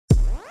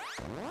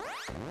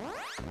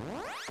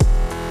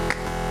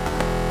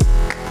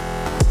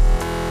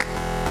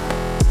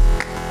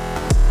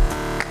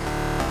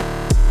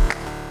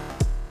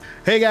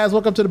Hey guys,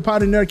 welcome to the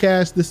Potty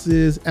Nerdcast. This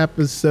is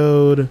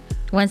episode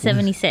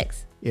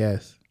 176.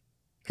 Yes.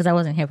 Because I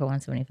wasn't here for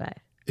 175.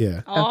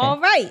 Yeah. All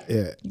right.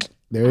 Yeah.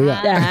 There you go.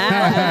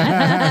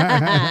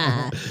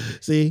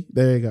 See,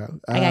 there you go.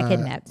 I got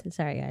kidnapped.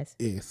 Sorry, guys.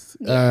 Yes.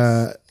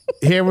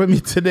 Here with me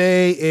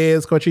today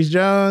is Cortrice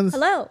Jones.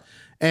 Hello.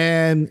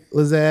 And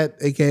Lizette,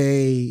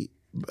 aka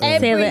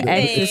Sailor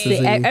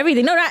Ecstasy.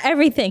 Everything. No, not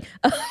everything.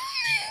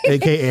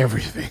 aka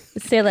everything.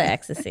 Sailor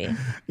Ecstasy.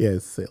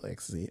 Yes, Sailor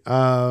Ecstasy.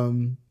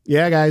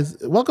 Yeah, guys,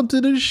 welcome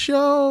to the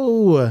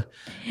show.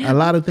 A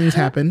lot of things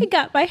happen. I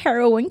got my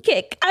heroin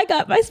kick. I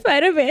got my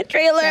Spider-Man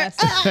trailer. Yes.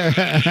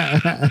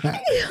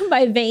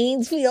 My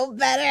veins feel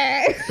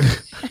better.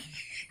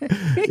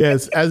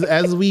 Yes,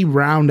 as we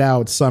round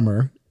out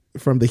summer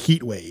from the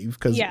heat wave,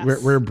 because Yes.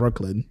 we're in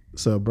Brooklyn.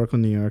 So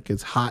Brooklyn, New York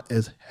is hot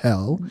as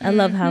hell. I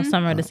love how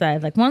summer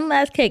decides, like, one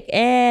last kick,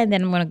 and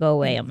then I'm going to go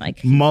away. I'm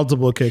like,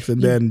 Multiple kicks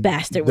and then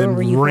bastard, then where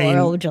were you rain,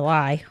 for all of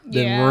July?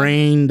 Then Yeah.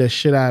 rain the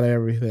shit out of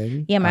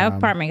everything. Yeah, my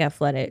apartment got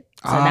flooded.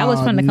 So that was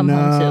fun to come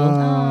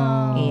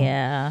home to.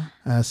 Yeah.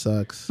 That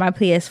sucks. My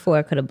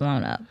PS4 could have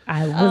blown up.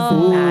 I was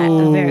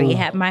not very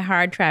happy. My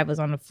hard drive was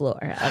on the floor.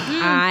 Like,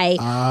 I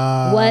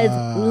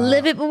was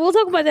livid, but we'll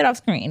talk about that off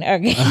screen.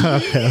 Okay.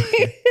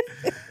 Okay.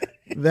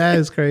 That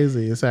is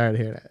crazy. Sorry to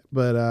hear that.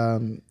 But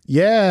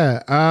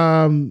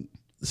yeah.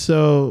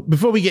 So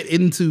before we get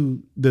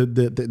into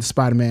the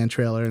Spider-Man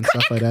trailer and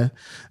stuff like that,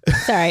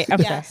 Sorry. I'm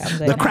Yes. sorry. I'm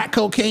the good. crack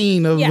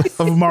cocaine of, Yes.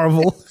 of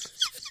Marvel.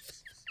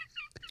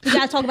 We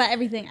gotta talk about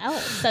everything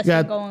else that's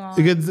been going on.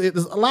 Because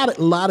there's a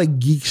lot of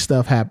geek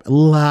stuff happened. A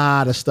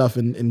lot of stuff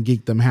in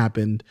geekdom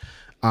happened.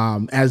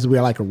 As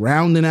we're like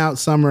rounding out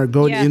summer,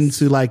 going Yes.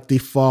 into like the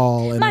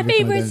fall. And My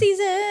everything favorite like that.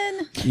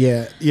 season.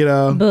 Yeah, you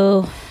know.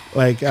 Boo.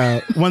 Like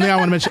one thing I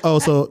want to mention. Oh,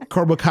 so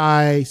Cobra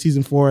Kai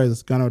season 4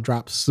 is gonna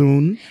drop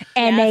soon.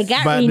 And Yes. they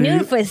got But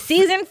renewed for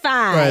season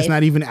 5. But it's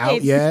not even out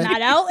It's yet.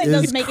 not out. It It's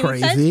doesn't make any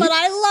sense, crazy. but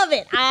I love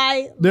it.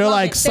 They're love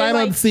like it.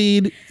 Silent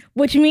Seed.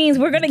 Which means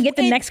we're gonna get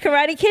the next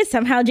Karate Kid.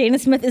 Somehow Jaden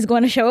Smith is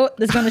going to show.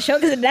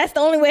 Because that's the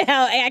only way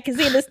how I can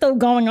see this still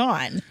going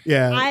on.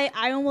 Yeah.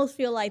 I almost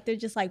feel like they're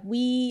just like,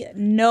 we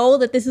know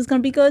that this is going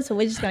to be good, so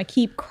we're just going to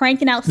keep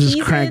cranking out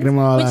seasons. cranking them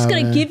all we're just out,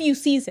 going to man. give you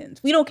seasons.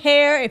 We don't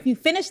care if you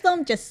finish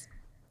them, just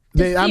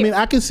I mean,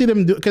 I can see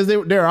them do because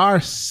there are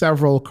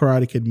several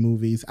Karate Kid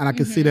movies, and I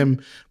can see them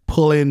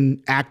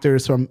pulling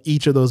actors from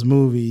each of those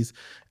movies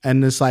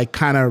and just like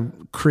kind of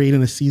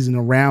creating a season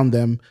around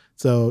them.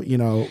 So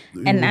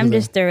And I'm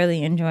just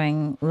thoroughly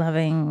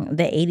loving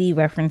the 80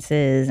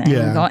 references and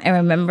Yeah. and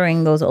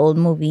remembering those old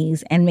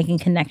movies and making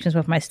connections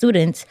with my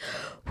students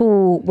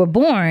who were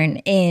born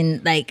in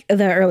like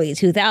the early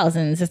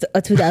 2000s,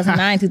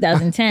 2009,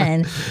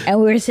 2010, and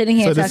we were sitting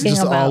here so this is talking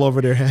just about all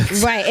over their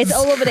heads. Right, it's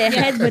all over their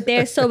heads, but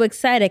they're so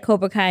excited.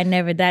 Cobra Kai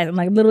never dies. I'm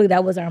like, literally,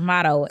 that was our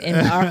motto in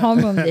our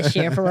homeroom this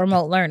year for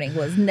remote learning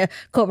was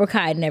Cobra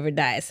Kai never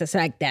dies. So it's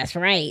like, that's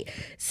right.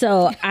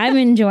 So I'm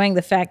enjoying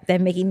the fact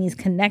that making these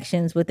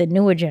connections with the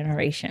newer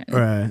generation.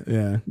 Right.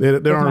 Yeah. They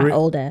don't my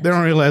old ass. They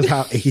don't realize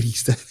how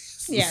 80s that is.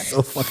 Yes.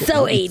 So fucking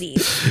So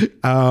 80s.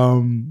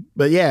 80s.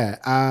 But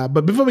yeah.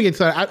 But before we get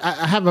started,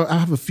 I have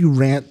a few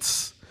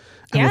rants.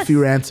 I have a Yes. few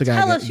rants. I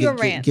Tell gotta us your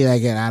rants.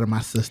 get out of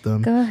my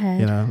system. Go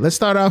ahead. Let's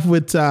start off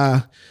with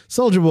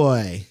Soldier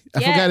Boy. I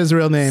Yes. forgot his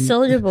real name.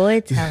 Soldier Boy,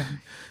 tell him.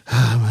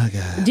 Oh my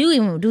god. Do we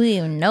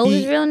even know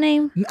his real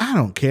name? I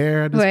don't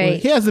care. At this Right.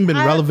 point. He hasn't been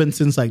relevant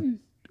since like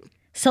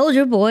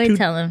Soldier Boy,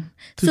 tell him.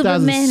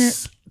 Superman.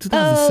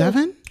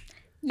 2007.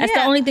 That's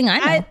the only thing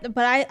I know.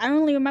 But I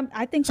only remember,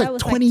 I think like that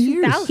was 20 like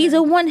years. 2000. He's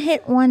a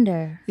one-hit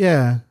wonder.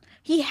 Yeah.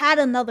 He had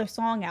another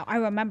song out. I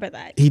remember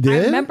that. He did?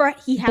 I remember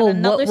he had But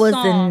another what was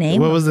song. the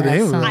name? What of was the that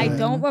name of song? it? I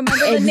don't remember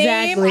the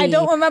name. Exactly. I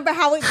don't remember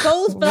how it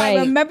goes, but Right.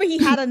 I remember he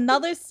had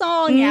another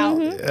song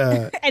out,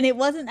 and it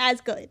wasn't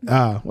as good.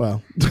 Oh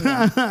well.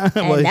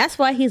 And that's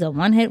why he's a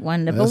one-hit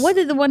wonder. But what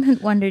did the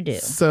one-hit wonder do?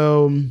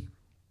 So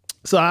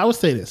I would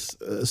say this.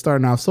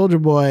 Starting off, Soldier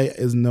Boy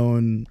is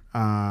known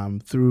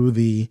through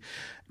the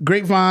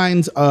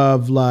grapevines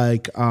of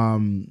like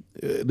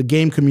the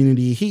game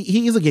community.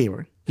 He's a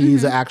gamer.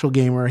 He's an actual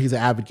gamer. He's an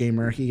avid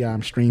gamer. He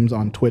streams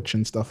on Twitch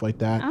and stuff like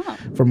that. Oh.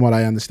 From what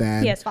I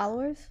understand. He has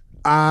followers.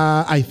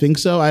 I think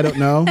so. I don't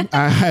know.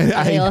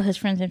 Are they all his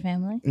friends and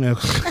family? No.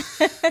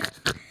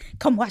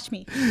 Come watch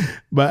me.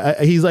 But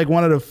he's like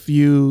one of the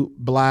few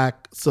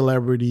black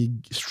celebrity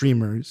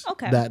streamers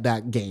Okay.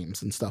 that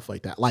games and stuff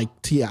like that, like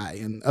T.I.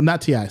 and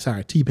not T.I.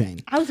 Sorry, T-Pain.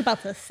 I was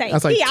about to say,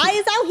 That's like T.I.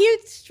 is out here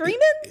streaming.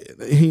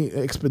 He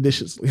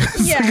expeditiously.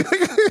 Yeah,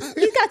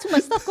 he's got too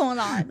much stuff going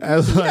on. I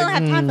was He like, don't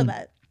have time for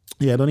that.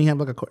 Yeah, don't he have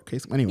like a court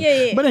case?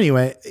 Anyway, Yeah. But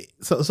anyway,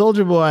 so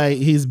Soldier Boy,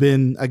 he's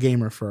been a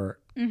gamer for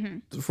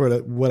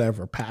the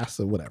whatever past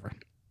or whatever.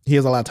 He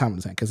has a lot of time on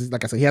his hand because,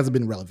 like I said, he hasn't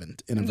been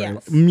relevant in a very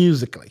Yes.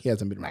 musically. He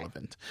hasn't been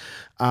relevant.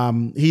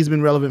 He's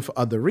been relevant for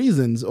other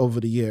reasons over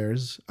the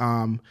years.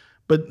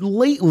 But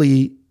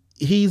lately,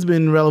 he's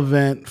been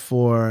relevant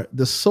for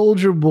the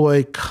Soldier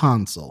Boy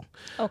console.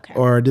 Okay.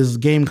 Or this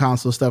game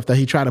console stuff that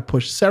he tried to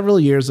push several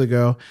years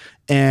ago.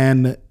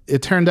 And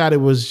it turned out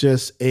it was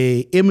just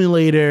a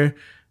emulator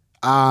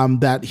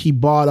that he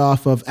bought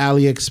off of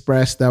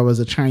AliExpress that was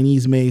a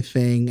Chinese made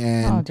thing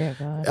and dear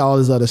God. all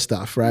this other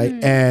stuff,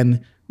 right?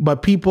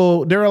 But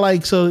people, they were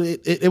like, so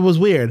it was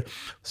weird.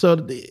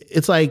 So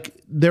it's like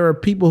there are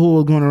people who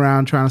were going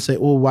around trying to say,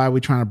 oh, why are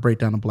we trying to break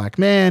down a black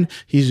man?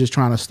 He's just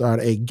trying to start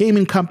a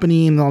gaming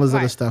company and all this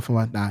other stuff and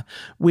whatnot,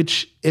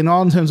 which in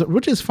all intents,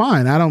 which is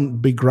fine. I don't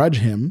begrudge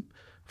him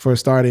for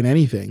starting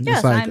anything. Yes,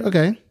 it's like,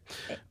 okay.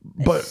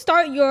 But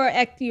start your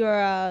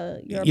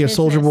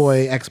Soldier business.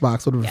 Boy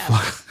Xbox, whatever the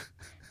fuck.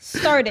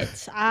 Start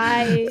it.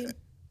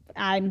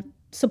 I'm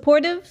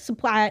supportive.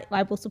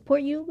 I will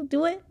support you.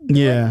 Do it.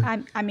 Yeah.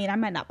 I mean, I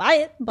might not buy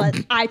it, but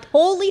I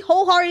totally,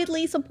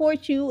 wholeheartedly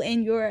support you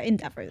in your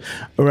endeavors.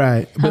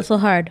 Right. But, Hustle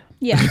hard.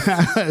 Yeah.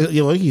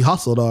 he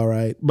hustled all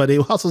right, but he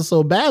hustled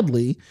so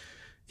badly,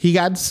 he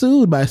got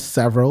sued by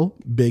several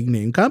big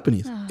name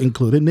companies,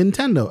 including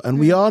Nintendo. And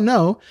we all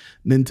know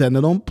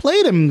Nintendo don't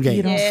play them games.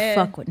 You don't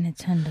fuck with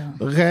Nintendo.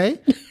 Okay.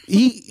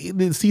 He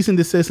did cease and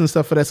desist and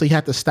stuff for that. So he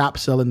had to stop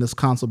selling this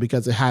console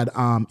because it had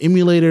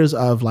emulators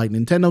of like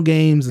Nintendo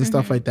games and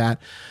stuff like that.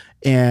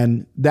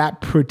 And that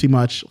pretty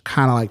much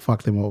kind of like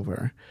fucked him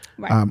over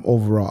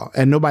overall.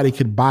 And nobody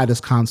could buy this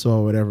console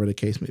or whatever the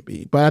case may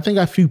be. But I think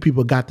a few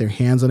people got their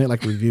hands on it,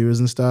 like reviewers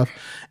and stuff.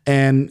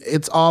 And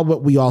it's all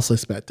what we all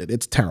suspected.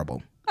 It's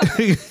terrible.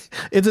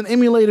 It's an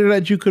emulator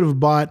that you could have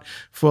bought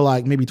for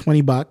like maybe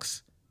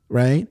 $20,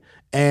 right?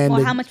 And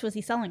Well, how much was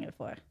he selling it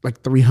for?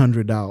 like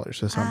 $300 or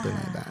something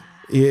like that.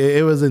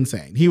 It was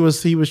insane. He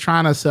was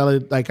trying to sell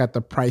it like at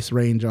the price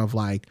range of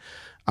like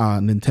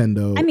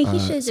Nintendo. I mean, he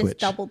should have Switch. just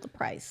doubled the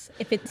price.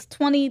 If it's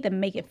 20, then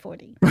make it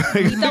 40.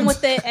 Be done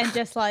with it and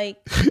just like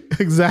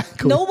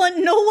Exactly. no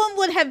one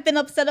would have been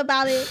upset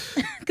about it.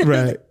 'Cause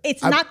Right.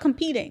 It's not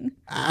competing.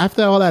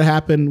 After all that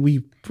happened, we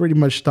pretty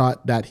much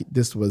thought that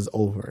this was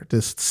over,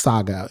 this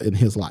saga in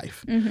his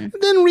life.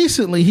 Then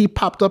recently, he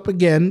popped up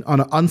again on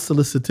an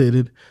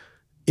unsolicited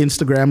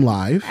Instagram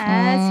Live.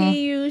 As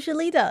he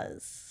usually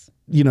does.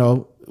 You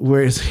know,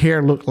 where his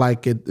hair looked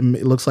like it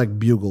looks like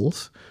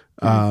bugles.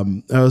 I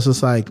was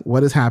just like,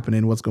 what is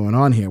happening? What's going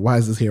on here? Why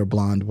is his hair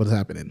blonde? What's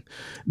happening?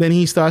 Then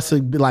he starts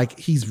to be like,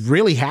 he's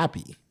really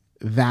happy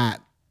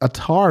that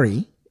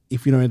Atari,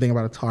 if you know anything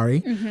about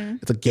Atari,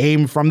 it's a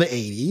game from the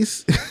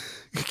 80s,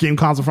 game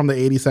console from the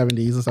 80s,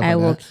 70s and stuff I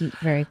like will that. keep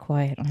very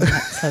quiet on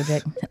that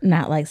subject.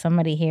 Not like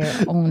somebody here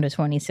owned a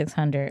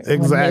 2600 when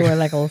Exactly. they were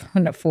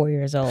like 4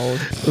 years old.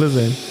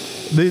 Listen,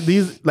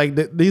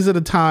 these are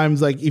the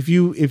times, like if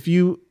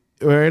you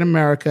were in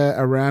America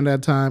around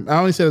that time, I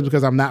only say this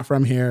because I'm not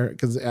from here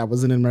because I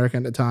wasn't in America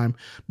at the time,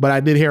 but I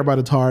did hear about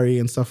Atari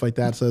and stuff like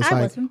that. So it's I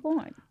like, wasn't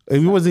born.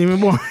 he wasn't even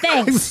born.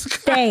 Thanks.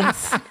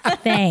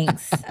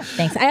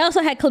 I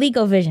also had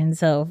ColecoVision,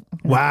 so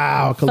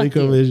Wow, you.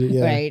 ColecoVision,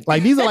 yeah. Right.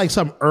 Like these are like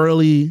some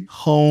early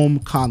home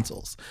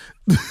consoles.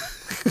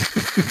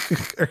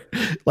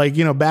 Like,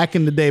 you know, back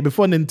in the day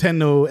before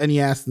Nintendo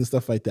NES and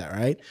stuff like that,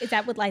 right? Is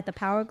that with like the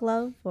Power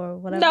Glove or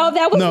whatever? no,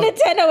 that was No,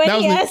 Nintendo That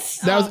was, NES.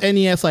 that was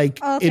NES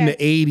like Okay. in the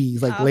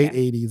 80s, like Okay. late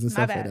 80s and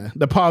stuff like bad. that.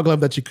 The Power Glove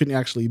that you couldn't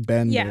actually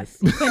bend. Yes,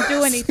 you couldn't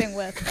do anything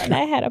with. And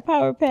I had a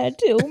power pad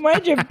too.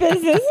 Mind your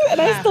business.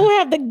 And I still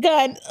have the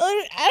gun.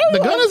 The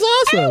gun is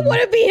I awesome. don't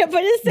want to be here for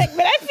this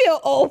segment. I feel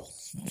old.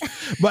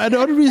 But the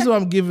only reason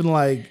I'm giving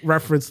like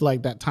reference to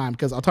like that time,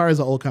 because Atari is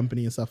an old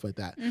company and stuff like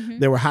that.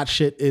 They were hot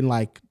shit in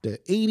like the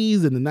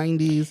 80s and the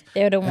 90s.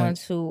 They're the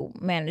ones who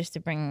managed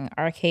to bring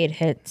arcade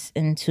hits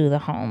into the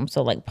home.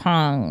 So like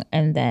Pong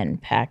and then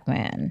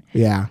Pac-Man.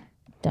 Yeah.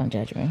 Don't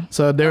judge me.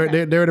 So they're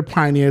the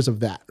pioneers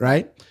of that,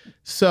 right?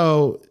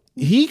 So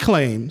he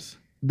claims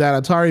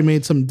that Atari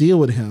made some deal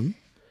with him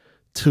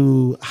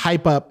to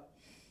hype up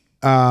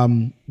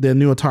the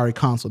new Atari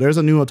console. There's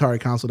a new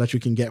Atari console that you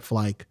can get for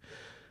like,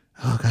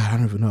 oh God, I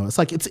don't even know. It's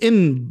like it's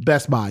in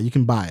Best Buy. You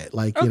can buy it.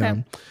 Like, you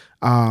know,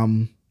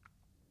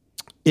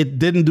 it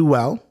didn't do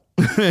well.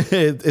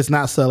 It's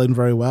not selling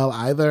very well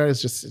either.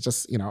 It's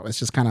just you know, it's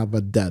just kind of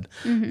a dud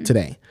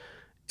today.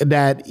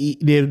 That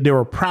they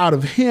were proud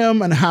of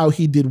him and how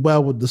he did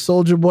well with the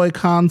Soldier Boy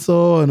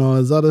console and all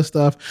his other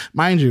stuff.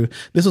 Mind you,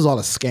 this was all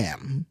a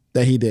scam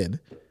that he did.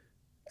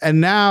 And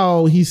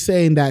now he's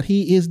saying that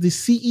he is the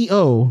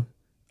CEO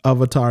of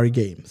Atari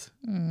Games.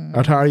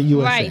 Atari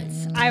USA.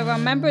 Right. I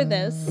remember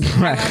this.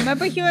 I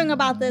remember hearing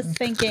about this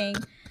thinking,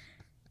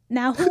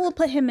 now who will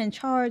put him in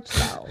charge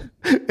though?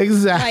 Like,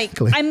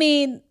 Exactly. I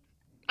mean,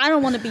 I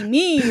don't want to be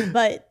mean,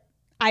 but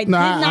I did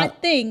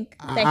not think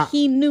that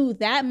he knew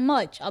that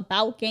much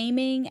about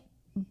gaming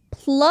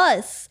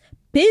plus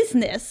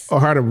business or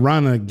how to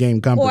run a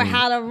game company. or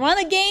how to run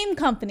a game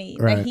company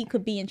Right. that he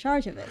could be in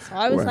charge of it. So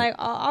I was Right. like,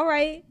 oh, all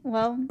right,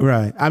 well,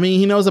 Right. I mean,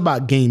 he knows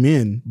about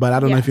gaming, but I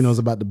don't know if he Yes. knows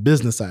about the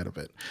business side of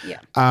it. yeah.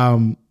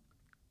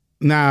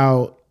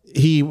 Now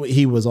he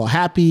was all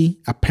happy.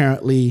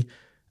 Apparently,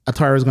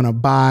 Atari was going to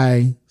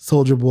buy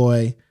Soldier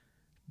Boy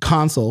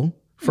console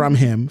from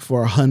him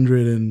for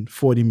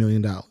 $140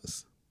 million.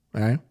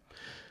 Right?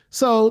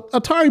 So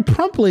Atari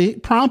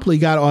promptly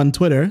got on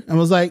Twitter and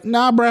was like,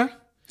 nah, bruh.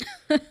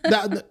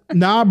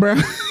 Nah,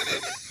 bruh.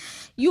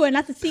 You are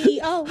not the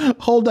CEO.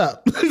 Hold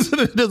up.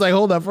 Just like,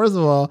 hold up. First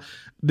of all,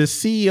 the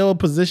CEO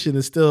position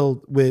is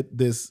still with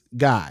this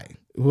guy,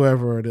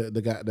 whoever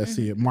the guy that's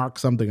CEO, Mark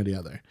something or the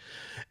other.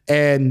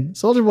 And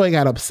Soulja Boy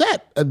got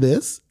upset at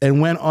this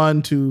and went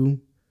on to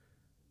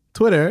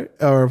Twitter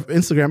or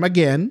Instagram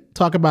again,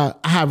 talk about,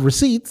 I have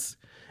receipts.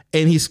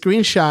 And he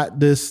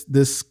screenshot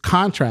this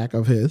contract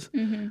of his.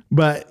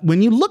 But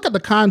when you look at the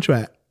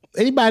contract,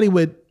 anybody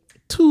with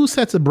 2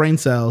 sets of brain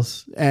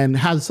cells and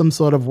has some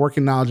sort of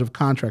working knowledge of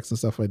contracts and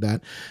stuff like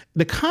that,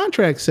 the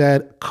contract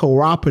said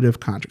cooperative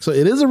contract. So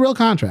it is a real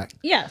contract.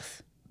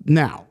 Yes.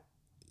 Now.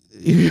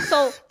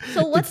 So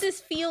what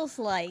this feels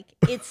like,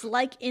 it's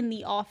like in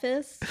The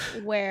Office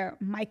where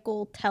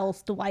Michael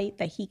tells Dwight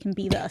that he can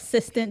be the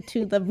assistant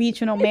to the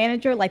regional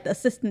manager, like the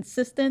assistant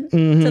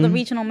to the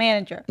regional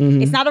manager.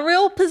 It's not a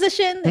real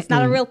position. It's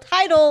not a real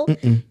title.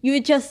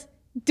 You're just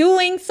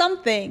doing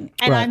something,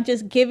 and I'm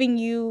just giving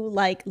you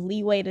like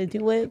leeway to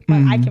do it,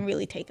 but I can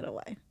really take it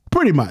away.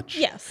 Pretty much.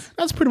 Yes.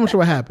 That's pretty much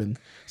what happened.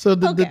 So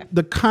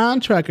the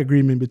contract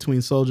agreement between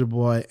Soulja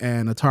Boy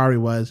and Atari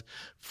was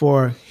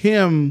for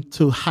him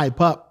to hype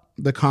up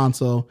the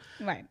console.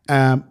 Right.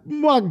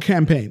 More like a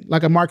campaign,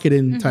 like a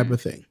marketing type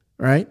of thing,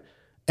 right?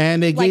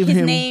 And they gave his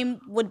him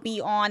name would be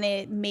on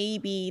it,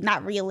 maybe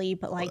not really,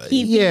 but like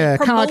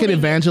kind of like an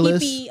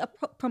evangelist. He'd be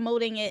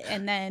promoting it,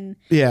 and then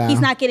Yeah. he's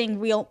not getting a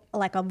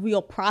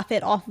real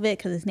profit off of it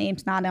because his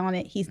name's not on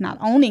it. He's not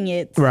owning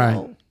it, so,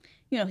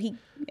 Right.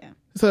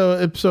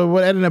 So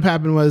what ended up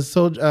happening was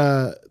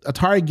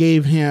Atari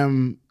gave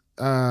him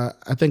I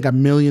think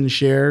 1 million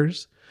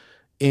shares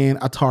in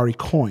Atari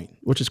Coin,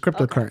 which is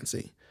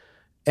cryptocurrency.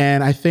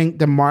 And I think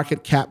the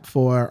market cap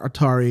for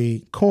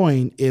Atari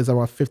Coin is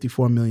about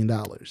 $54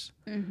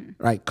 million,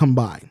 right,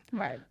 combined.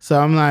 Right. So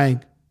I'm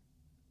like,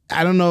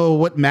 I don't know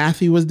what math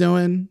he was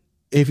doing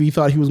if he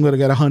thought he was going to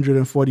get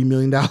 $140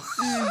 million out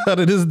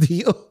of this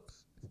deal.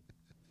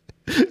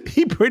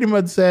 He pretty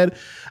much said,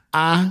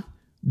 I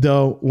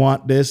don't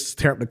want this,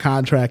 tear up the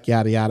contract,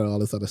 yada, yada, all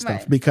this other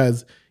stuff. Right.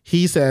 Because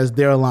he says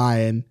they're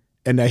lying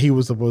and that he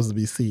was supposed to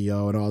be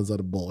CEO and all this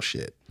other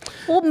bullshit.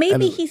 Well,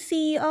 maybe he's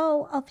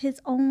CEO of his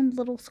own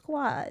little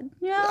squad.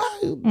 Yeah.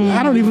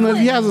 I don't even know if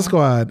he has a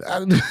squad.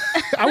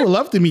 I would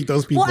love to meet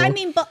those people. Well, I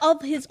mean, but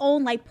of his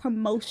own like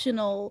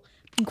promotional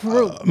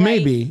group. Right?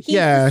 Maybe. He's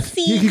yeah.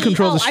 the He can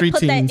control the street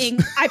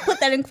teams. I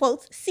put that in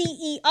quotes.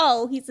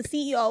 CEO. He's the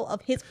CEO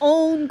of his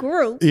own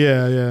group.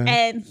 Yeah, yeah.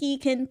 And he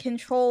can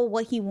control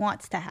what he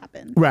wants to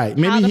happen. Right.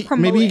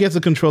 Maybe he gets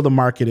to control the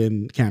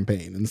marketing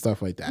campaign and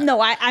stuff like that. No,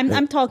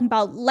 I'm talking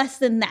about less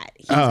than that.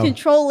 He's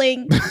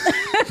controlling.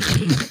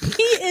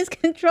 He is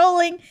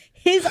controlling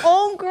his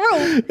own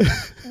group.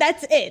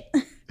 That's it.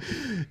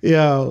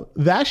 Yo,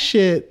 that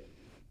shit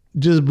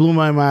just blew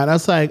my mind. I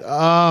was like,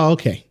 oh,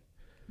 okay.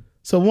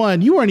 So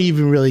one, you weren't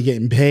even really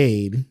getting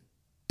paid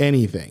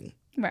anything.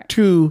 Right.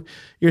 2,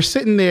 you're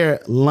sitting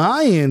there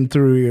lying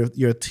through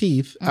your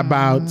teeth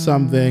about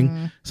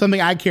something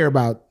I care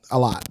about a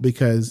lot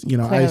because,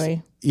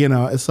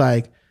 it's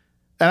like,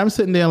 and I'm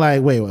sitting there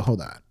like, wait,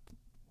 hold on.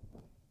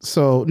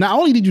 So not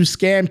only did you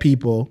scam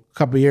people a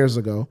couple of years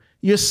ago,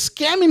 you're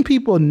scamming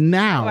people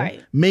now,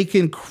 right,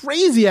 making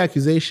crazy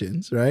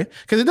accusations, right?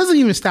 Because it doesn't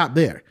even stop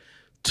there.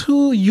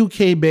 2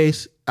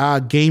 UK-based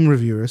game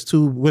reviewers,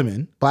 2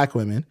 women, black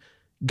women,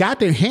 got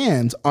their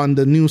hands on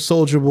the new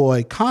Soulja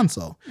Boy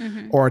console,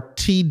 or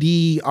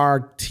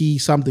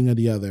TDRT something or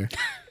the other.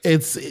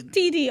 It's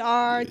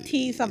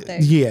TDRT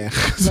something. Yeah.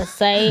 West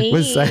Side.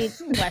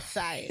 West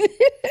Side.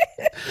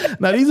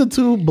 Now, these are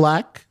 2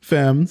 black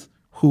femmes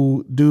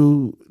who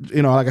do,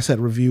 like I said,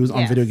 reviews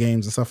on video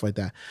games and stuff like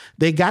that.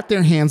 They got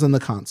their hands on the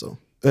console.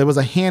 It was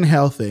a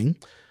handheld thing.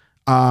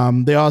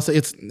 They also,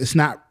 it's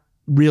not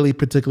really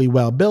particularly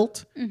well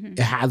built. It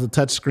has a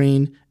touch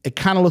screen. It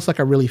kind of looks like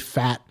a really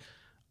fat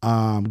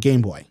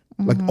Game Boy,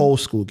 like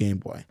old school Game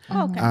Boy.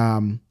 Okay.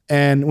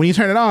 And when you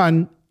turn it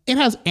on, it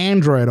has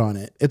Android on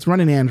it. It's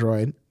running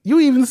Android.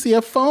 You even see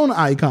a phone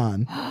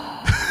icon.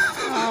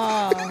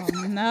 Oh,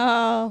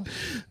 no.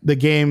 The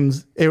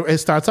games, it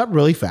starts up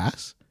really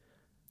fast.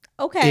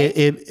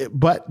 Okay.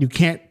 But you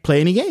can't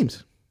play any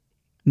games.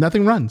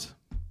 Nothing runs.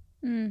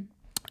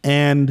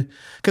 And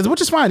because,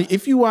 which is fine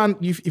if you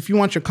want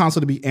your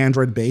console to be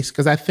Android based,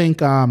 because I think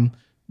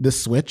the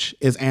Switch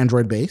is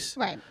Android based.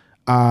 Right.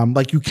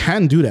 Like you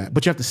can do that,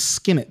 but you have to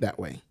skin it that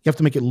way. You have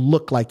to make it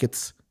look like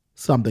it's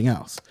something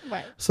else.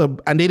 Right. So,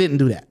 and they didn't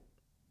do that.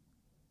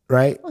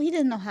 Right. Well, he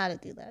didn't know how to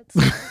do that.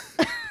 So.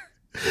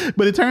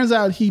 But it turns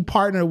out he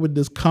partnered with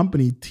this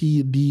company,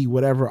 TD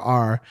whatever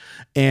R,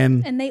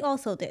 and they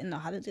also didn't know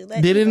how to do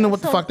that. They didn't know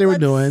what the fuck they were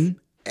doing.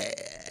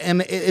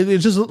 And it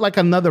just looked like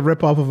another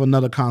ripoff of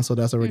another console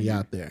that's already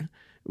out there.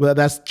 Well,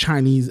 that's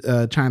Chinese,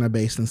 China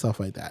based and stuff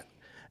like that.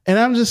 And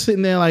I'm just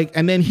sitting there like,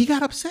 and then he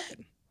got upset.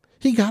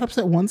 He got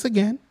upset once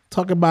again.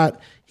 talk about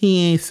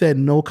he ain't said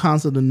no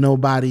console to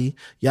nobody.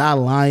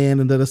 Y'all lying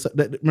and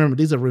remember,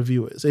 these are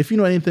reviewers. If you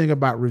know anything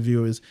about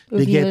reviewers,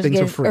 they get things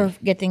for free.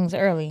 Get things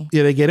early.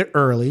 Yeah, they get it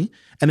early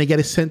and they get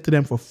it sent to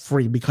them for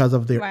free because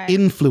of their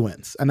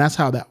influence. And that's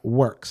how that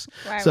works.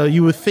 So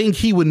you would think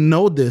he would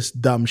know this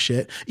dumb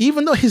shit,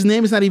 even though his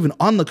name is not even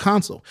on the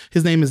console.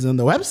 His name is on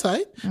the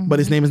website, but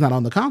his name is not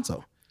on the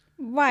console.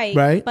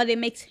 Right. But it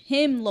makes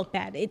him look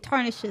bad. It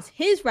tarnishes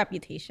his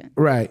reputation.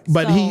 Right.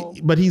 But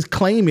he's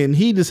claiming,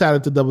 he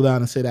decided to double down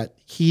and say that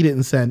he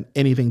didn't send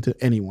anything to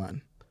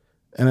anyone.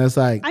 And it's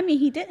like, I mean,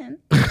 he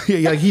didn't.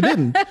 Like, he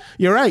didn't.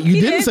 You're right. You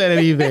didn't send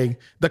anything.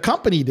 The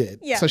company did.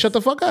 Yes. So shut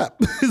the fuck up.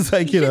 It's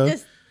like, you know.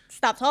 Just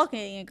stop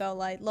talking and go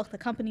like, look, the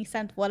company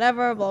sent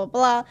whatever, blah,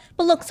 blah, blah.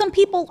 But look, some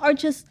people are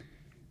just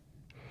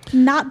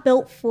not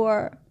built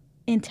for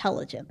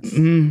intelligence.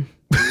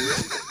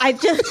 I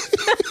just...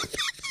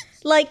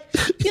 Like,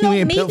 you know,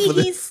 maybe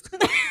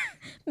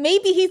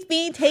he's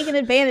being taken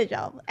advantage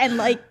of. And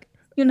like,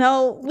 you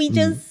know, we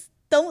just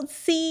don't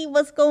see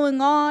what's going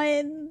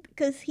on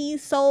because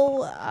he's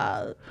so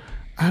I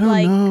don't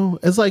know.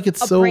 It's like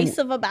it's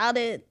abrasive about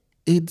it.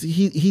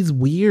 He's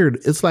weird.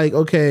 It's like,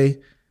 okay,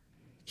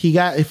 he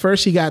got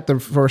the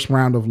first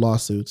round of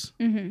lawsuits.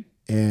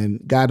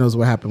 And God knows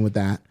what happened with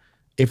that.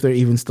 If they're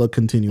even still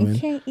continuing. You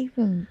can't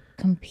even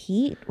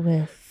compete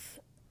with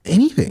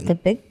anything, the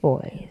big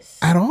boys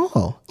at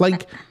all.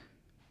 Like,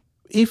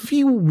 if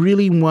you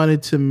really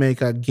wanted to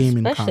make a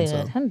gaming especially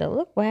console, Nintendo,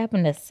 look what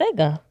happened to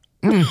Sega.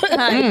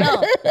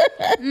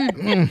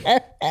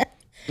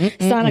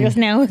 Sonic is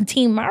now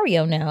Team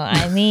Mario now.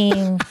 I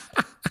mean,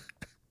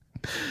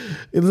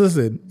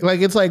 listen, like,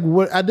 it's like,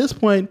 what at this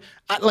point,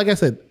 like I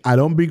said, I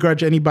don't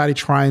begrudge anybody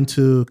trying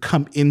to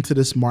come into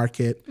this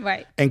market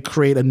and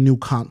create a new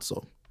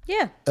console.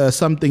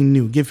 Something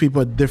new, give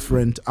people a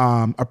different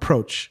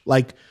approach,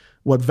 like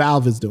what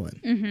Valve is doing,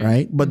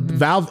 right? But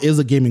Valve is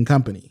a gaming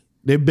company.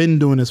 They've been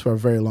doing this for a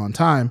very long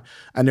time,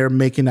 and they're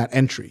making that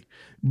entry.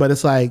 But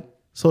it's like,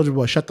 Soulja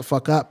Boy, shut the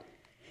fuck up.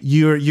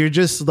 You're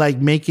just like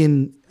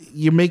making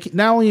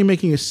not only you're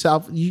making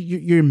yourself,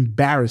 you're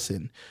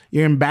embarrassing.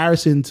 You're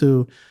embarrassing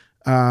to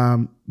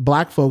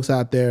black folks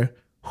out there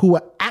who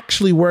are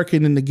actually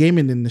working in the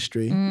gaming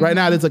industry. Right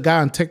now, there's a guy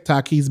on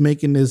TikTok. He's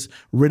making this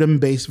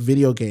rhythm-based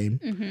video game.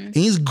 And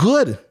he's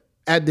good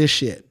at this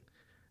shit.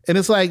 And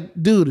it's like,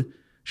 dude,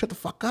 shut the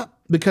fuck up.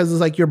 Because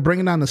it's like you're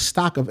bringing down the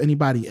stock of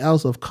anybody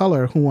else of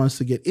color who wants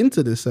to get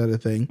into this sort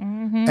of thing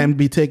and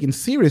be taken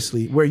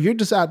seriously, where you're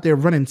just out there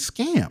running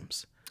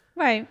scams.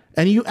 Right.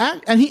 And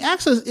he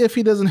acts as if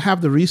he doesn't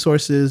have the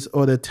resources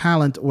or the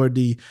talent or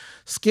the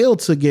skill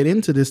to get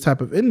into this type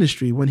of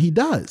industry when he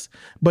does.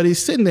 But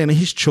he's sitting there and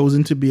he's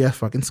chosen to be a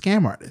fucking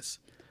scam artist.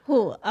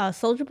 Who?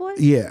 Soulja Boy?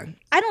 Yeah.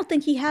 I don't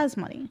think he has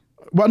money.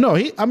 Well, no,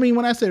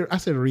 when I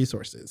said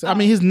resources, I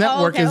mean, his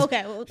network is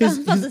okay. Well, I was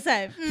about to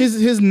say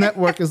his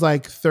network is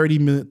like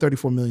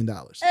 $34 million.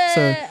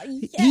 So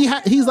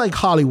he's like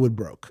Hollywood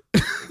broke.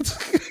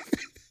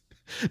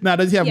 Now,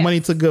 does he have money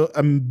to go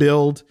and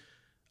build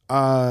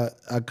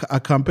a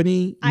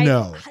company?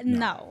 No.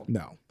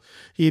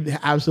 He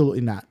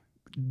absolutely not.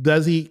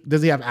 Does he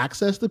have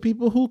access to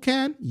people who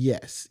can?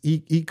 Yes,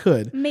 he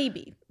could.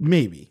 Maybe.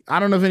 I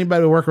don't know if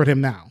anybody will work with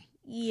him now.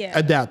 Yeah.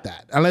 I doubt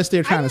that. Unless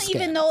they're trying to scam. I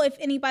don't even know if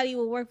anybody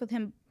will work with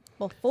him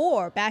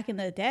before, back in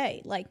the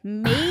day. Like,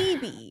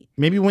 maybe.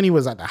 Maybe when he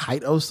was at the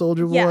height of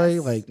Soulja Boy.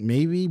 Yes. Like,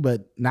 maybe,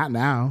 but not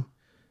now.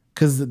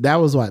 Because that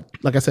was what?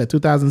 Like I said,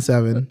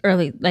 2007.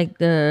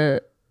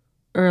 The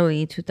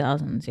early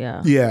 2000s,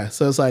 yeah. Yeah,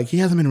 so it's like he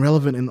hasn't been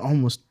relevant in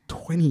almost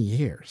 20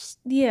 years.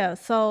 Yeah,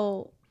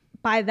 so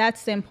by that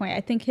standpoint,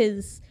 I think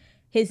his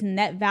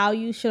net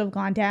value should have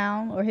gone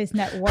down, or his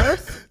net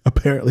worth.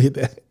 Apparently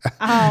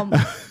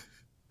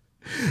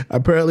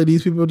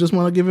these people just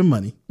want to give him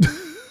money.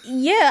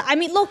 Yeah, I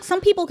mean, look,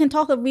 some people can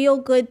talk a real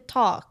good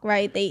talk,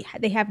 right? They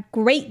have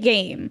great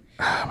game,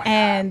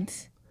 and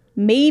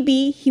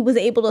maybe he was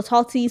able to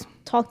talk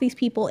these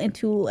people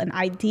into an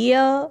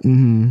idea,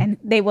 and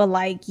they were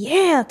like,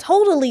 "Yeah,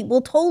 totally,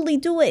 we'll totally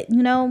do it."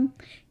 You know,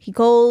 he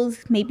goes,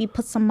 maybe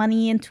puts some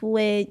money into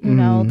it. You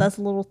know, does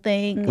a little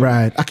thing.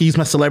 Right, I can use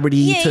my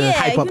celebrity to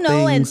hype up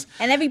things.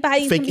 And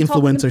everybody's fake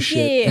influencer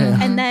shit. Yeah.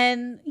 And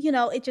then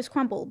it just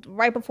crumbled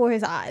right before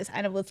his eyes,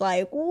 and it was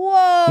like,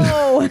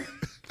 whoa.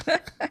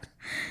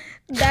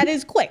 That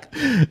is quick.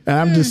 And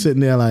I'm just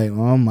sitting there like,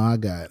 oh my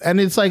God. And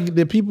it's like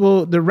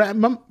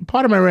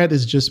part of my rant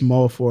is just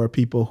more for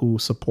people who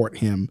support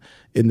him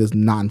in this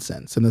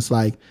nonsense. And it's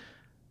like,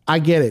 I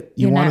get it.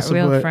 You're not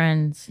real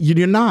friends.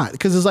 You're not.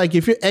 Because it's like,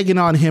 if you're egging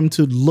on him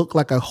to look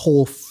like a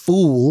whole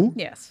fool.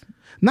 Yes.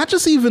 Not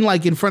just even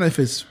like in front of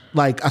his,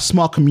 like a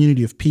small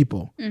community of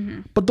people,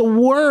 but the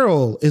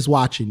world is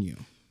watching you.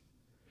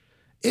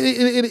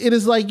 It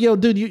is like, yo,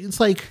 dude, it's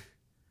like,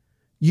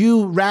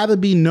 you rather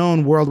be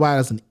known worldwide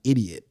as an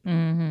idiot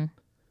than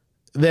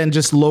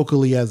just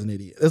locally as an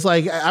idiot. It's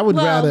like, I would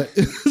rather.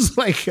 It's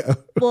like,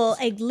 well,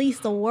 at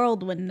least the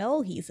world would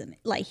know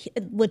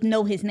would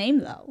know his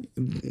name though.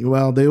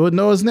 Well, they would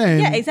know his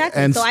name. Yeah,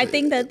 exactly. And so I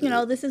think that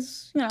this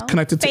is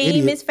connected fame to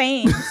idiot. is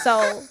fame.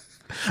 So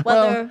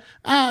Whether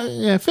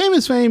yeah, fame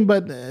is fame,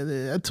 but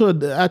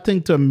I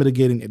think to a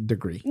mitigating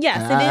degree. yes,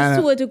 it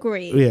is to a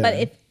degree. Yeah. But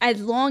if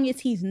as long as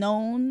he's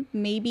known,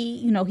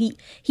 maybe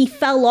he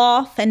fell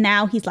off and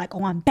now he's like,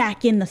 oh, I'm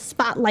back in the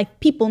spotlight.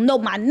 People know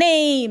my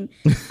name.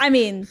 I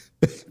mean,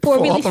 for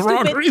all really the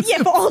wrong stupid, reasons.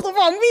 yeah, for all the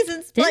wrong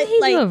reasons. Didn't But he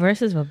like, do a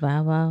versus with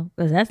Bow Wow?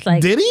 Because that's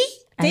like Did he?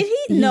 did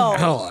he? No.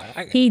 Oh,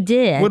 he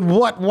did. with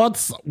what?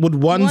 With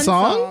one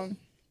song?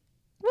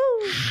 Woo.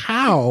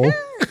 How?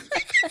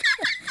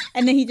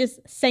 And then he just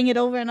sang it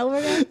over and over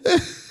again.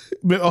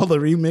 With all the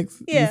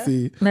remix. Yeah. Let me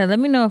see. Now, let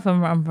me know if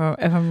I'm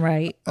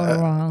right or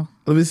wrong.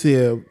 Let me see.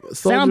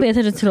 So I don't pay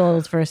attention to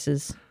those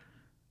verses.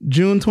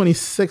 June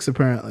 26th,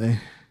 apparently.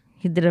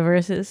 He did a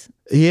verses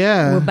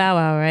Yeah. with Bow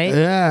Wow, right?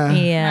 Yeah.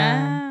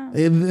 Yeah. Wow.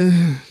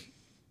 It-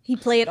 He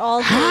played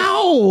all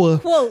how?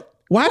 quote.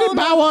 Why did quote,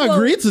 Bow Wow unquote,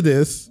 agree to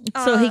this?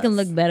 So he can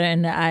look better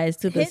in the eyes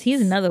too, because he's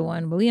hits. another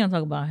one. But we don't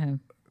talk about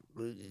him.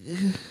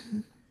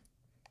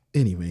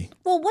 Anyway,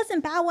 Well,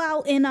 wasn't Bow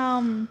Wow in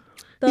the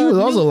He was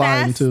new also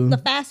lying, Fast, too. the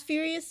Fast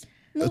Furious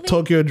movie?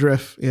 Tokyo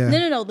Drift. Yeah.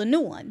 No, the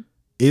new one.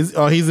 He's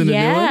in the new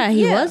Yeah, one?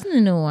 he Yeah. was in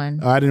the new one.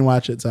 Oh, I didn't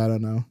watch it, so I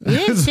don't know. You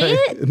didn't It's see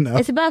like, it? No.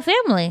 It's about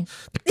family.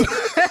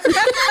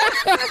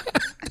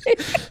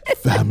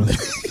 Family.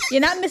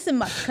 You're not missing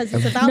much because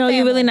it's about No, family.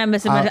 you're really not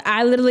missing much.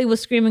 I literally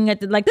was screaming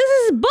at like, this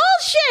is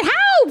bullshit.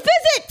 How?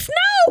 Physics?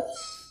 No.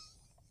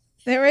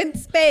 They're in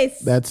space.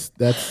 That's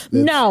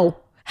No.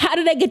 How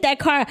did they get that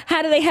car?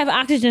 How do they have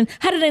oxygen?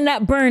 How do they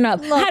not burn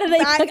up? Look, How do they?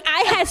 I-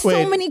 I had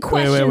so many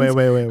questions.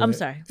 Wait. I'm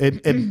sorry.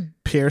 It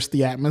pierced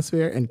the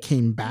atmosphere and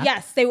came back.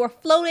 Yes, they were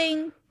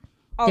floating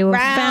They were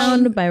around.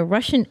 found by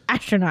Russian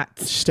astronauts.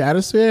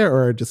 Stratosphere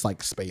or just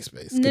like space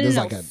base? No,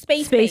 Like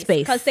space Space base.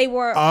 because they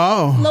were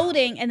Oh.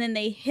 floating and then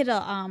they hit a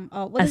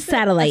what A is it?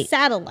 satellite. A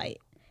satellite.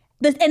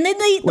 And then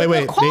the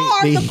wait.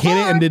 car, They the hit car,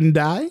 it and didn't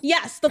die?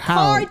 Yes, the How?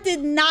 car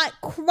did not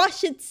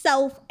crush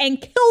itself and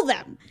kill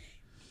them.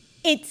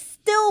 It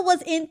still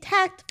was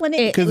intact when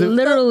It 'Cause it-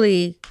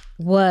 literally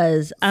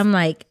was. I'm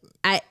like,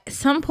 at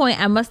some point,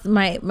 I must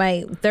my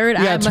third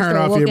eye gotta must turn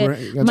have off your woken. brain.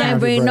 You gotta turn My off your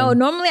brain. No, brain.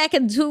 normally I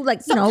could do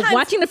like Sometimes-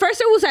 watching the first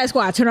Suicide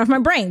Squad. Turn off my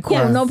brain. Cool,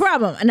 Yeah. no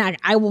problem. And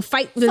I will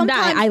fight and die.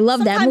 Sometimes- I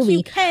love that sometimes movie.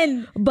 you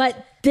can.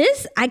 But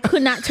this, I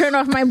could not turn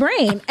off my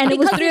brain, and it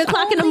was Because 3 it's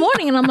o'clock in the only-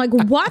 morning, and I'm like,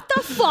 what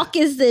the fuck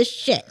is this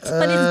shit?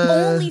 But it's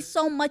only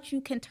so much you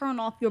can turn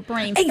off your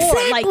brain for.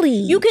 Exactly.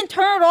 Like you can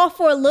turn it off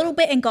for a little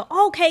bit and go,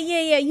 okay,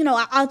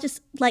 yeah, I'll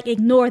just like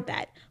ignore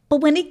that. But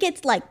when it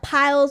gets like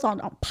piles on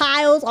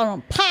piles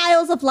on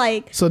piles of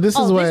like, So this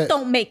is this what-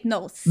 don't make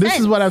no sense. This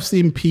is what I've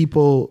seen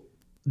people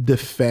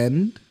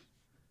defend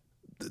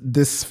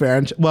this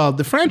franchise. Well,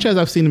 the franchise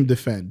I've seen them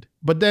defend,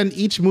 but then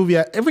each movie,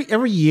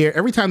 every year,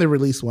 every time they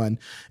release one,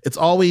 it's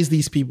always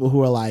these people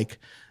who are like,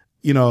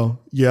 you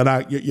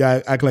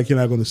act like you're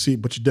not going to see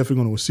it, but you're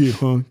definitely going to see it,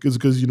 huh? Because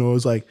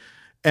it's like,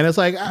 and it's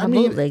like, I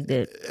mean, bootlegged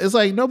it. it's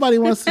like nobody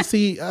wants to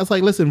see. I was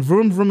like, listen,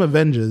 Vroom Vroom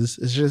Avengers.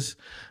 It's just,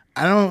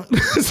 I don't.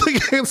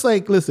 It's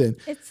like, listen.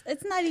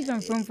 It's not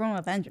even from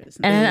Avengers.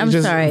 And I'm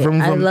Just sorry,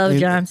 vroom, I vroom, love and-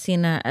 John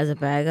Cena as a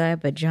bad guy,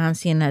 but John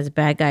Cena as a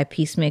bad guy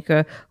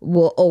Peacemaker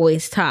will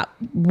always top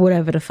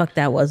whatever the fuck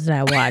that was that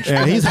I watched.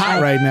 Yeah, he's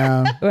hot right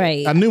now.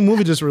 Right. A new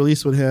movie just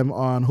released with him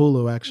on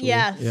Hulu. Actually,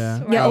 Yes,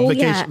 yeah, right.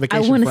 Yeah, Vacation I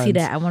want to see Friends.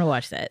 that. I want to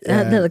watch that.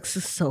 Yeah. That looks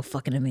so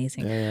fucking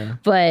amazing. Yeah.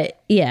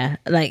 But yeah,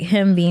 like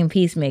him being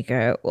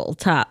Peacemaker will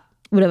top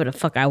whatever the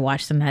fuck I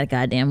watched in that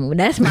goddamn movie.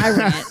 That's my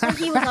rant.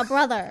 He was a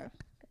brother.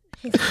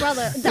 His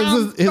brother. His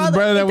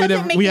brother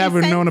that we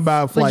haven't known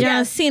about for But like.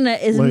 John Cena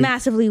is like-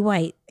 massively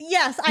white.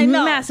 Yes, I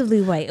know.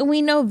 Massively white. And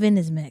we know Vin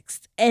is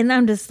mixed. And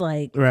I'm just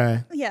like,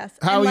 Right. Yes.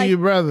 How and are like, you,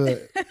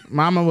 brother?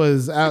 Mama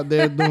was out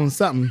there doing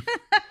something.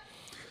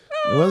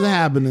 What's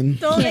happening?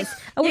 don't can't-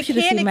 I wish you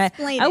could see my.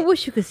 explain I it.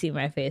 wish you could see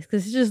my face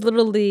because it's just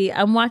literally.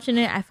 I'm watching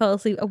it. I fell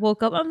asleep. I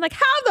woke up. I'm like,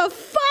 how the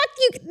fuck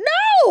you?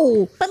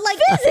 No. But like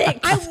Physics.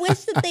 I wish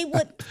that they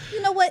would.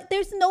 You know what?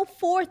 There's no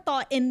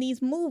forethought in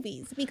these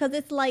movies because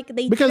it's like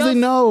they Because they just-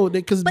 know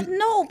because But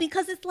no,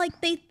 because it's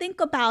like they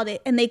think about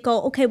it and they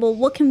go, okay, well,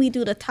 what can we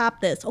do to top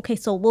this? Okay,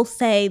 so we'll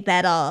say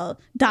that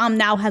Dom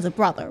now has a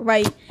brother,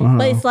 right? Uh-huh.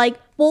 But it's like,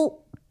 well,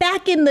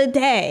 back in the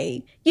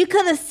day, you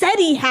could have said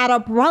he had a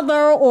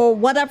brother or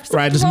whatever. So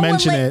Right, just throw a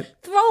mention it.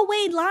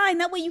 Throwaway line.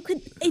 That way you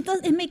could.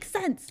 It makes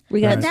sense.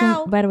 We got But two,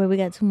 now. by the way, we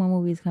got 2 more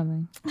movies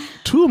coming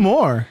two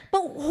more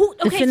But who?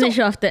 to Okay, finish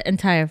so, off the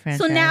entire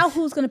franchise. so now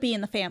who's gonna be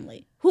in the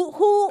family?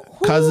 Who?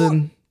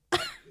 cousin,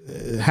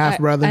 half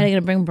brother. Are they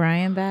gonna bring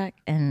Brian back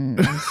and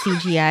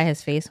CGI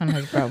his face on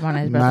his brother?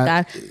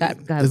 Not-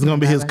 God, It's gonna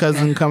be his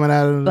cousin coming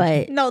out of.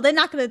 But No, they're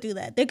not gonna do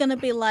that. They're gonna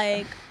be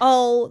like,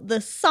 oh,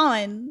 the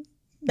son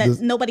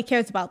that nobody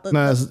cares about. The,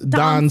 No, it's the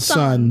Don's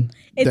son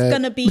It's that-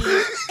 gonna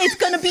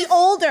be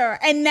older,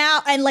 and now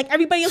like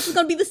everybody else is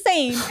gonna be the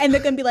same, and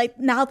they're gonna be like,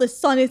 now the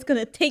son is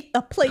gonna take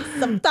the place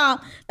of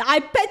Dom. I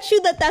bet you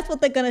that's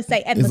what they're gonna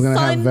say, and It's the gonna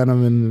have son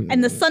Venom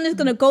and the son is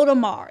gonna go to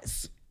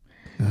Mars.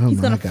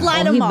 He's gonna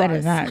fly to He Mars.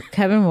 better not.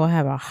 Kevin will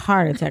have a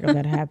heart attack if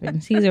that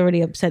happens. He's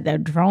already upset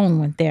that drone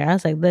went there. I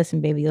was like,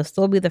 listen, baby, you'll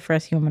still be the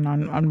first human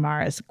on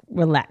Mars.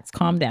 Relax,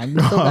 calm down.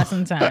 We still got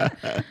some time.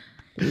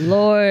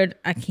 Lord,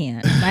 I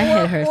can't. My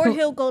head hurts. Or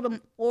he'll go to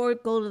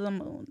the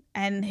moon,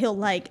 and he'll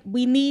like,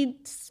 we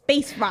need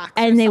space rocks,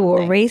 And they will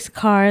something. race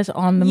cars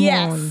on the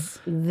Yes.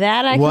 moon.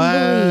 That I What?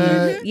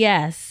 can believe.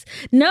 Yes.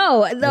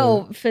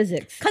 No,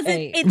 physics. Because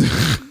Hey.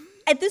 it's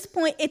at this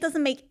point it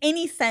doesn't make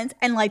any sense,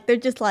 and like they're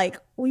just like,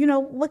 well, you know,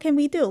 what can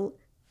we do?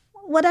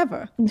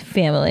 Whatever.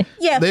 Family.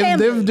 Yeah,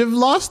 family. They've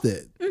lost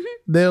it.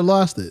 They've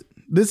lost it.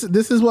 This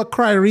is what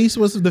Clarice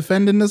was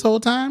defending this whole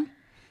time.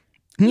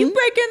 You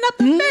breaking up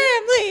the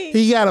family.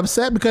 He got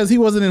upset because he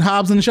wasn't in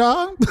Hobbs and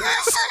Shaw,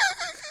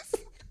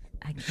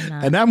 I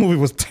cannot. and that movie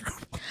was terrible.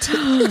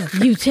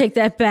 You take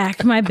that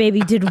back. My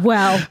baby did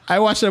well. I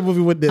watched that movie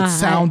with the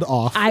sound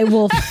off. I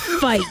will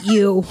fight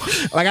you.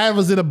 Like I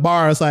was in a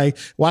bar. I was like,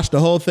 watched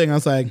the whole thing. I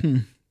was like,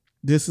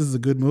 this is a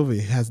good movie.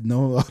 It has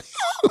no audio.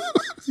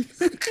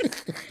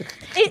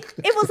 It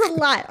was a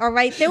lot. All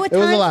right, there were It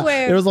was a times lot.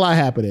 where There was a lot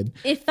happening.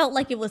 it felt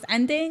like it was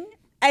ending,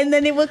 and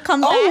then it would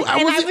come back, Oh, and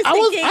I was thinking,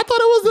 I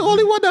thought I was the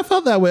only one that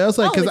felt that way. I was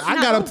like, Oh, because it's I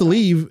not got up to over.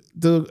 leave.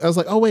 I was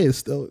like, oh wait, it's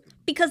still.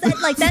 because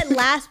that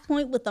last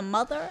point with the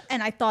mother,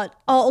 and I thought,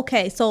 oh,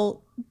 okay,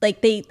 so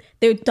like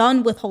they're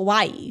done with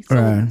Hawaii, so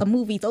Right. the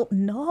movie's oh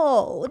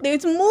no,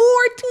 there's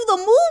more to the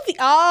movie.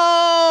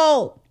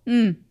 Oh,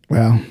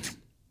 Well,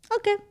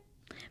 okay.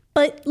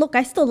 But look,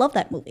 I still love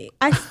that movie.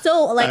 I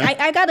still like.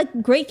 I got a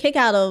great kick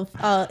out of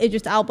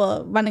Idris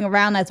Elba running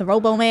around as a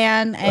Robo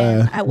Man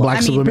and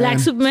Black Superman. Black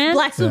Superman?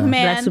 Black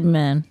Superman, Black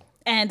Superman.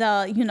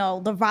 and you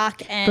know, The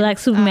Rock and Black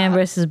Superman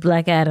versus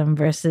Black Adam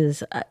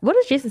versus what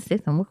is Jason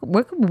Statham?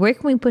 Where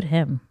can we put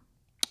him?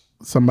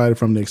 somebody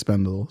from the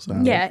Expendables.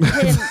 Yeah,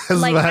 him,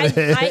 like about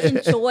I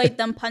it. enjoyed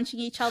them punching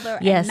each other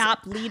Yes. and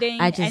not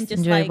bleeding. I and just just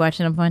enjoyed like,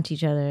 watching them punch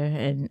each other,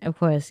 and of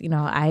course, you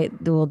know, I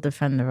will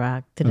defend The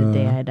Rock to the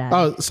day I die.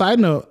 Oh, side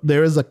note: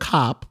 there is a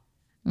cop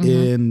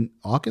in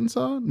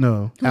Arkansas,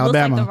 no, who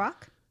Alabama, looks like The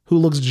Rock. who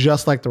looks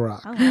just like The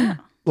Rock. Oh, wow.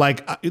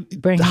 Like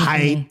Bring him to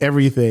height, me.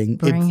 everything.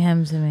 Bring It's-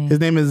 him to me. His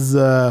name is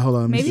hold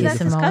on. Let me Maybe see. that's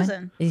his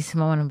cousin. Is he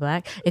Samoan and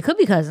black? It could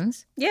be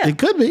cousins. Yeah, It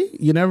could be.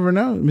 You never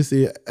know. Let me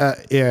see.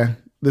 Yeah,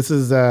 this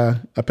is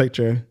a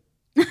picture.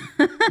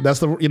 That's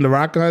the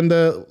Rock on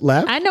the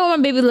left, I know what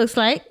my baby looks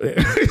like. You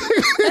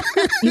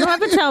don't have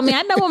to tell me.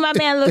 I know what my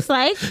man looks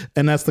like.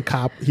 and that's the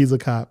cop. He's a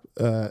cop.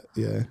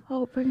 Yeah.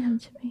 Oh, bring him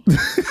to me.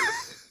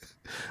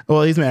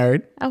 Well, he's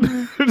married. I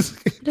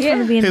just want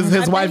to be in His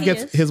that. wife he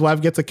gets is. his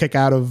wife gets a kick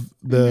out of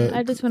the.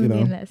 I just want you to be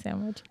know. in that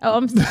sandwich. Oh,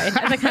 I'm sorry.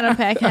 That's a kind of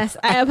podcast.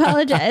 I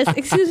apologize.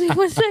 Excuse me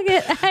 1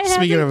 second.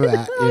 Speaking of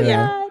that, oh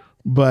yeah. God.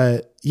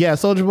 But yeah,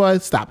 Soldier Boy,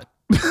 stop it.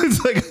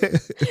 It's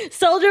like,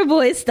 Soldier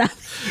Boy, stop.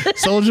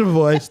 Soldier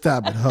Boy,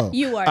 stop it. Ho.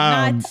 you are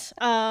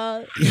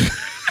not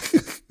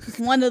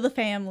one of the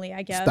family,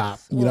 I guess. Stop.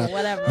 Or You're not,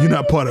 whatever. You're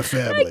not part of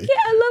family.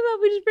 Yeah, I love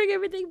how we just bring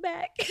everything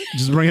back.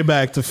 Just bring it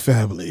back to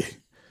family.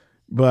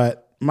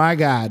 But my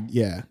God,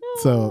 yeah.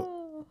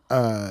 So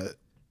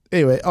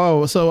anyway,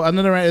 so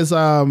another rant is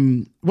well,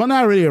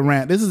 not really a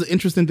rant. This is an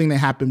interesting thing that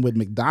happened with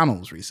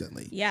McDonald's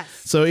recently. Yes.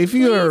 So if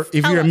you're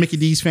Please tell a us. Mickey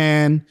D's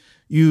fan,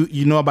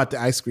 you know about the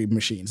ice cream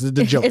machines.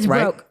 The joke, It's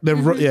right? broke. The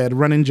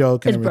running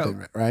joke and It's everything,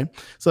 broke. right?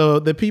 So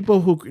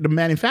the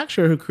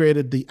manufacturer who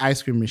created the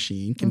ice cream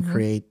machine can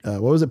create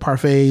what was it,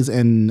 parfaits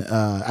and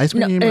ice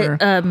No, cream or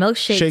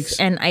milkshakes Shakes.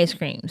 and ice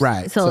creams.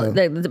 Right, So, so-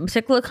 the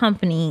particular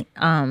company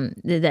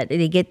that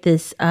they get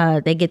this,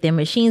 they get their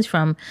machines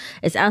from,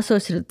 is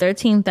outsourced to the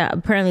 13,000.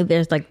 Apparently,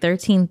 there's like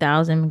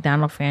 13,000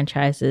 McDonald's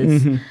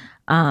franchises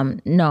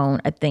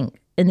known, I think,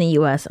 in the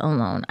U.S.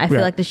 alone. I feel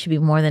Right. like there should be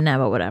more than that,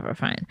 but whatever,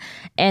 fine.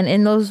 And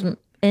in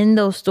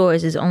those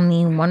stores is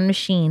only one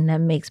machine that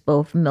makes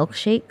both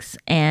milkshakes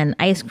and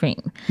ice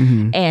cream.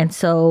 And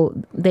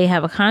so they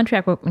have a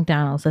contract with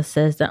McDonald's that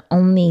says that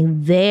only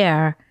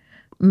their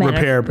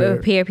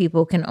repair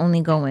people can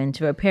only go in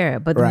to repair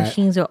it. But the Right.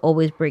 machines are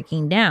always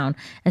breaking down.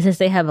 And since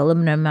they have a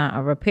limited amount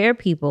of repair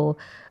people,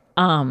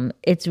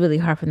 it's really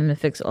hard for them to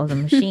fix all the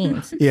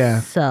machines.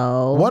 Yeah.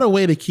 So What a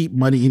way to keep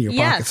money in your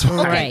Yes.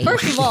 pockets. Okay. Right.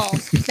 First of all,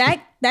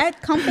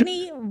 that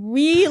company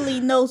really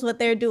knows what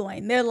they're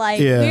doing. They're like,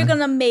 Yeah. we're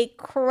gonna make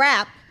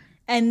crap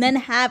and then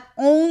have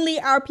only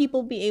our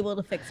people be able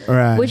to fix it.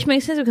 Right. which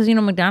makes sense because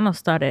McDonald's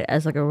started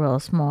as like a real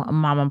small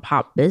mom and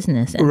pop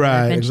business, and then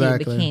Right, eventually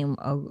exactly. it became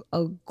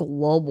a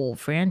global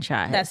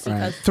franchise. That's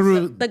because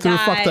Through the guy,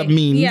 fucked up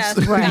means. Yes,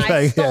 the Right.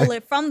 guy Like, stole yeah.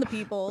 it from the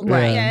people.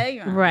 Right. Yeah,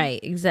 you know. Right,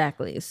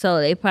 exactly. So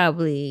they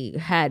probably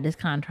had this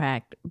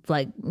contract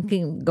like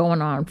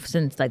going on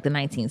since like the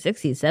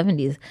 1960s,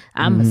 70s.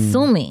 I'm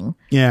assuming.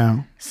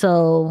 Yeah.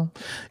 So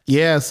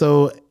Yeah,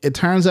 so it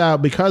turns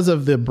out because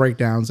of the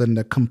breakdowns and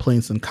the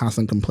complaints and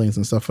constant complaints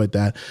and stuff like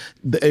that,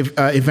 it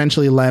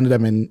eventually landed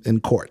them in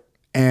court.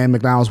 And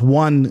McDonald's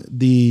won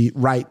the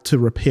right to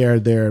repair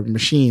their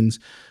machines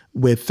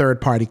with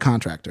third-party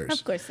contractors.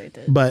 Of course they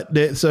did. But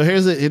so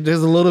there's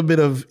a little bit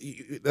of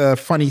a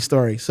funny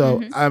story.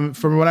 So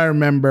from what I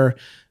remember,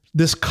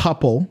 this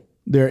couple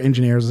their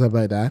engineers and stuff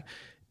like that,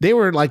 they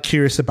were like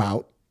curious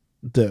about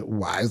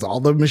why is all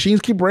the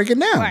machines keep breaking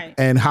down, Right.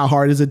 and how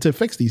hard is it to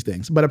fix these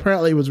things. But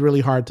apparently it was really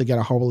hard to get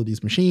a hold of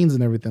these machines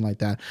and everything like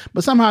that.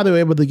 But somehow they were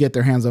able to get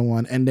their hands on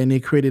one, and then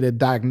they created a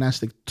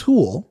diagnostic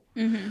tool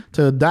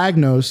to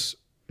diagnose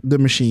the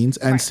machines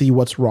and see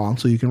what's wrong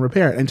so you can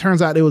repair it. And it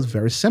turns out it was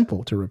very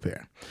simple to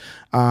repair.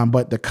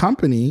 But the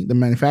company, the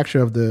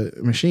manufacturer of the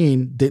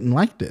machine, didn't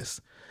like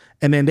this.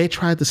 And then they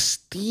tried to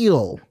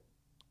steal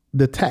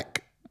the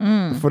tech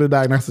for the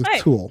diagnostic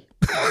tool.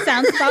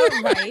 Sounds about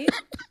right.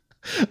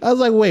 I was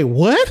like, wait,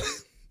 what?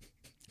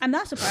 I'm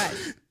not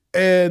surprised.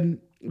 And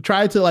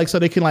tried to so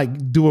they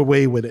can do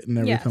away with it and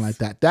everything Yes. like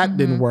that. That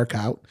didn't work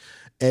out.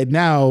 And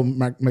now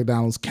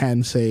McDonald's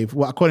can save,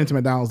 according to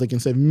McDonald's, they can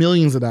save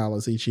millions of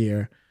dollars each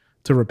year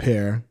to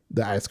repair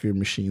the ice cream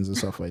machines and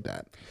stuff like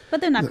that.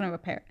 But they're not going to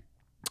repair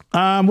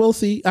it. We'll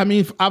see. I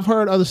mean, I've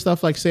heard other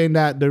stuff saying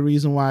that the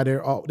reason why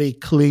they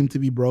claim to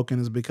be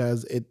broken is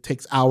because it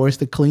takes hours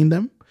to clean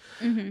them.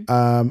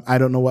 I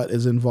don't know what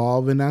is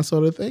involved in that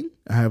sort of thing.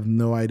 I have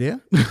no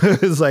idea.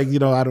 It's I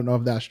don't know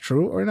if that's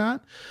true or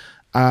not.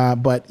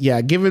 But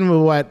yeah,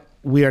 given what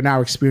we are now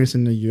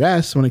experiencing in the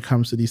US when it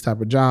comes to these type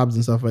of jobs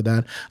and stuff like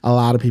that, a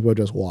lot of people are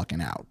just walking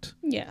out.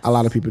 Yes. A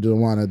lot of people don't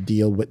want to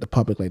deal with the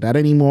public like that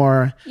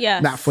anymore.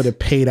 Yes. Not for the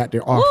pay that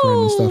they're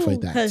offering and stuff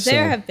like that. Because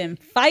there have been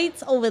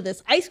fights over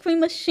this ice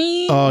cream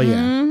machine. Oh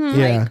yeah.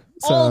 Yeah.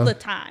 All the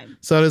time.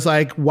 So it's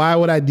why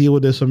would I deal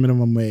with this for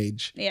minimum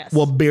wage? Yes.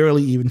 Well,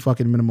 barely even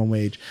fucking minimum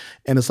wage.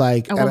 And it's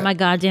I want my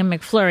goddamn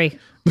McFlurry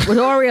with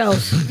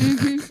Oreos.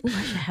 Ooh,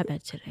 I should have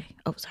that today.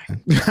 Oh,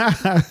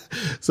 sorry.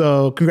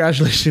 So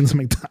congratulations,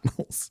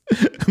 McDonald's.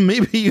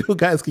 Maybe you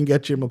guys can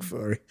get your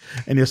McFlurry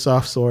and your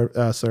soft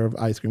serve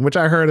ice cream, which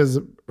I heard is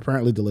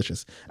apparently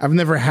delicious. I've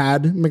never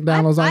had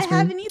McDonald's ice I cream.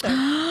 haven't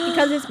either.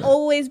 Because it's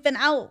always been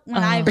out when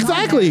I've gone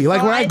Exactly. there.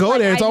 When I go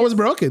there, it's always just-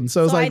 broken.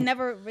 So it's I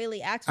never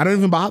really asked. I don't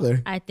even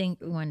bother. I think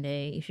one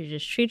day you should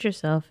just treat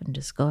yourself and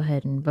just go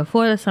ahead and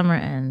before the summer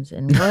ends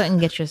and go ahead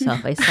and get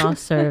yourself a soft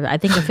serve. I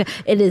think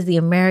it is the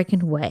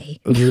American way.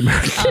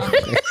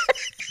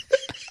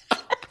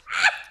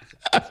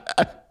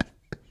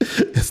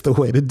 It's the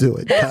way to do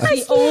it.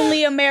 That's the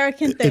only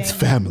American thing. It's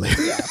family.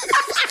 This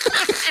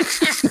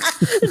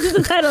is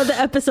the title of the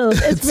episode.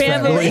 It's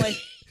family.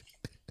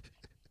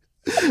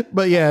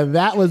 But yeah,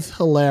 that was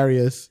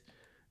hilarious.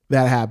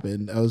 That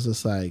happened. I was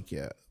just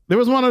yeah. There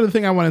was one other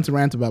thing I wanted to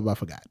rant about, but I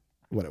forgot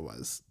what it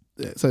was.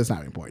 So it's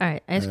not important. All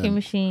right, ice cream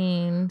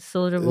machine,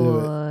 Soldier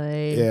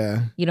Boy.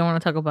 Yeah. You don't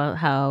want to talk about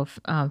how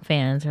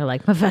fans are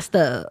like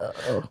Mephisto.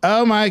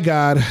 Oh my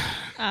God.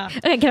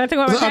 Okay, can I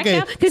talk about crack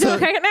now? Can I talk about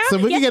crack now? So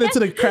we can get into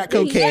the crack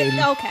cocaine.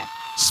 Okay.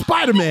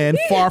 Spider-Man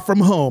Far From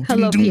Home.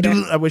 Hello, Peter.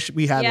 I wish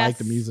we had Yes.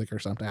 the music or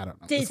something. I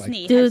don't know. It's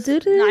Disney. Do, has, do,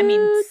 do, I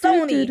mean, do,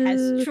 Sony do,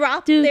 has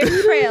dropped do, their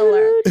do,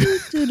 trailer.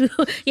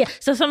 Yeah,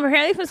 so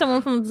apparently from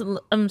someone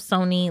from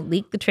Sony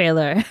leaked the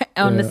trailer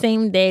on the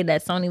same day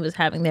that Sony was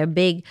having their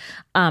big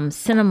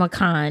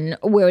CinemaCon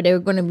where they were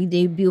going to be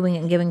debuting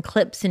and giving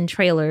clips and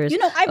trailers. You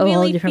know, I of all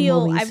really different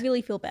feel movies.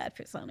 bad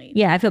for Sony.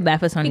 Yeah, I feel bad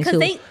for Sony Because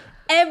too.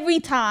 every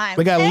time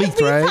They got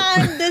leaked, right?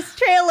 time this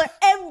trailer,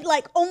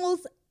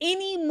 almost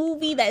any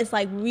movie that is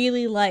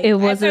really It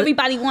was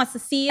everybody wants to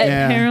see it.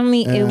 Yeah.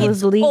 Apparently, it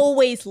was leaked.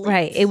 Always leaked.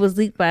 Right, it was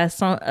leaked by a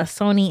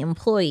Sony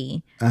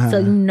employee, so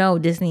you know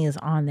Disney is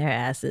on their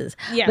asses.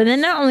 Yes. But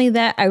then not only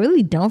that, I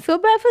really don't feel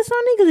bad for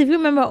Sony because if you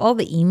remember all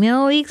the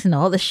email leaks and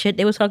all the shit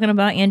they were talking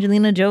about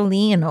Angelina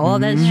Jolie and all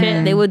that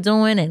shit they were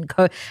doing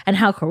and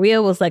how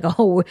Korea was like,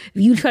 oh, if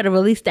you try to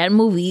release that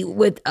movie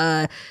with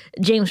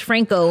James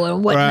Franco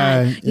and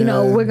whatnot, Right, you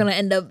know yeah. we're gonna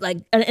end up like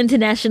an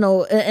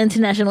international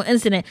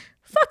incident.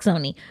 Fuck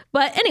Sony.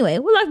 But anyway,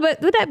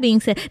 with that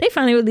being said, they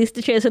finally released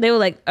the trailer. So they were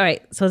like, all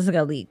right, so this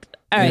got leaked.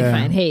 All right, Yeah.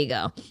 fine, here you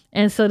go.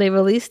 And so they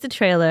released the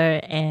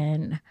trailer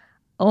and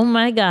oh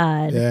my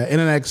God. Yeah,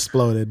 internet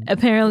exploded.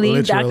 Apparently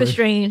Literally. Doctor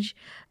Strange,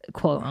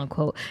 quote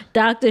unquote,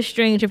 Doctor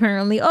Strange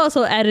apparently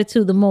also added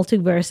to the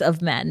multiverse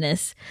of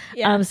madness.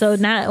 Yes. So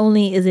not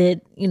only is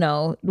it,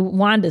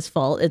 Wanda's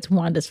fault, it's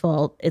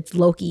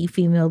Loki,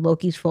 female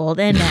Loki's fault,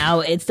 and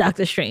now it's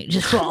Doctor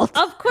Strange's fault.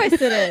 Of course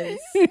it is.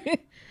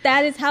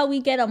 That is how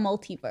we get a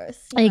multiverse.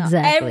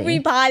 Exactly.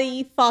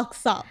 Everybody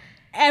fucks up.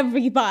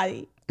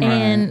 Everybody.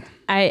 And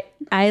I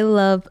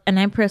love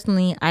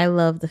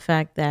the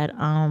fact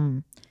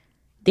that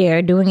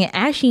they're doing it.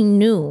 I actually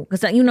knew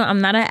because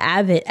I'm not an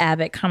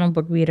avid comic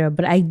book reader,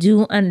 but I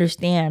do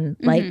understand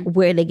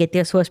where they get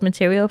their source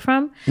material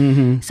from.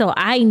 So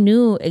I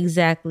knew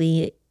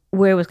exactly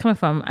where it was coming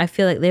from. I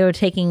feel like they're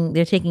taking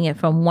it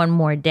from One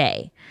More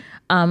Day.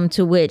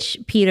 To which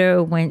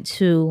Peter went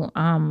to,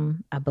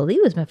 I believe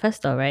it was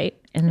Mephisto, right?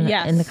 In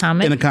the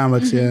comic. In the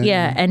comics, yeah.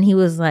 Yeah, and he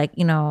was like,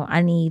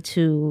 I need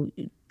to,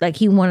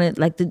 he wanted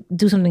to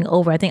do something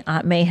over. I think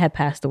Aunt May had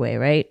passed away,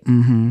 right?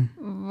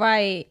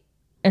 Right.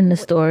 In the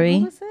story.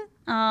 What was it?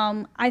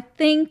 I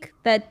think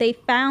that they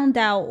found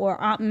out, or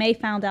Aunt May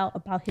found out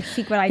about his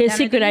secret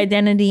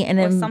identity. And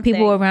then something.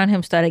 people around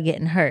him started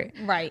getting hurt.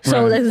 Right.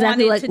 So that's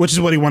exactly Wanted to- Which is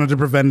what he wanted to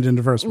prevent in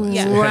the first place.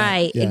 Yeah.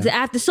 Right. Yeah.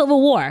 After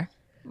Civil War.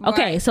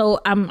 Okay, so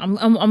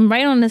I'm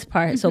right on this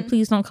part. So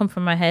please don't come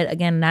from my head.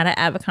 Again, not an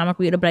avid comic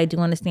reader, but I do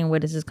understand where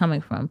this is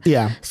coming from.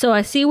 Yeah. So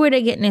I see where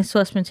they're getting their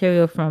source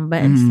material from,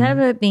 but instead of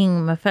it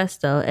being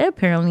Mephisto, it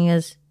apparently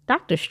is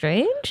Doctor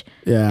Strange.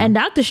 Yeah. And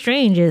Doctor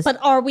Strange is. But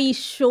are we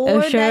sure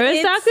that it's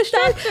it's Doctor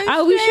Strange? Strange?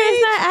 Are we sure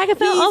it's not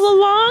Agatha all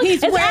along?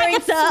 He's It's wearing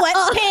Agatha.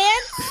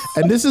 sweatpants.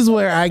 And this is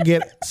where I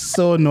get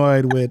so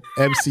annoyed with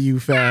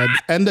MCU fans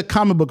and the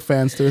comic book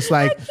fans too. It's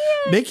like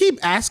they keep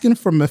asking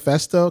for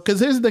Mephisto. Because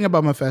here's the thing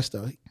about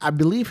Mephisto. I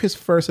believe his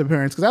first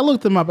appearance, because I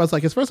looked him up, I was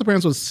like, his first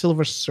appearance was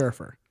Silver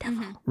Surfer.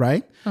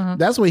 Right?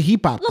 That's where he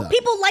popped Look, up.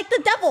 people like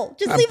the devil.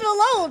 Just leave it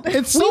alone.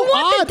 It's so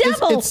want odd. the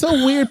devil. It's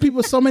so weird.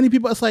 So many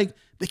people, it's like,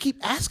 they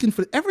keep asking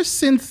for it. Ever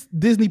since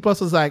Disney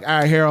Plus was like, all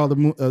right, here are all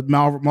the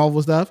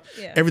Marvel stuff.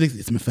 Yeah. Everything's,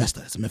 it's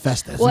Mephisto. It's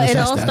Mephisto. It's Well, it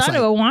Mephisto. all It's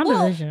started like,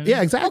 with WandaVision.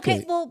 yeah, exactly.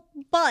 Okay, well,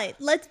 but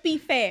let's be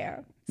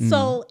fair.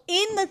 So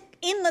in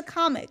the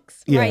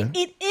comics, Yeah. right,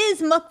 it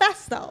is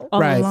Mephisto.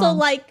 Right. So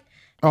like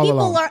All people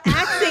along. are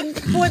asking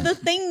for the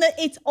thing that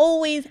it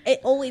always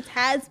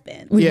has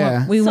been.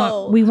 Yeah. We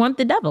So- want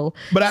the devil.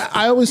 But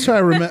I always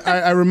try to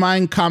I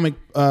remind comic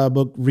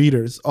book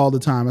readers all the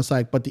time. It's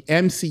like, but the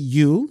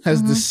MCU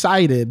has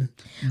decided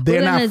they're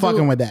We're not gonna fucking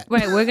do- with that.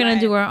 Right, we're gonna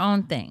Right. do our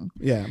own thing.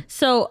 Yeah.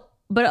 So,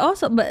 but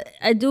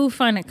I do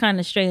find it kind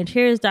of strange.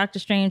 Here's Doctor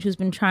Strange, who's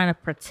been trying to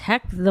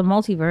protect the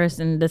multiverse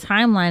and the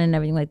timeline and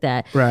everything like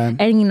that. Right.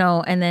 And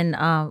and then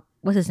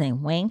what's his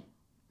name? Wang.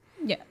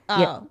 Yeah.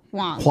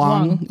 Wong.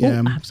 Huang.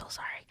 Yeah. Ooh, I'm so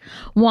sorry.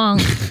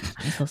 Wong.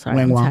 I'm so sorry.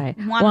 Wang I'm Wong.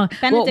 tired. Wong.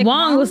 Benedict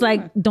Wong was Wong?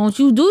 like, "Don't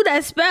you do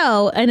that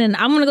spell?" And then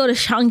I'm gonna go to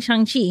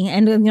Shang-Chi,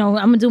 and I'm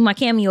gonna do my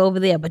cameo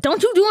over there. But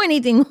don't you do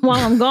anything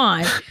while I'm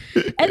gone.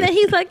 And then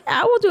he's like,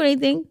 "I won't do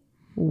anything."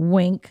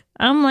 Wink.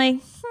 I'm like,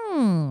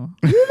 you're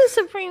the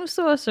supreme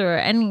sorcerer.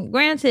 And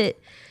granted,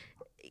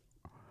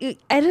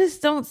 I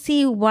just don't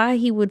see why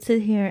he would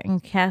sit here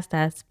and cast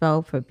that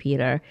spell for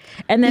Peter.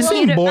 And then You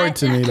seem Peter, bored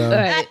to me, though.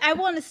 Right. I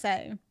want to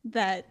say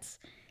that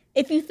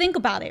if you think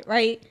about it,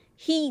 right,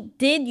 he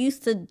did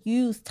used to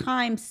use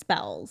time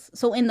spells.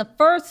 So in the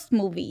first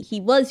movie,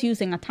 he was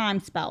using a time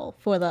spell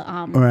for the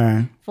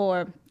Right.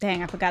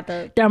 I forgot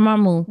the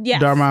Dormammu. yes,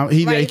 Dharma,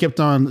 he right? kept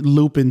on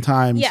looping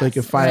time so he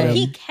could fight so him.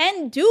 he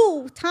can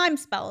do time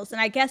spells,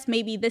 and I guess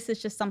maybe this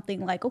is just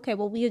something like, okay,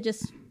 well, we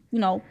just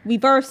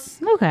reverse,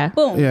 Okay.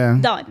 boom, Yeah.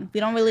 done. We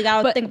don't really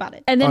gotta think about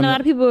it. And then a lot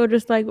of people were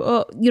just like,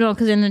 oh,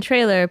 because in the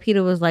trailer,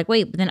 Peter was like,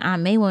 wait, but then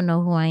Aunt May won't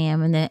know who I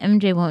am. And then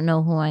MJ won't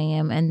know who I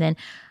am. And then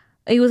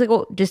he was like,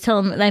 oh, just tell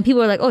him. Like,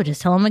 people were like, oh,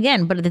 just tell him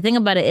again. But the thing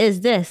about it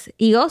is this.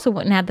 He also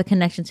wouldn't have the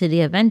connection to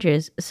the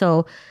Avengers.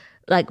 So,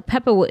 like,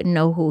 Pepper wouldn't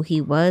know who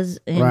he was.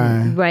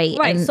 And, Right.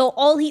 Right. and- So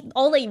all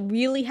they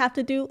really have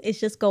to do is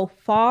just go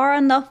far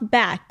enough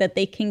back that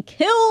they can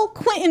kill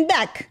Quentin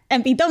Beck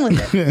and be done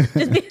with it.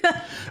 Just be,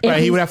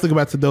 Right, he would have to go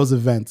back to those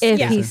events. if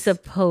Yes. he's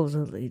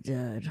supposedly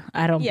dead.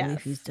 I don't Yes.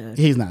 believe he's dead.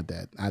 He's not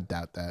dead. I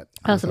doubt that.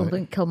 I also don't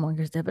think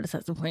Killmonger's dead, but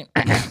that's the point.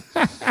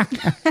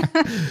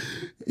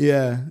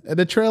 Yeah, and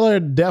the trailer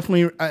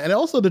definitely, and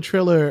also the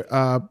trailer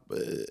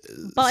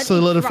but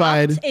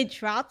solidified. it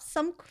drops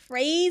some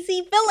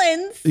crazy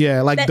villains.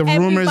 Yeah, like that the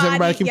rumors everybody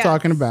everybody- keep yes.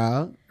 talking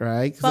about,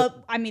 right? 'Cause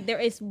But I mean, there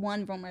is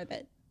one rumor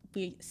that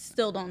we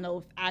still don't know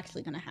if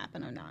actually going to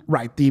happen or not.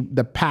 right,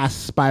 the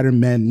past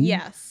Spider-Men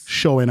Yes.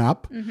 showing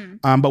up,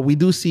 but we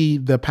do see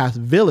the past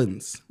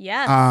villains.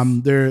 Yes.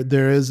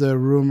 There is a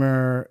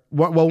rumor.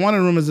 Well, one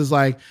of the rumors is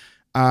like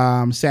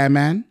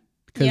Sandman,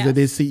 because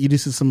Yes. you do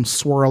see some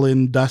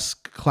swirling dust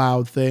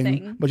cloud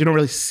thing, but you don't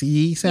really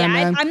see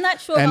Sandman. I'm not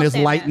sure And about there's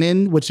Sandman.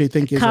 lightning, which they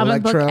think is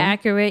Comic book Electro,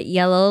 accurate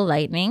yellow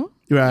lightning.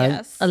 right?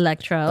 Yes.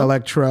 Electro.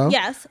 Electro.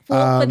 Yes.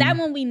 For that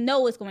one, we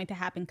know is going to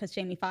happen because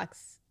Jamie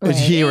Foxx. Which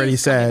he is already coming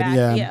said,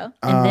 back, yeah.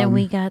 And then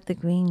we got the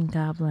Green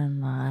Goblin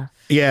laugh.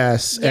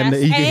 Yes, and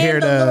Yes, you can hear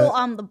the the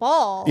little the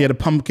ball. yeah the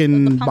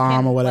pumpkin pumpkin,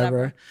 bomb or whatever.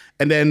 whatever.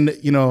 And then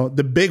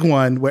the big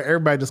one where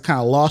everybody just kind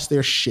of lost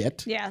their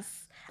shit. Yes.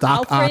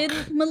 Doc Alfred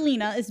Ock.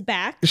 Molina is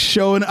back.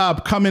 Showing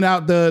up, coming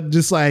out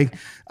just like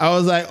I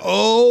was like,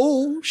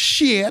 oh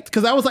shit,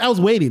 because I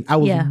was waiting. I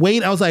was Yeah.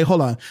 waiting. I was like,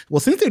 hold on.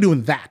 Well, since they're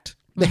doing that,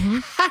 they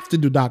have to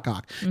do Doc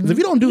Ock. Because if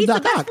you don't do He's the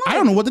Doc best Ock, I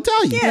don't know what to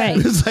tell you. Right.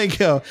 It's like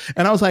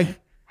and I was like,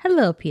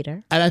 Hello,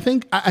 Peter. and I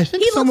think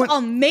He someone. looks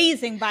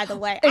amazing, by the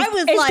way. I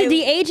was It's like, the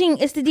de-aging.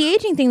 It's the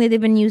de-aging thing that they've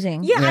been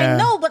using. yeah, Yeah. I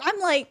know, but I'm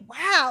like,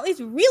 wow, it's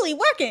really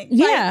working.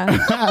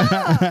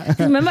 Yeah.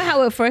 Remember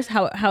how it first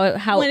when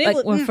When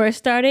it was- first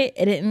started,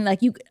 it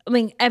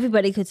didn't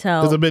everybody could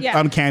tell. There's a bit Yeah.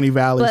 uncanny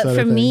valley. But sort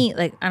for of thing. me,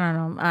 I don't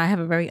know. I have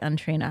a very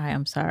untrained eye.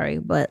 I'm sorry,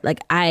 but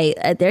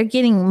they're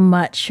getting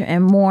much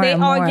and more. They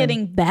and are more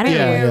getting better.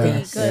 very with yeah,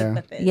 this. good yeah.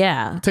 with it.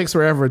 Yeah. It takes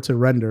forever to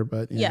render,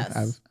 but yeah,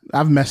 Yes.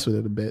 I've messed with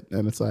it a bit,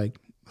 and it's like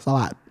it's a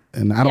lot,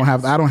 and I don't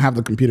have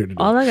the computer to do.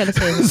 All it. I gotta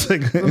say is It's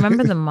like-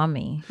 remember the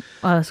Mummy,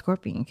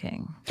 Scorpion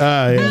King.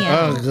 Yeah.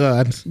 Yeah. Oh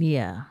god.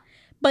 Yeah.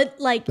 But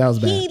That was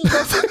he bad.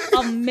 looks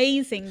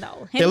amazing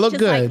though. Him It looked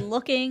just good.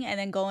 looking and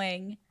then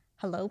going,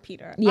 hello,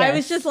 Peter. I Yes.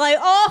 was just like,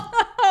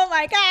 oh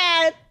my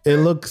God. It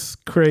looks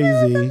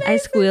crazy. I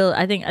squealed.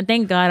 I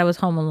thank God I was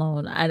home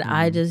alone.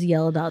 I just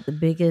yelled out the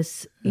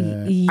biggest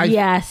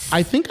yes.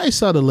 I think I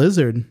saw the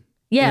lizard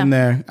Yeah. in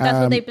there. That's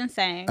what they've been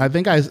saying. I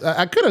think I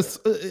could have.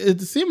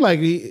 It seemed like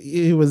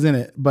he was in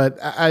it, but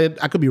I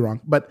could be wrong.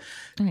 But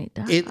Wait,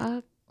 it-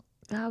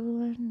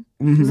 Goblin.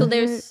 So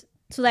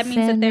that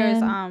means that there's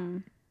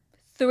Sandman.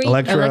 3.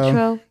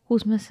 Electro.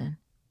 Who's missing?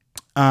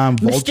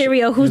 Vulture-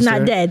 Mysterio, who's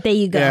not Mysterio. dead. There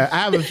you go. Yeah, I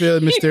have a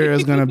feeling Mysterio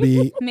is going to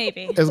be.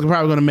 Maybe. Is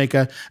probably going to make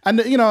a. And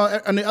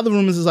and the other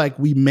rumors is like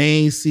we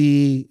may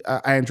see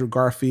Andrew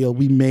Garfield,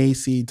 we may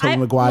see Tobey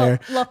Maguire.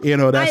 Look,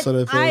 that sort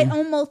of I thing.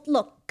 almost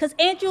because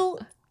Andrew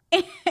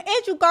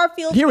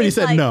Garfield. He already is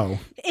said like, no.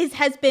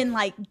 Has been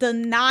like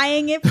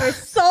denying it for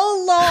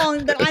so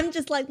long that I'm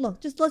just like, look,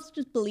 let's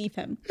just believe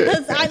him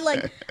because I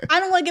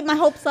don't want to get my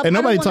hopes up. And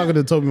nobody I don't talking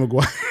to Tobey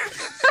Maguire.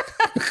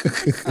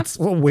 It's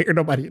so weird.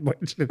 Nobody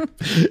mentioned it.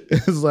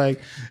 It's like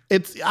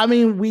it's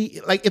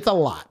a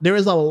lot. There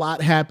is a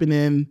lot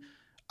happening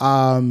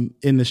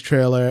in this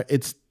trailer.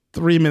 It's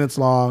 3 minutes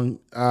long.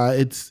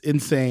 It's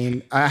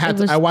insane.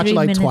 I watched it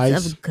like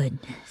twice. Of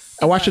goodness.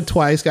 I watched it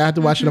twice. I had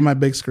to watch it on my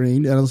big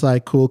screen, and I was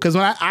like, cool. Because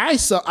when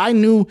I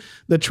knew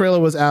the trailer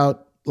was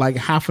out like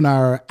half an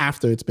hour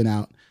after it's been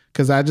out.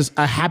 Because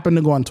I happened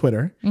to go on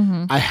Twitter.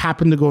 I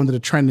happened to go into the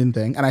trending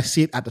thing, and I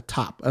see it at the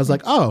top. I was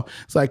like, oh.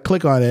 So I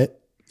click on it,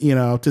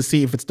 to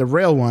see if it's the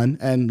real one,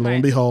 and lo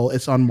and behold,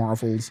 it's on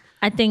Marvel's.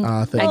 I think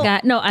thing.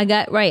 I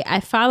got right. I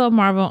follow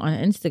Marvel on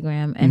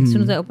Instagram, and as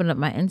soon as I opened up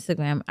my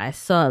Instagram, I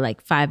saw like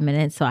 5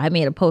 minutes. So I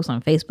made a post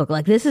on Facebook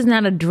like, "This is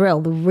not a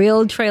drill. The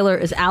real trailer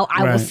is out.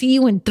 I will see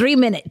you in 3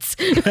 minutes."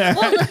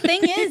 Well, the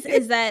thing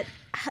is that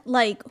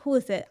like, who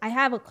is it? I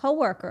have a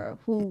coworker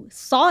who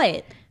saw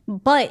it,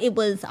 but it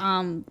was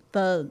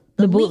the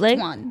bootleg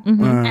leaked one,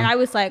 and I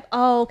was like,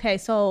 oh, okay.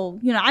 So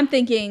I'm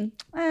thinking,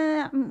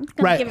 I'm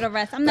gonna give it a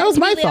rest. I'm That not was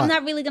my really, thought. I'm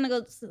not really gonna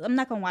go. I'm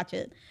not gonna watch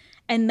it.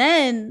 And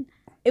then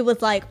it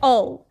was like,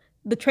 oh,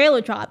 the trailer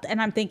dropped,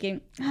 and I'm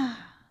thinking,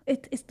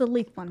 it's the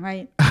leaked one,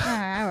 right? All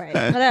right,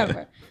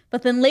 whatever.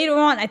 But then later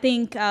on, I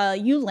think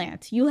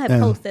Lance, you had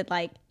posted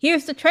like,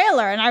 here's the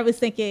trailer, and I was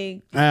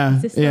thinking,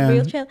 is this the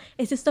real trailer?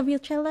 Is this the real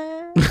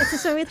trailer? Is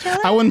this the real trailer?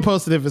 I wouldn't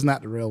post it if it's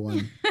not the real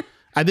one.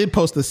 I did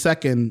post the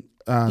second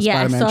Yeah,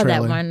 Spider-Man I saw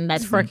trailer. that one,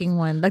 that twerking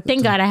one. Like,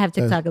 thank God I have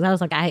TikTok because I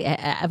was like,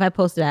 if I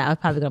posted that, I was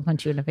probably gonna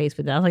punch you in the face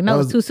with that. I was like, no,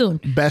 it's too soon.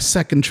 Best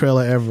second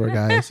trailer ever,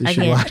 guys. You should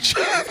can't. watch.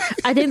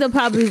 I think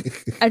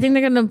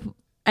they're gonna,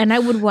 and I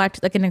would watch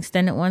like an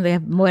extended one. They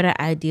have more of an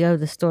idea of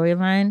the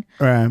storyline.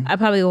 Right. I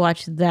probably will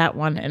watch that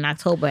one in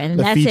October, and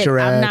The that's it.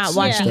 I'm not featurettes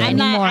watching and any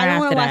stuff. more I don't after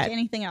want to watch that.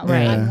 anything else.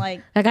 Right. I'm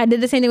like, I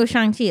did the same thing with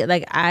Shang-Chi.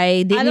 Like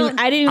I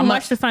didn't even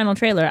watch the final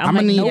trailer. I'm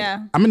like, nope. Yeah.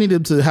 I'm gonna need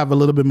him to have a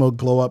little bit more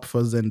glow up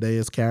for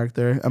Zendaya's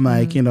character. I'm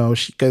like,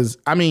 because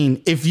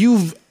if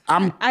you've, I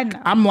know.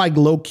 I'm like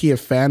low key a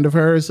fan of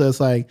her, so it's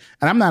like,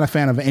 and I'm not a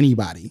fan of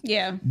anybody.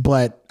 Yeah.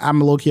 But I'm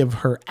low key of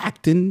her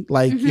acting,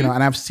 like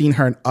and I've seen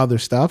her in other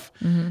stuff,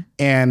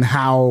 and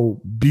how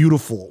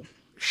beautiful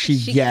she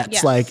gets.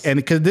 yes. Like, and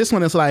because this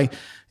one is like,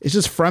 it's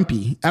just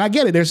frumpy, and I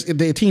get it. There's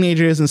the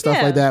teenagers and stuff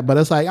Yeah. like that, but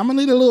it's like I'm gonna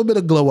need a little bit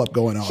of glow up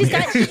going on. She's here.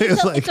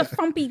 got, it's a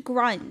frumpy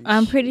grunge.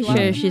 I'm pretty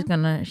sure she's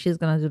gonna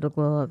do the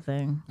glow up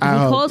thing. He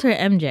hope. calls her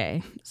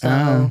MJ.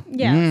 So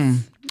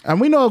yes. And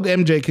we know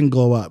MJ can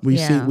glow up. We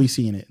Yeah.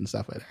 seen it and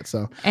stuff like that.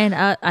 So and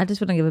I just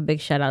want to give a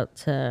big shout out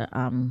to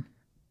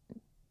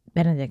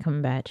Benedict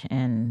Cumberbatch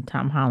and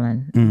Tom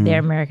Holland. Their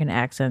American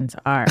accents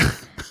are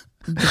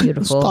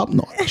beautiful. top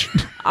notch.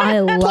 I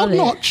love Top it.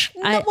 notch.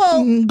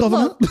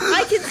 Governor. Look.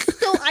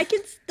 I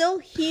can still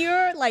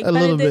hear like A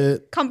little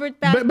Benedict bit.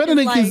 Cumberbatch. But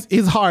Benedict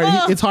is hard.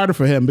 It's harder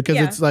for him because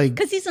it's like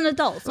because he's an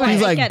adult. So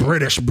he's I like get it.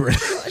 British. Tom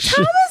is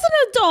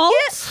an adult.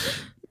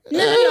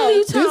 No.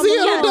 Is he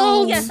an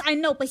adult? Yes, I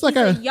know, but he's like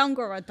a a-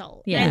 younger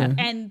adult. Yeah.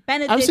 And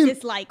Benedict seen-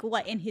 is like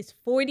what, in his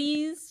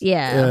 40s?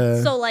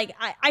 Yeah. So like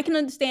I can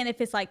understand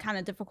if it's like kind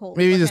of difficult.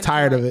 Maybe for he's just him to,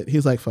 tired of like- it.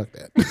 He's like, fuck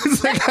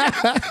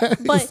that.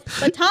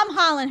 But Tom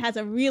Holland has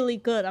a really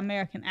good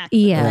American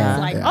accent. Yeah. It's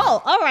like,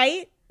 oh, all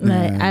right.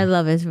 I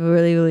love it. It's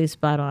really, really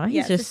spot on. He's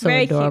Yes, just it's so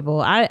very cute.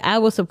 adorable. I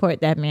will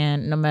support that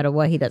man no matter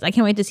what he does. I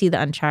can't wait to see the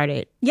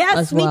Uncharted. Yes,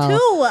 as me well.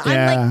 too.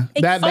 Yeah. I'm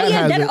like, That Oh yeah,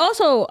 has that it.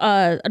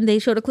 also they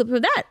showed a clip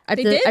of that at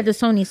They the did? at the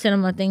Sony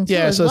Cinema thing too.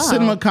 Yeah, as so well.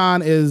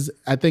 CinemaCon is,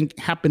 I think,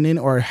 happening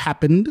or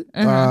happened.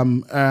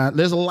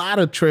 There's a lot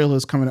of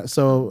trailers coming up.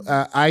 So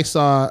I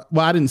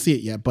didn't see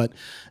it yet, but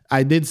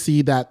I did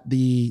see that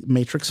the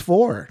Matrix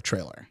 4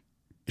 trailer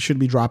should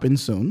be dropping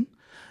soon.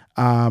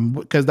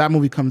 Because that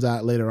movie comes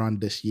out later on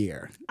this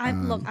year.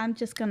 look, I'm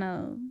just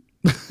gonna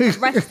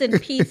rest in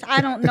peace. I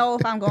don't know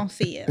if I'm gonna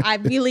see it. I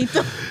really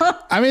don't.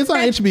 I mean, it's on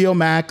HBO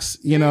Max.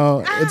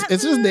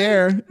 It's just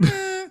there.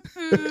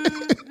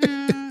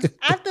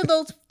 After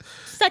the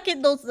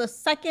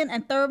second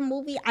and third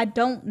movie, I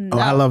don't know. Oh,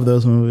 I love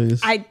those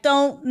movies. I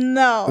don't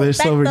know. They're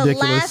so ridiculous.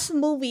 The last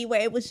movie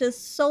where it was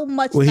just so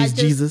much. Well, that he's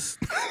Jesus.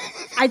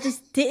 I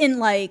just didn't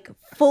like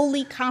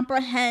fully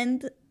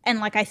comprehend, and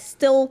like I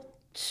still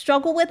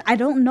struggle with. I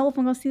don't know if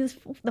I'm gonna see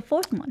the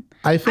fourth one.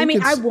 I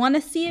think I want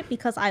to see it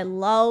because I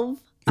love.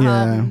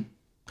 Yeah.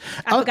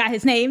 I forgot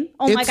his name.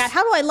 Oh my god,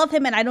 how do I love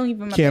him and I don't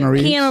even remember? Keanu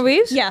Reeves. Keanu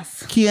Reeves?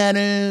 Yes.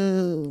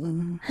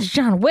 Keanu. That's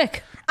John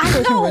Wick. I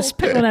Put some know.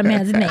 respect on that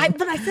man's name.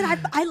 But I said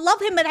I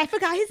love him and I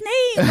forgot his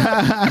name.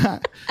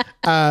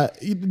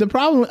 The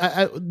problem,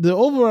 the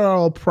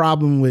overall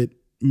problem with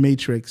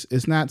Matrix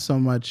is not so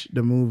much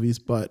the movies,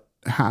 but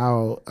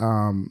how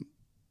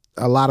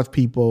a lot of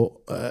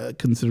people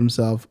consider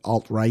themselves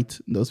alt-right.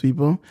 Those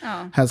people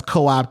has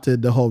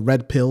co-opted the whole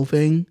red pill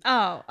thing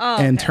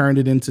and turned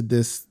it into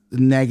this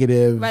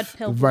negative, Red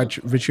pill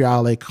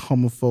vitriolic,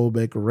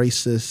 homophobic,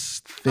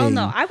 racist thing. Oh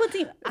no, I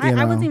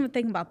wasn't even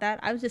thinking about that.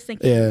 I was just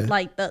thinking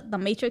like the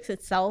Matrix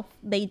itself.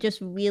 They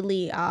just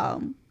really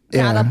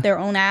got up their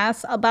own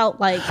ass about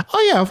like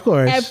of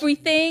course,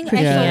 everything.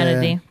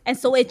 Christianity. And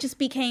so it just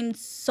became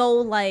so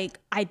like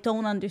I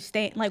don't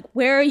understand. Like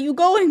where are you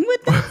going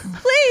with this?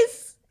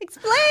 Please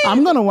explain.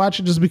 I'm gonna watch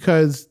it just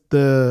because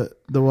the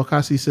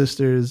Wachowski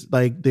sisters,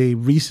 like, they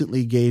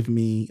recently gave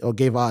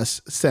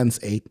us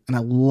Sense8, and I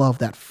love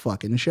that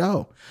fucking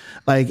show.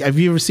 Like, have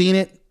you ever seen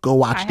it? Go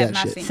watch that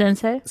shit.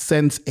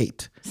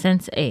 Sense8.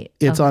 Sense8.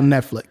 It's on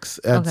Netflix.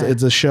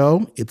 It's a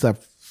show. It's a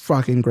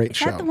fucking great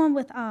show. Is that the one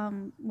with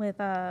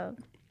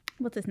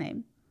what's his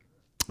name?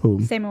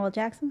 Who? Samuel L.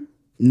 Jackson?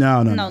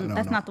 No,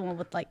 that's not the one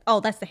with like. Oh,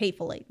 that's the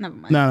Hateful Eight. Never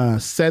mind. No.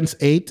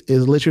 Sense8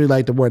 is literally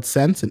like the word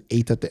sense and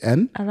 8 at the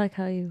end. I like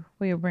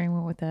where your brain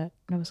went with that.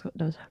 That was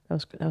awesome.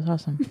 That was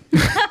awesome.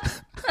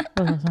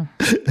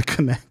 It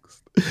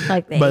connects.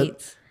 Like the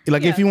eights.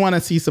 Like if you want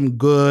to see some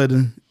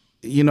good,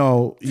 you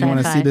want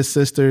to see the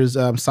sisters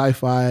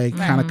sci-fi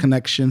kind of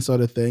connection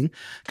sort of thing,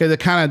 because it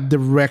kind of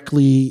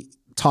directly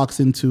talks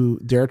into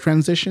their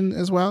transition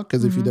as well.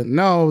 Because if you didn't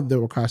know, the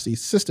Wachowski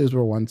sisters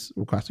were once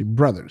Wachowski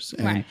brothers.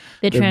 And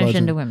they're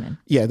transgender women.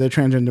 Yeah, they're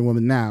transgender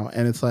women now.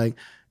 And it's like,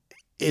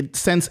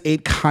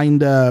 Sense8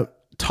 kind of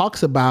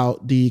talks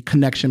about the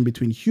connection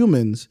between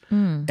humans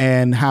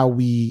and how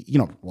we,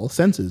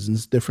 senses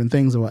and different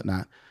things and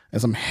whatnot.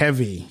 And some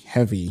heavy,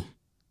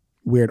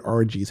 weird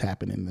orgies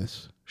happen in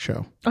this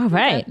show. All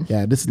right.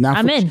 Yeah, this is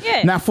not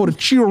not for the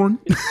children.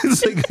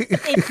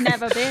 It's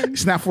never been.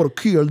 It's not for the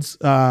kids.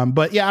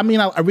 But yeah, I mean,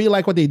 I really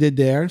like what they did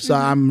there. So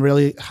I'm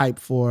really hyped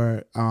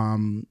for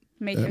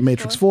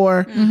Matrix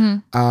 4.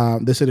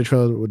 They said the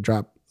trailer would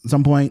drop at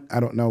some point. I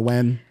don't know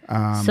when.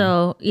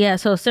 So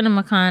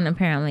CinemaCon,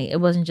 apparently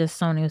it wasn't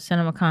just Sony, it was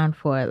CinemaCon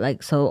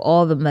for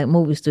all the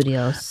movie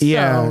studios.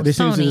 Yeah, so they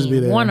seem to just be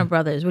Sony, there. Warner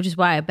Brothers, which is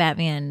why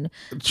Batman,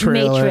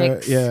 Trailer,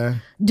 Matrix,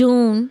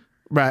 Dune.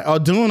 Right. Oh,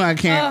 Dune, I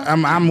can't.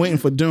 I'm waiting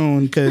for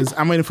Dune because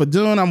I'm waiting for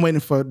Dune. I'm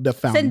waiting for the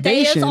Foundation.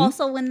 Zendaya's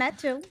also in that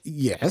too.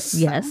 Yes.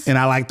 Yes. And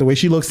I like the way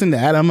she looks in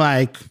that. I'm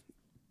like,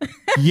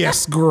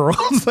 yes, girl.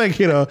 It's like,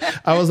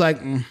 I was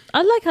like,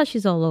 I like how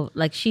she's all over.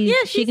 Like she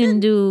can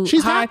do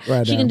she's hard. hot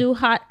right she now. can do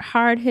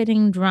hard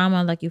hitting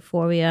drama like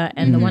Euphoria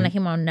and the one that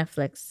came on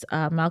Netflix,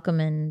 Malcolm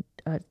and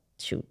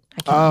shoot.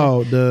 I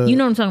can't remember. You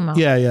know what I'm talking about?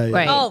 Yeah.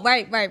 Right. Oh,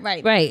 right.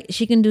 Right.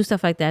 She can do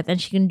stuff like that. Then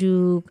she can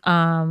do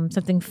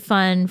something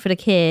fun for the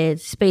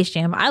kids. Space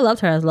Jam. I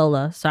loved her as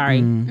Lola.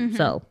 Sorry.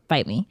 So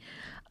fight me.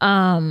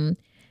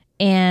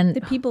 And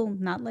Did people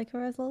not like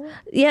her as Lola?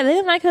 yeah, they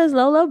didn't like her as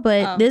Lola,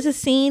 but there's a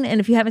scene, and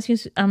if you haven't seen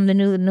the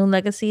new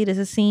Legacy, there's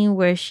a scene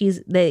where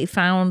they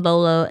found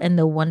Lola in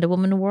the Wonder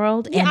Woman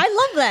world. Yeah, and I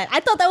love that.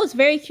 I thought that was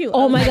very cute.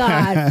 oh my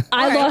god,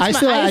 I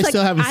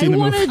still haven't seen the I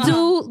want movie. to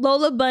do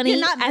Lola Bunny You're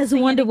not as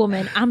missing Wonder anything.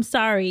 Woman. I'm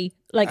sorry,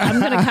 I'm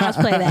gonna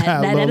cosplay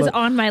that. That is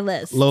on my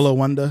list. Lola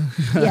Wonder.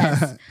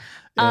 Yes.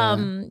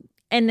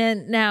 And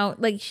then now,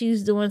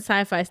 she's doing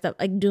sci-fi stuff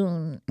like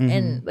Dune,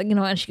 and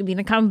and she could be in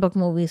a comic book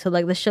movie. So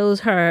that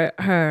shows her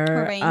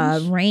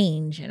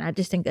range, and I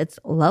just think it's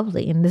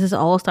lovely. And this is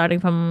all starting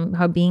from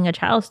her being a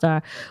child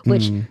star,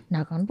 which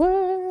knock on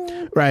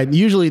wood. Right.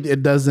 Usually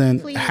it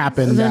doesn't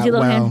happen that Lindsay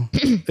well.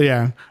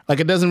 Yeah.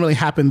 It doesn't really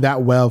happen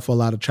that well for a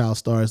lot of child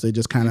stars. They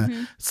just kind of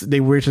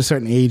they reach a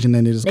certain age and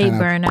then they just kind of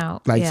burn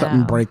out.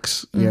 Something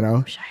breaks.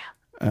 Yeah.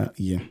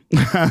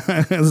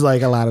 It's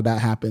like a lot of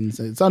that happens.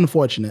 It's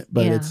unfortunate,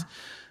 but it's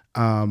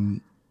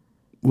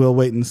we'll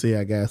wait and see,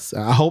 I guess.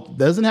 I hope it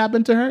doesn't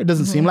happen to her. It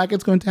doesn't seem like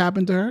it's going to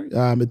happen to her.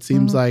 It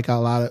seems like a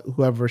lot of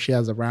whoever she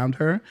has around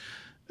her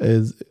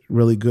is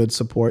really good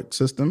support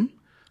system.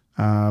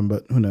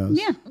 But who knows?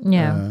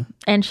 Yeah.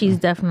 And she's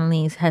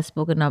definitely has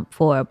spoken up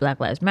for Black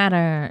Lives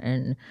Matter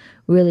and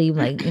really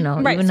right.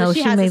 Even So though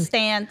she has a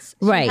stance.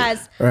 Right.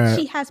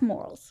 She has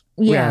morals.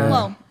 Yeah.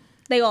 Well,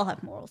 they all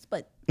have morals,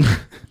 but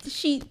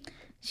she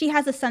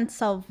has a sense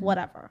of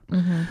whatever.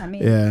 I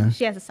mean,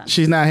 she has a sense.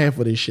 She's not here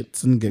for these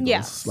shits and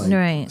giggles. Yeah.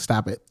 Right.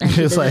 Stop it.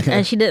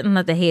 And she didn't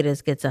let the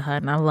haters get to her,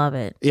 and I love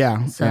it.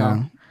 Yeah.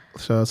 So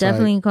it's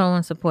definitely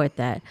going to support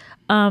that.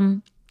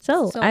 I'm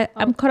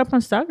caught up on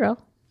Stargirl.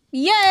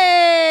 Yay!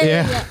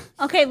 Yeah.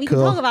 Okay, we can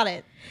talk about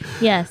it.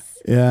 Yes.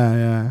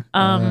 Yeah.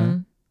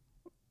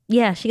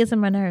 Yeah, she gets on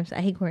my nerves.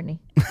 I hate Courtney.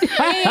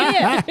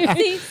 Yeah.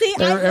 See,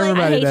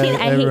 Everybody does. I hate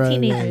Everybody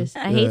teenagers.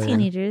 does. I hate Yeah.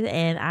 teenagers,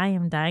 and I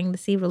am dying to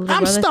see the little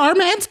I'm brother.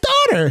 Starman's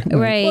daughter.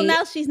 Right. well,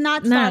 now she's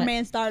not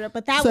Starman's daughter,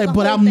 but that Say, was the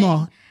but whole I'm thing.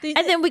 not.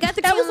 And then we got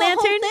the That Green was the whole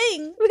Lantern.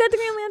 thing. We got the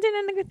Green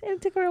Lantern, and they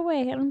took her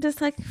away. And I'm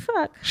just like,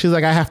 fuck. She's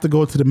like, I have to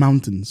go to the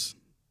mountains.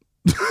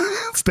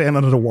 Stand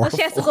under the Well, waterfall.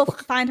 she has to go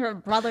find her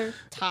brother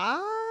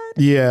Todd.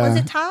 Yeah. Was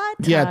it Todd?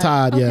 Yeah,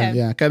 Todd. Yeah, Okay.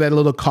 yeah. Got that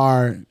little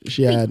car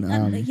she had.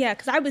 Yeah,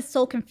 because I was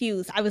so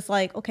confused. I was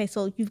like, okay,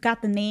 so you've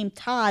got the name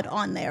Todd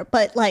on there,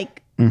 but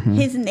like Mm-hmm.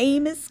 his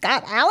name is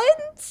Scott Allen.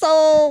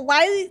 So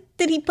why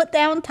did he put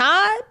down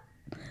Todd?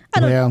 I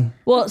don't know. Yeah.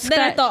 Well, Then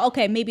I Scott, thought,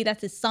 okay, maybe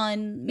that's his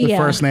son, The maybe Yeah.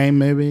 first name,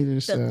 maybe.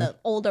 Just, the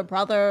older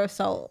brother.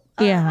 So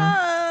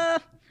Yeah.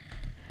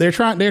 they're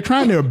trying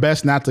their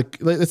best not to.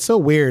 It's so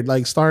weird.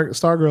 Like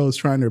Stargirl is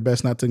trying their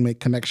best not to make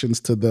connections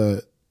to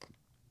the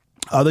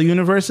other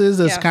universes.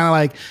 It's Yeah. kind of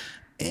like,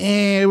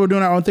 we're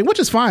doing our own thing, which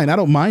is fine. I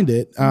don't mind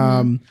it.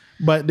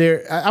 But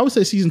I would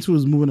say season 2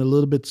 is moving a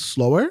little bit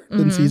slower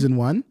than season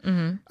 1.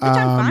 which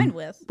I'm fine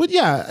with. But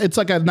yeah, it's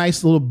like a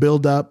nice little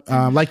build up.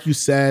 Like you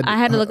said, I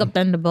had to look up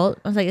Thunderbolt.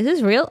 I was like, is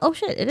this real? Oh,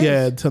 shit, it is.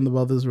 yeah,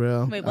 Thunderbolt is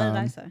real. Wait, what did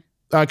I say?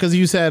 Because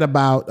you said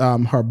about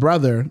her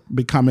brother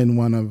becoming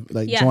one of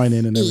Yes.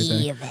 joining and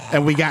everything,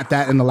 and we got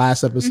that in the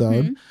last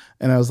episode,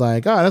 and I was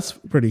like, oh, that's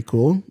pretty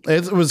cool.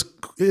 It was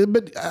a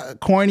bit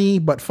corny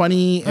but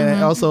funny,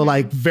 and also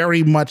like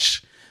very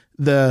much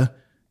the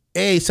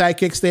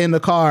sidekick stay in the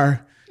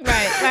car.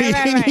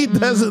 Right. He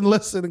doesn't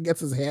listen and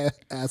gets his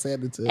ass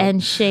handed to him.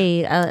 And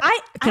Shade.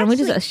 Can we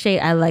actually- just Shade?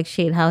 I like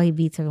Shade, how he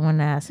beats everyone in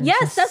the ass. and Yes,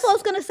 just- that's what I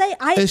was gonna say.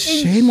 I Is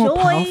Shade more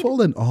enjoyed powerful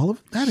than all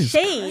of that? Is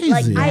Shade. crazy.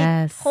 Like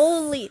Yes. I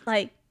totally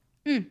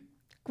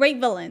great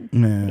villain.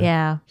 Yeah.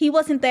 Yeah. He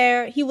wasn't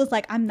there. He was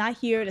like, I'm not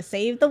here to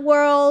save the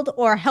world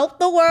or help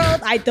the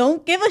world. I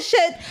don't give a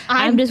shit.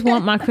 I just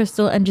want my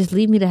crystal and just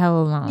leave me the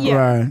hell alone. Yeah.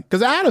 Right.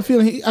 Because I had a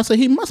feeling, I said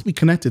he must be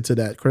connected to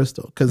that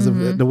crystal because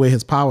of the way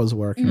his powers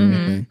work and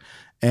everything.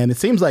 And it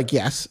seems like,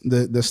 yes,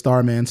 the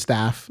Starman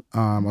staff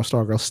or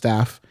Stargirl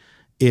staff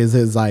is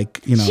his, like,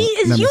 you know, She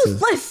is nemesis.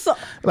 useless. So,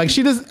 Like,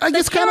 she does, like, the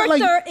it's kind of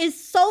like, character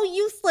is so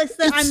useless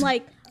that I'm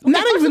like, okay,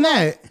 not first even of all,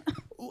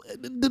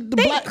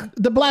 that.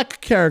 The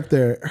black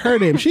character, her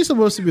name, she's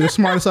supposed to be the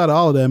smartest out of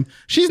all of them.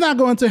 She's not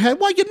going to have,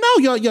 well,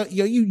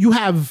 you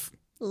have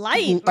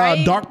Light,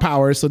 right? dark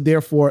powers, so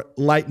therefore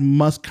light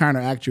must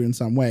counteract you in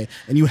some way,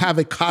 and you have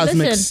a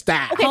cosmic Listen,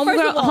 staff. Okay,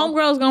 first of all-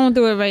 Homegirl's going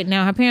through it right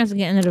now. Her parents are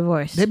getting a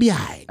divorce. They be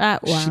alright. Wow.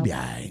 She be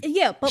alright.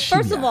 Yeah, but She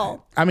first be of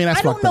all, I mean,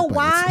 that's I don't fucked know up,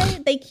 but it's-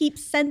 why they keep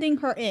sending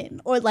her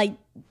in or like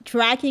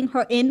dragging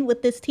her in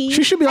with this team.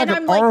 She should be like And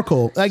an I'm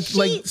oracle. Like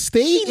stay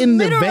she in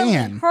the literally-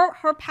 van.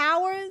 Her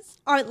powers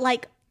are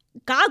like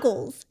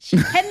goggles. She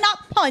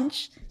cannot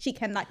punch. She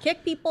cannot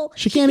kick people.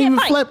 She can't even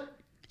fight. flip.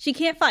 She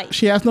can't fight.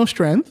 She has no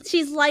strength.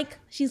 She's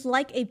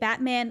like a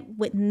Batman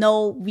with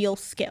no real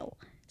skill.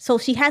 So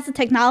she has the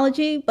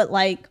technology, but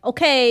like,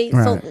 okay,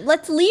 Right. so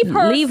let's leave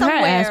her Leave her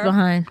somewhere ass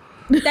behind.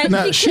 that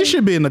No, she can-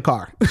 should be in the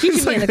car. She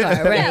should be in the car,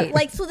 right? Yeah,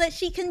 like so that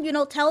she can,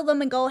 tell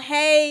them and go,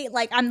 hey,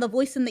 like I'm the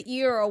voice in the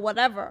ear or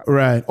whatever.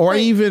 Right. Or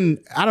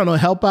even, I don't know,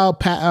 help out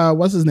Pat,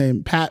 what's his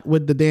name? Pat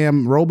with the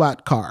damn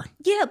robot car.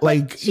 Yeah, but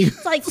Like-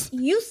 she's like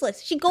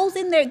useless. She goes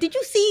in there. Did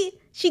you see?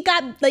 She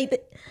got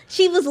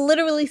she was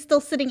literally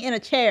still sitting in a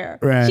chair.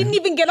 Right. She didn't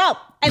even get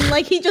up, and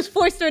like he just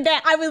forced her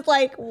down. I was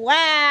like,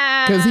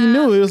 wow. Because he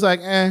knew, it was like,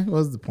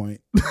 what's the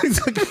point?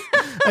 It's like-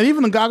 and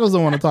even the goggles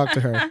don't want to talk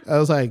to her. I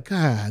was like,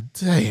 God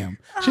damn.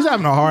 She's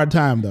having a hard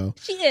time, though.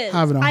 She is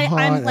Having a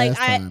I'm like hard-ass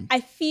time. I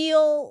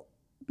feel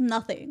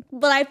nothing,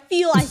 but I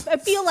feel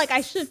like I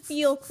should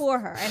feel for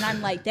her, and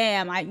I'm like,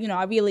 damn, I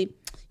really.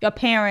 Your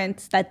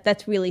parents,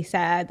 that's really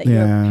sad that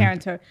Yeah. your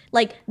parents are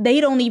like, they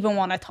don't even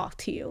want to talk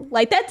to you.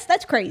 Like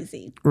that's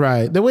crazy.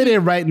 Right. The way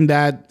they're writing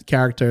that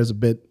character is a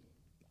bit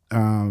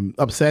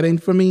upsetting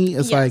for me.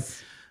 It's like,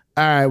 Yes.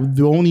 all right,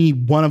 the only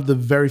one of the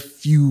very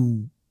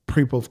few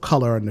people of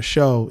color on the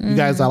show, you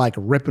guys are like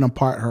ripping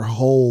apart her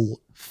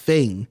whole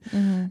thing.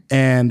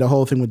 And the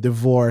whole thing with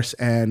divorce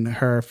and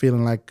her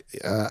feeling like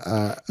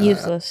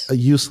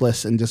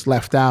useless and just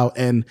left out.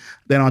 And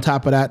then on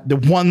top of that, the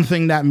one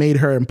thing that made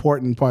her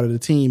important part of the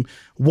team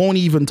won't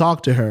even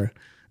talk to her.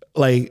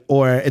 Like,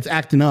 or it's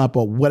acting up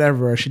or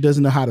whatever. She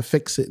doesn't know how to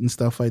fix it and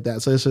stuff like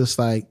that. So it's just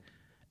like,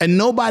 and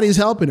nobody's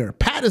helping her.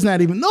 Pat is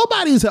not even,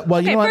 nobody's, well,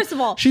 you Okay, know what? first of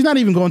all- she's not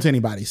even going to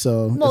anybody.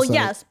 So, Well, it's like-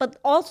 yes, but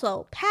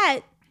also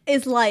Pat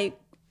is like,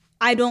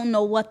 I don't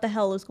know what the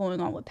hell is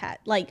going on with Pat.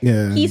 Like,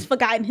 Yeah. he's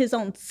forgotten his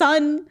own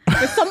son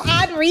for some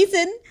odd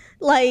reason.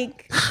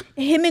 Like,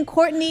 him and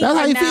Courtney. That's are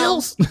how he now-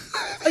 feels.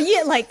 Oh,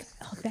 yeah, like,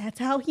 oh, that's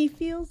how he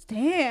feels.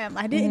 Damn,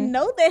 I didn't Mm-hmm.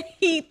 know that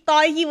he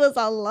thought he was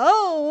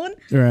alone.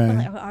 Right. I'm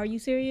like, are you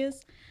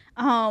serious?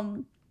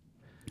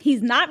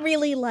 He's not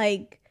really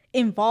like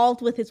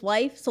involved with his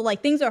wife, so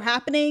like things are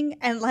happening,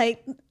 and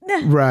like,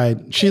 Right.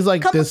 She's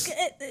like come- this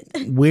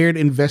weird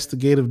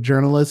investigative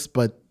journalist,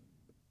 but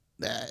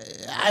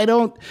I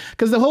don't,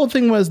 because the whole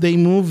thing was they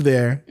moved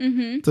there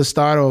Mm-hmm. to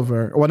start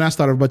over. Well, not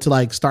start over, but to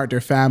like start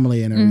their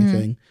family and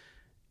everything.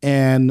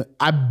 and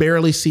I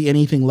barely see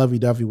anything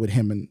lovey-dovey with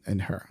him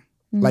and her.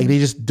 Like they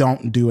just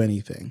don't do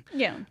anything.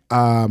 Yeah.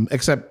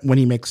 Except when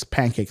he makes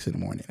pancakes in the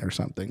morning or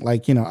something.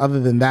 Like, you know,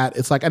 other than that,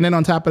 it's like, and then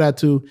on top of that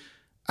too,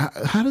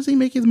 how does he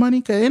make his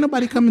money? Cause ain't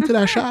nobody coming to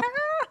that shop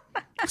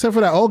except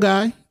for that old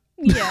guy.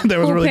 Yeah. That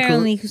was Who really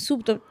apparently cool.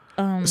 souped up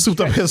Souped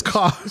up his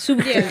car.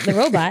 souped up the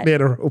robot. They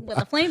had a With robot.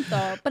 a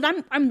flamethrower. But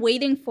I'm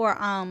waiting for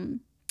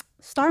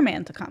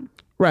Starman to come.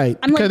 Right.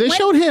 I'm like, Because they when-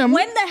 showed him.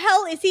 When the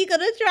hell is he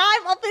gonna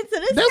drive up into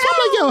this That's why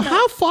I'm like, yo,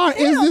 how far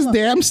is this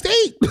damn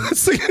state?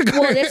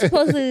 Well, they're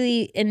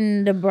supposedly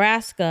in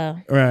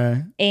Nebraska,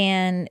 right.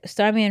 and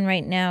Starman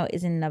right now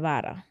is in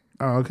Nevada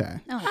Oh, okay.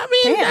 Oh, I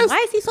mean, damn, why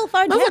is he so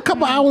far down? that's a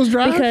couple hours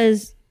drive.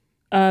 because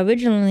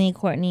originally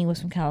Courtney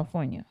was from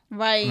California.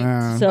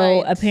 Right. So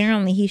Right.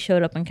 apparently he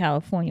showed up in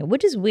California,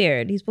 which is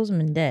weird. He's supposed to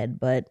have been dead,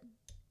 but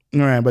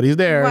Right, but he's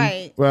there.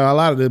 Right. Well, a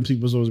lot of them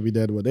people supposed to be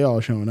dead, but they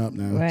all showing up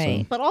now.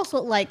 Right. But also,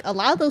 like, a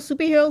lot of those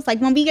superheroes, like,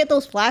 when we get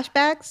those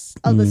flashbacks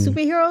of the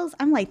superheroes,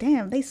 I'm like,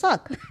 damn, they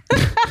suck.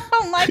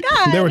 Oh, my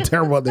God. So they were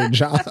terrible at their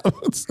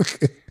jobs.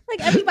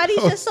 Like, everybody's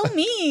just so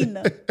mean.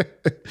 Why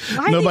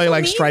are they Nobody so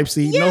likes mean?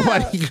 Stripesy. Yeah.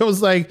 Nobody goes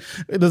like,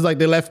 it was like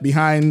they left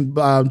behind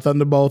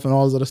Thunderbolt and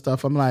all this other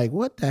stuff. I'm like,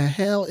 what the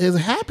hell is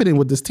happening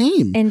with this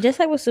team? and just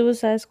like with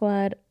Suicide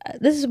Squad,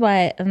 this is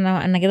why and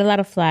I get a lot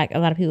of flack. A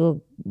lot of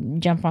people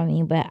jump on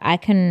me, but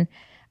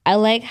I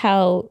like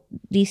how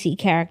DC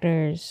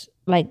characters,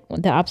 like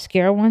the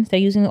obscure ones, they're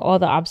using all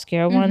the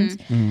obscure ones,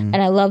 and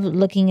I love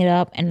looking it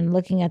up and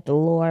looking at the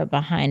lore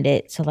behind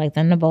it. So like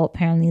Thunderbolt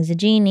apparently is a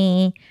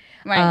genie.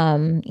 Right.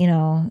 You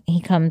know,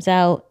 he comes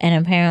out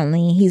and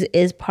apparently he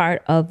is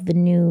part of the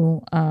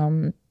new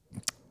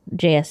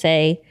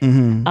JSA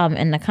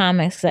in the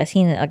comics, because I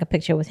seen like a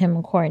picture with him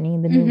and Courtney,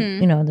 the new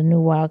you know, the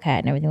new Wildcat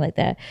and everything like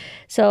that.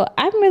 So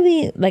I'm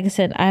really, like I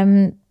said,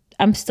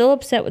 I'm still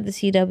upset with the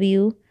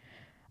CW.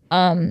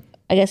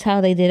 I guess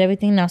how they did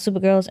everything. Now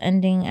Supergirl's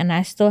ending, and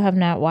I still have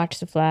not watched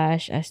The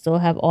Flash. I still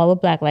have all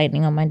of Black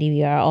Lightning on my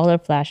DVR, all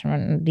of Flash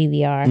on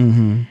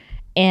DVR,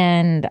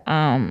 and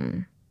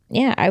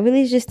yeah, I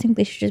really just think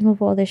they should just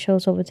move all their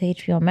shows over to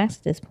HBO Max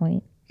at this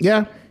point.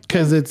 Yeah,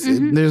 because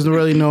there's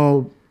really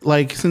no,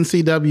 like, since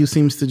CW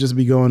seems to just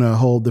be going a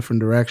whole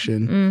different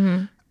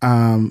direction,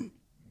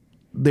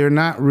 they're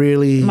not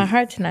really, My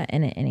heart's not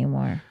in it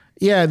anymore.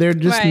 yeah, they're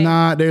just Right.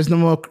 not, there's no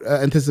more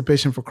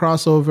anticipation for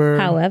crossover.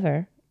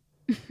 However,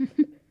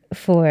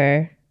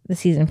 for the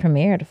season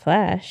premiere of The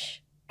Flash,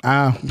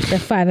 the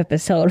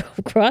 5-episode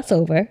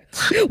crossover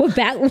with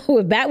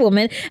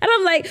Batwoman, and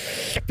I'm like,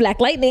 Black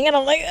Lightning, and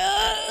I'm like,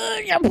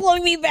 you're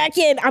pulling me back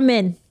in. I'm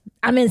in,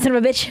 son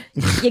of a bitch.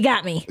 You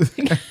got me.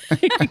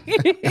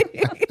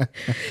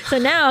 So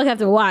now I have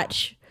to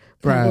watch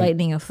Black Right.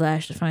 Lightning and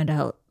Flash to find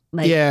out,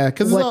 like, Yeah,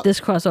 'cause it's what all- this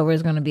crossover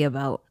is going to be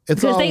about.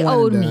 It's Because all they one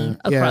owed and me done.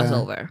 a Yeah.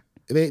 crossover.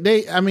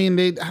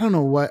 I don't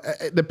know what,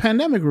 the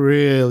pandemic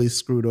really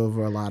screwed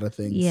over a lot of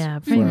things. Yeah,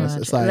 for pretty us.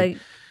 much. It's like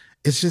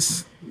it's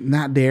just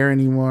not there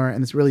anymore,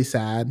 and it's really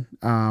sad.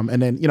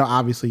 And then, you know,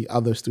 obviously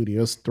other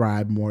studios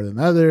thrive more than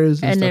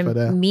others and, And stuff then like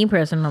that. me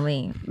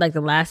personally, like the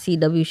last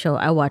CW show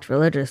I watched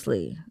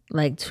religiously,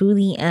 like to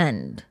the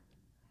end,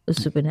 was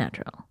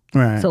Supernatural.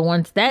 Right. So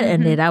once that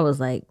ended, I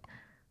was like,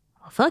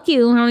 fuck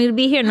you, I don't need to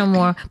be here no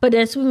more. But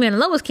then Superman and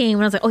Lois came,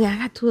 and I was like, oh yeah,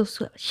 I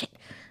got shit.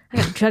 I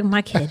got to drug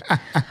my kid.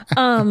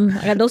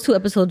 I got those 2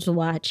 episodes to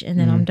watch, and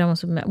then I'm done with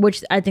Superman,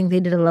 which I think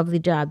they did a lovely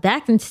job.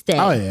 That can stay.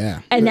 Oh,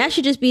 yeah. And that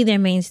should just be their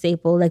main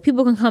staple. Like,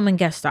 people can come and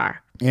guest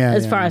star. Yeah,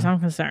 as yeah, far as I'm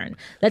concerned.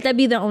 Let that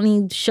be the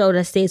only show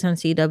that stays on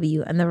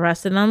CW. And the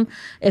rest of them,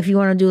 if you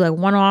want to do like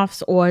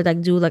one-offs or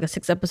like do like a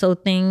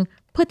 6-episode thing,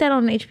 put that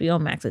on HBO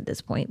Max at this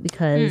point,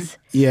 because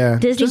Yeah.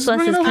 Disney Just Plus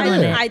bring is it over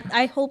killing there. it.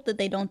 I hope that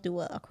they don't do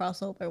a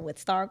crossover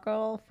with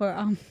Stargirl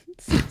for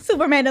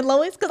Superman and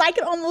Lois, because I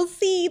can almost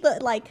see the,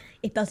 like,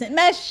 it doesn't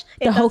mesh.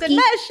 It The doesn't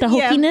mesh. the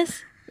Yeah. hokiness.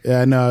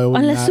 Yeah, no, it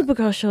would Unless not.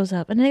 Supergirl shows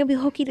up, and then they'll be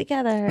hokey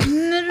together.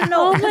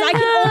 No, because my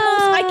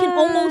I can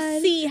almost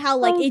God. see how,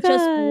 like, Oh, it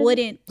just God.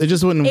 wouldn't. It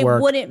just wouldn't It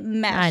work. wouldn't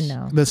mesh. I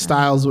know. The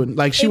styles wouldn't,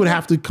 like, she It would would-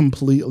 have to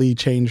completely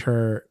change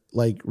her,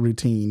 like,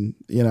 routine,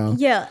 you know?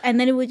 Yeah, and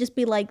then it would just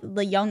be like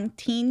the young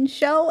teen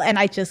show, and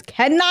I just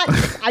cannot.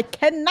 I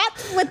cannot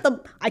with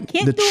the. I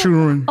can't The do.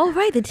 children. Oh,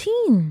 right, the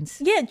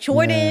teens. Yeah,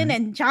 Jordan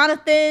and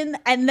Jonathan,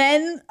 and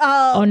then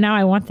Oh, now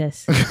I want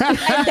this. and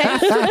then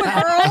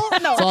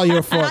Supergirl. No, It's all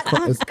your fault.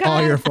 It's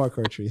all your fault,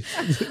 Courtney.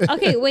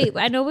 Okay, wait.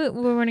 I know we're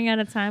running out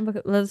of time,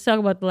 but let's talk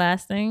about the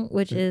last thing,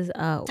 which is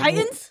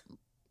Titans.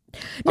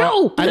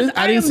 No, I didn't-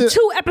 I, I didn't am see-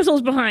 2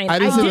 episodes behind. I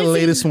didn't see the did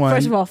latest one.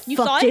 First of all, You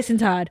saw fuck it? Jason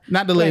Todd.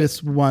 Not the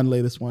latest one,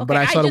 but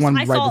I saw the one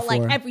right I saw before.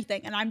 like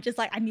everything, and I'm just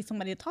like, I need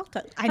somebody to talk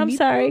to. I'm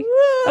sorry.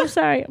 I'm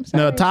sorry.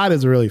 No, Todd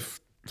is really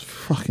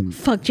fucking.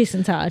 Fuck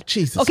Jason Todd.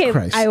 Jesus okay,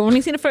 Christ. I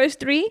only seen the first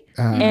 3,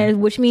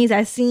 and which means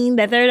I seen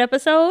that 3rd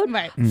episode.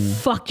 Right.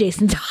 Fuck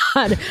Jason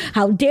Todd.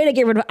 How dare they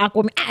get rid of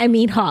Aquaman? I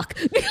mean Hawk.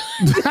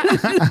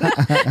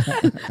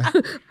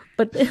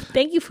 But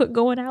thank you for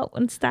going out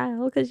in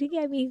style, because you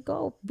gave me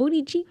go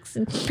booty cheeks.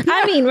 And,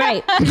 I mean,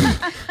 right.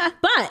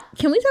 But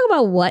can we talk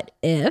about what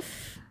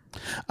if?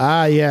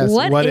 Yes.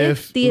 What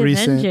if the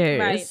recent-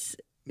 Avengers?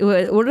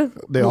 What if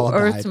They all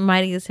Earth's died.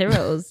 mightiest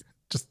heroes?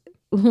 Just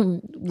we're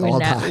all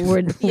not. died.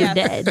 We're Yes.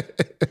 dead.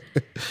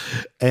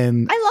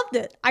 And I loved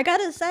it. I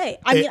gotta say.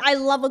 I mean, I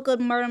love a good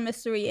murder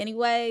mystery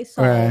anyway.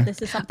 So Right.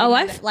 this is something Oh,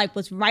 that like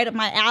was right up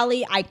my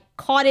alley. I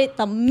caught it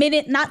the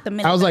minute, not the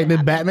minute. I was like, that it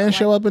did happened, Batman but,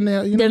 show up in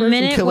there? The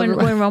minute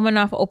when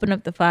Romanoff opened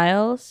up the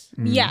files,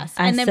 Yes,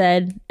 I and then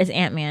said it's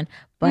Ant-Man,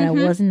 but I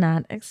was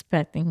not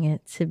expecting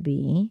it to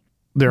be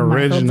the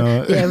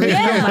original? the original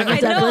Yeah, Michael I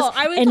know. Douglas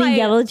I was in a like-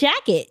 yellow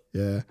jacket.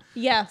 Yeah.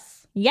 yes.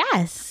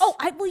 Yes. Oh,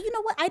 well, you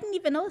know what? I didn't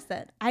even notice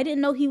that. I didn't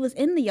know he was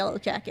in the yellow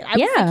jacket. I was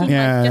Yeah. thinking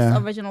Yeah, like yeah.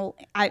 just original.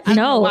 I don't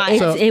know no, why. it's,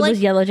 So- it was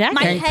yellow My jacket.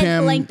 Hank head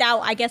Pym- blanked out.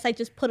 I guess I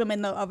just put him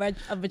in the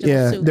original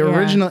Yeah, suit. the Yeah.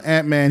 original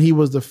Ant-Man, he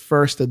was the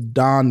first to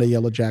don the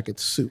yellow jacket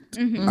suit,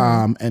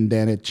 Mm-hmm. and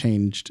then it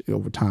changed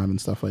over time and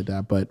stuff like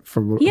that. But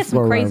for He has some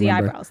for what I crazy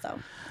remember- eyebrows though.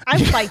 I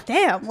was like,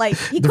 damn, like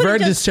he The could very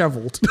have just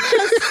disheveled.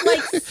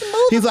 like smooth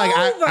He's like,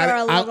 over a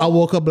I little.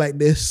 woke up like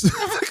this.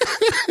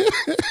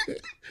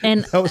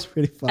 And That was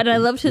pretty funny. and I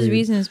loved his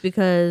reasons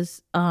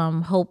because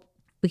Hope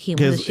became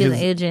a His- shield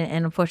his- agent,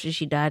 and unfortunately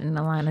she died in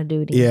the line of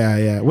duty. Yeah,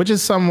 yeah. Which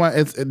is somewhat.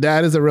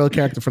 That is a real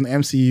character from the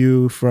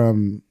MCU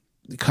from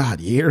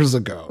years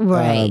ago,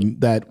 Right.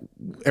 that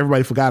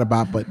everybody forgot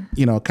about, but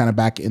kind of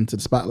back into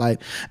the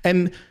spotlight.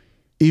 And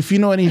if you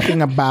know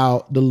anything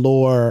about the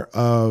lore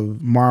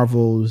of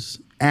Marvel's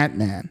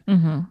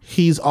Ant-Man,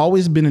 he's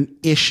always been an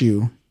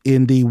issue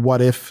in the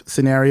what if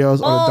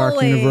scenarios or the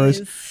dark universe,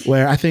 Always.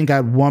 where I think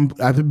I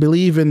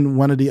believe in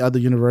one of the other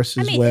universes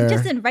I mean, where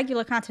just in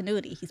regular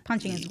continuity, he's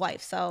punching his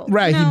wife. So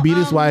right, he beat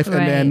his wife,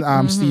 and then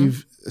Right.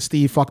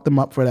 Steve fucked him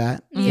up for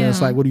that. Yeah,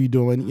 it's like, what are you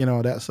doing?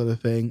 That sort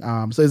of thing.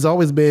 So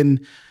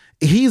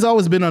he's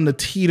always been on the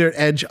teeter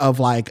edge of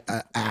like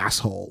an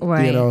asshole.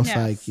 Right. It's Yes.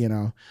 like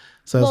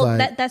So it's Well,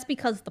 like that's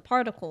because the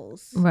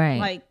particles, Right.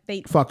 Like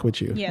they, fuck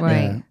with you. Yeah,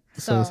 Right.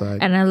 So it's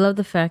like And I love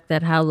the fact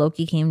that how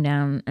Loki came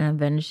down and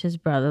avenged his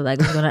brother, like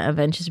was going to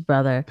avenge his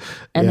brother.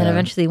 And then Yeah.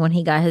 eventually when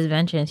he got his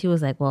vengeance, he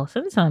was like, well,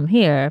 since I'm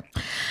here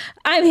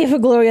for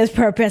glorious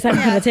purpose. I'm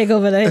going to take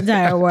over the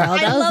entire world.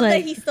 I was love like,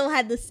 that he still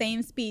had the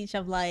same speech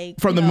of like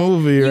from you the know,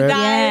 movie, You right?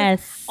 guys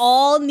Yes.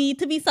 all need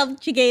to be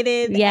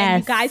subjugated. Yes.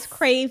 And you guys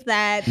crave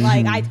that.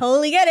 Like I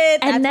totally get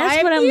it. and that's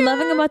why what I'm here.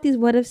 loving about these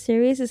what if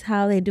series is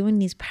how they're doing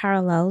these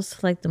parallels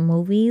to like the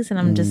movies. And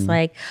I'm just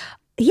like,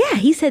 yeah,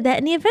 he said that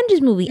in the Avengers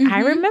movie.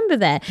 I remember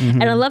that.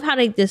 And I love how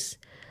they just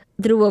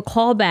threw a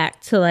callback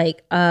to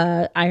like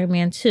Iron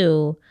Man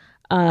 2,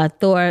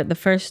 Thor, the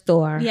first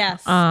Thor.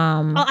 Yes.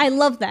 Oh, I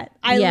love that.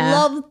 I Yeah.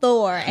 love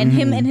Thor and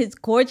him and his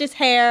gorgeous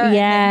hair.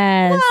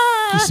 Yes.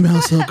 You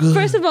smell so good.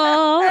 First of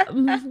all,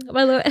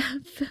 my Lord,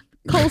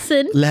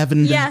 Coulson.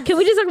 Lavender. Yes. Can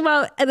we just talk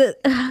about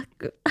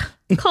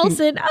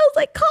Coulson? I was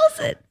like,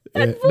 Coulson.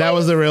 Yeah, that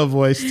was the real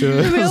voice too.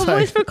 It The real was like-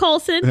 voice for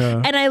Coulson.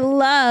 Yeah. And I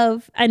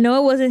know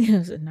it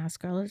wasn't not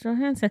Scarlett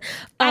Johansson.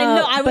 I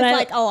know. I was but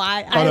like, oh,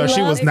 I Oh no,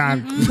 she love was it. not.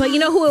 But you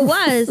know who it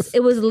was?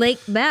 It was Lake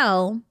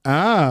Bell,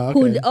 Ah,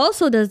 who okay.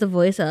 also does the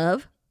voice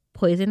of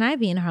Poison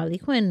Ivy and Harley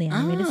Quinn, the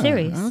animated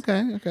series.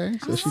 Okay.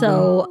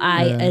 So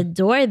I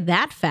adore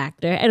that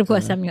factor. And of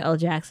course, Samuel L.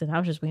 Jackson. I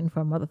was just waiting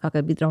for a motherfucker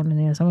to be thrown in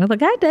there. So I was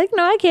like, I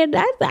can't.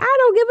 I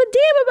don't give a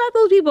damn about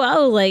those people. I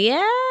was like,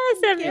 yeah,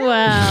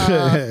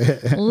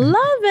 Samuel.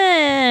 Love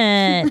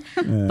it.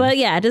 But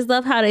yeah, I just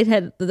love how they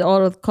had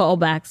all the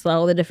callbacks to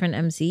all the different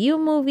MCU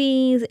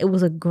movies. It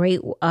was a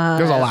great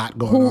There's a lot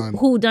going on.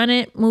 Who done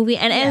it movie.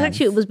 And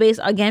actually it was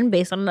based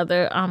on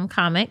another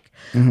comic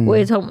where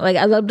it's like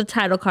I love the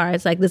title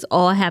cards. Like this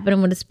all happened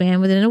with a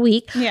span within a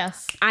week.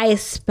 Yes. I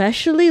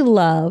especially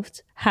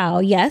loved how,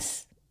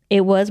 yes,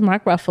 it was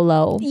Mark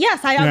Ruffalo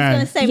Yes, I was Right.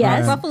 going to say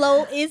Yes. Mark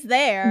Ruffalo is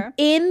there.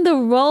 in the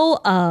role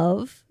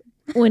of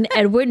when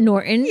Edward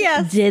Norton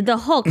Yes. did the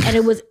Hulk. And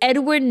it was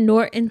Edward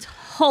Norton's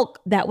Hulk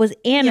that was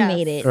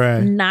animated,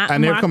 Right. not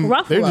And Mark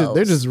Ruffalo.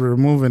 they're just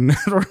removing. I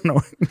don't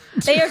know.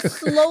 They are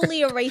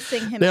slowly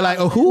erasing him. They're like,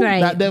 out oh, of who?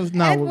 Right.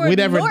 No, Edward we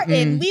never.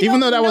 Norton. We even don't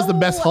though that was the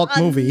best know Hulk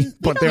movie,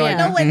 but they're we like,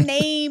 don't know a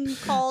name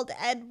called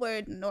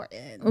Edward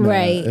Norton.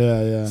 Right.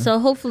 yeah. So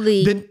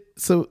hopefully,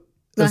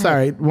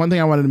 Sorry. One thing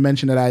I wanted to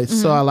mention that I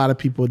saw a lot of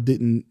people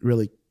didn't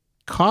really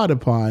caught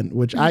upon,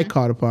 which I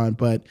caught upon,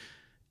 but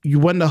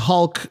when the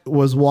Hulk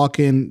was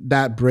walking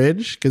that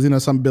bridge,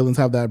 because some buildings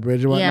have that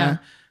bridge and whatnot, Yeah.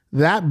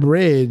 that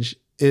bridge,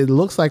 it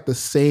looks like the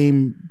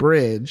same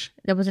bridge,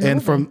 that was in the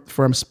and movie.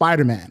 from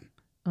Spider-Man.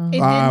 It did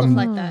look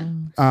like that.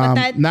 But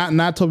that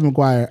Not Tobey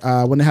Maguire.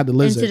 When they had the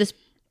lizard. into this.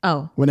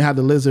 Oh, When they had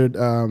the lizard,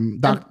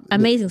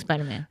 Amazing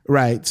Spider-Man.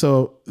 right.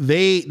 So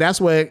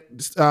that's where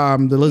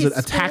the lizard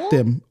His attacked school?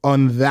 him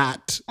on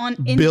that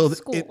in build,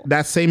 school.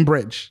 that same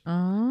bridge.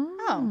 Oh.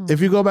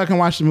 If you go back and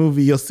watch the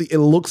movie, you'll see it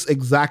looks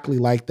exactly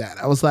like that.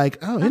 I was like,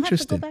 oh, I'll have to go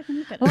interesting. back and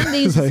look at Well, it.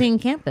 they used the like- same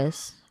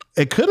campus.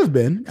 It could have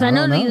been. Because I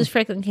know don't they used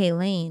Franklin K.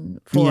 Lane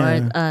for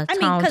Yeah.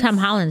 Tom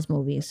Holland's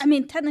movies. I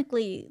mean,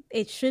 technically,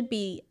 it should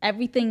be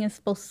everything is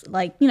supposed to,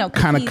 like, you know,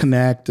 'cause kind of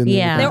connect. And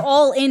Yeah. they're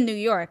all in New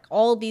York.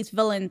 All these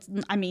villains,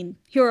 I mean,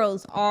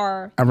 heroes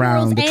are Around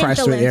heroes the and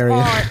tri-state villains area.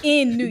 are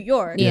in New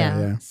York.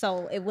 Yeah.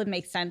 So it would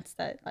make sense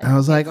that. Like, I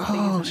was like, they're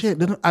oh using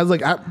shit! I was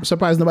like, I'm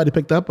surprised nobody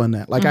picked up on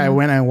that. Like, I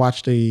went and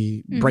watched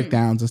the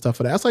breakdowns and stuff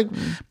for that. I was like,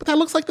 but that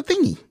looks like the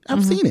thingy.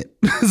 I've seen it.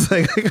 It's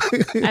like,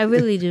 I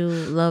really do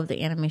love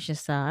the animation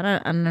style.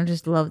 I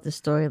just love the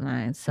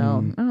storyline.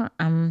 So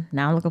I'm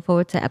now looking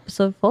forward to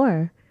episode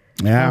 4.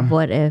 yeah. Of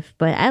What If?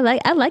 But I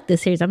like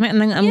this series. I'm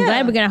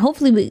glad we're gonna.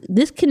 Hopefully,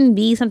 this can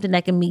be something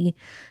that can be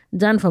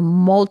done for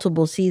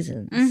multiple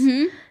seasons.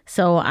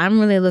 So I'm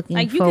really looking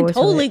Like, you forward can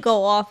totally to it.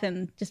 go off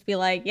and just be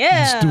like,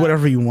 yeah, Just do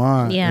whatever you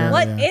want. Yeah.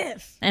 what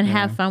if? And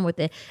have fun with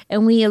it.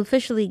 And we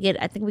officially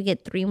I think we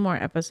get 3 more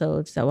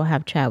episodes that will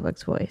have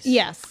Chadwick's voice.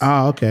 Yes.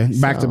 Oh, okay.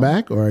 Back to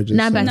back or just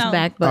Not back No. to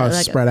back, but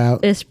like spread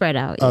out. It's spread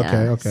out.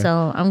 Yeah. Okay.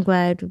 So I'm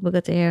glad we'll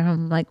get to hear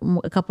him like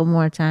a couple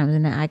more times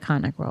in an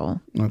iconic role.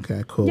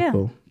 Okay, cool, Yeah.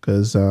 cool.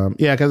 Because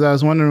because I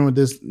was wondering with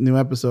this new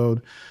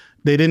episode,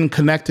 they didn't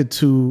connect it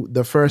to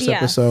the first Yes.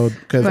 episode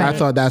because I Right.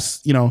 thought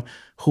that's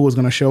who was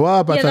going to show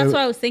up. I Yeah, thought that's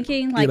what I was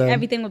thinking. Like, know.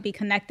 everything would be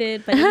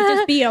connected, but it would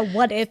just be a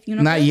what if, you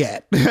know? not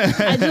yet.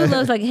 I do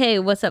love like, hey,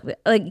 what's up?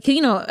 Like,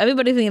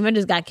 everybody from the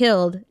Avengers got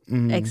killed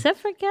except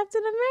for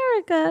Captain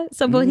America.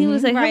 So, but he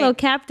was like, hello, Right.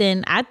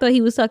 Captain. I thought he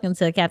was talking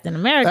to Captain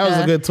America. That was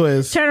a good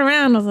twist. Turn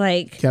around, I was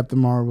like, Captain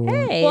Marvel.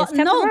 hey, Well, it's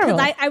Captain no, because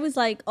Marvel. I was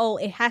like, oh,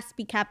 it has to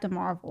be Captain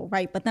Marvel,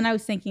 right? But then I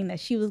was thinking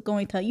that she was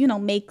going to,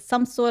 make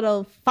some sort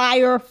of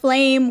fire,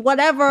 flame,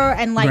 whatever,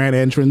 and like Grand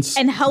entrance.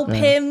 and help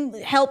him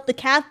help the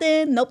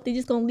captain. Nope, they're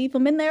just gonna leave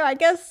him in there. I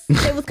guess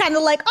it was kind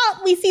of like,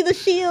 oh, we see the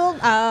shield.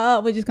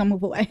 We're just gonna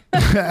move away.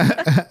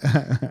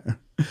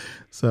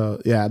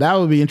 So yeah, that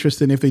would be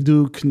interesting if they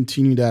do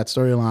continue that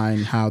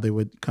storyline, how they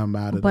would come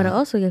out of But that.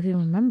 also, if you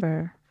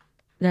remember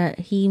that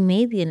he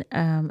made the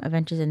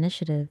Avengers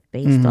Initiative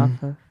based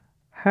off of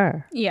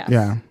her. Yeah.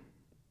 Yeah.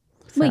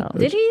 Wait, So-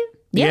 did he?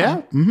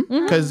 Yeah.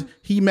 Because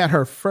he met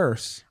her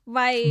first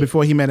Right.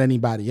 before he met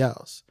anybody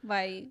else.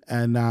 Right.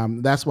 And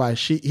that's why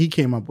he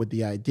came up with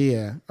the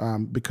idea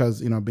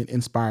because being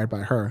inspired by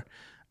her,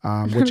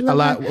 which a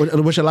lot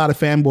of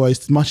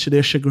fanboys, much to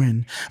their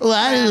chagrin,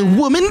 a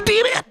woman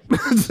did it.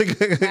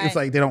 It's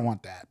like they don't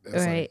want that.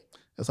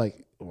 It's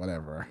like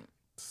whatever,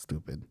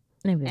 stupid.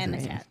 Maybe And the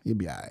it's right. cat. You'd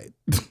be alright.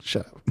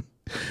 Shut up.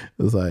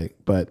 It's like,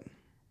 but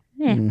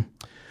Yeah.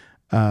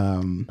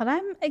 But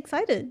I'm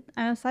excited.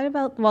 I'm excited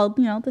about. Well,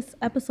 this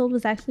episode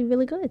was actually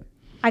really good.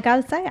 I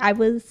gotta say, I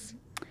was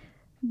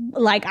on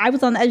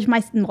the edge of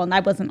my. Well, I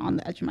wasn't on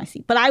the edge of my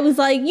seat, but I was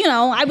like,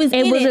 I was.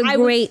 It in was it. a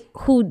great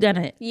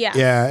whodunit. Yeah.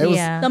 yeah, it was.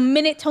 Yeah. The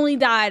minute Tony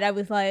died, I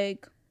was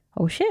like,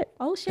 Oh shit.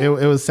 oh shit. It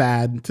was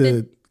sad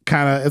to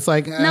kind of. It's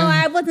like No,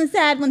 I wasn't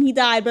sad when he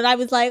died, but I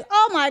was like,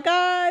 oh my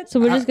God. So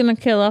we're just gonna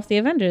kill off the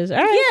Avengers. All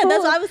right. Yeah, cool.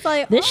 that's what I was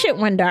like. This shit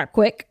went dark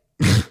quick.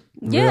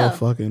 yeah. real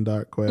fucking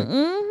dark quick.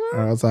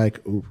 I was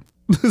like, ooh.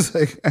 It's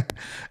like, I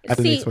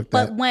didn't See, expect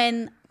but that.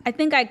 when I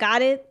think I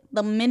got it,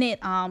 the minute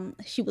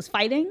she was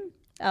fighting,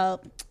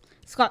 not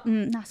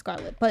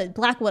Scarlet, but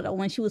Black Widow,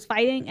 when she was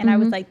fighting, and I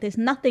was like, there's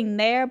nothing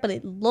there, but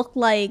it looked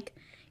like,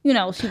 she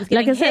was getting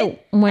Like I said,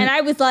 hit. when- And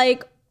I was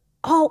like,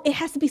 oh, it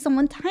has to be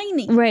someone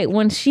tiny. Right.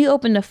 When she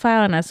opened the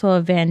file and I saw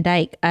Van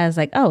Dyke, I was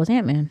like, oh, it's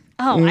Ant-Man.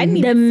 Oh, I didn't The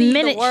even see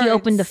minute the she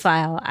opened the words.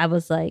 file, I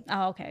was like,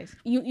 Oh, okay.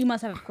 You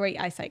must have great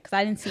eyesight because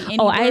I didn't see any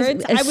oh,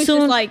 words. I was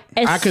just like,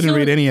 I couldn't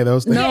read any of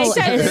those things. No, yeah,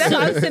 exactly. as That's why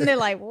I was soon- sitting there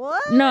like,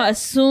 what? No,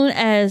 as soon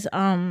as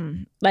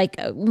like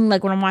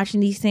when I'm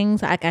watching these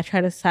things, like I try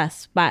to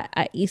spot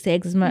Easter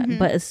eggs,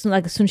 but as soon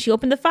as she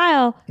opened the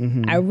file,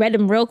 I read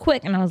them real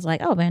quick, and I was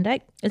like, "Oh, Van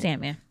Dyke, it's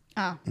Ant-Man."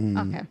 Oh,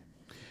 okay.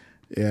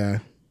 Yeah.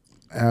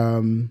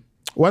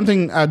 One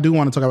thing I do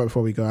want to talk about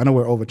before we go, I know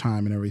we're over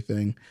time and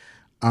everything,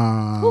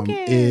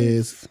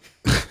 is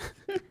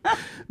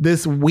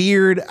this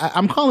weird,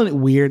 I'm calling it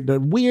weird, the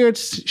weird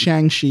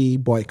Shang-Chi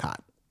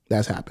boycott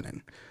that's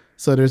happening.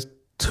 So there's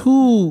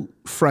 2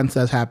 fronts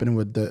that's happening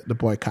with the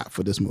boycott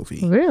for this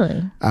movie.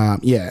 Really?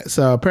 Yeah.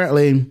 So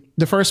apparently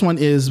the first one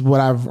is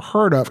what I've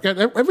heard of.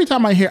 Every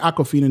time I hear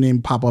Awkwafina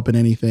name pop up in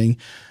anything,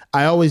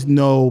 I always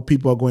know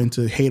people are going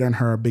to hate on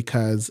her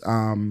because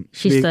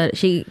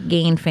She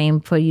gained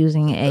fame for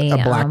using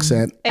a black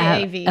scent.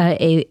 AAV.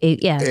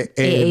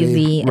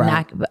 AAV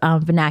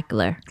right.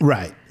 vernacular.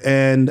 Right.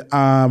 And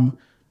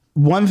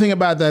one thing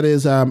about that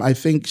is I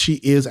think she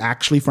is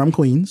actually from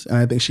Queens, and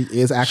I think she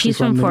is actually She's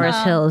from New York.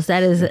 Forest Hills.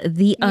 That is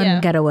the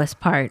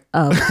unghettoest part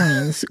of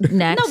Queens.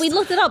 Next, No, we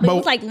looked it up. It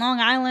was like Long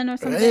Island or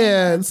something.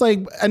 Yeah, it's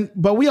like,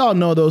 but we all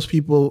know those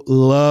people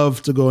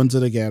love to go into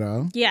the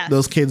ghetto. Yes.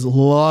 Those kids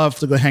love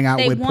to go hang out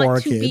They with poor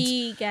want to kids.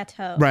 be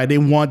ghetto. Right. They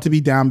want to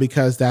be down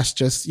because that's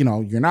just,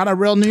 you're not a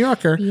real New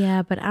Yorker.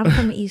 Yeah, but I'm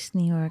from East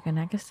New York, and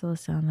I can still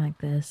sound like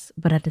this.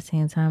 But at the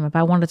same time, if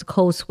I wanted to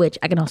code switch,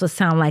 I can also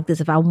sound like this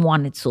if I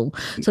wanted to.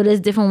 So there's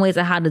different ways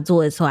of how to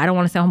do it. So I don't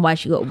want to sound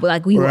white. You go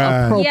like we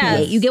Right. appropriate.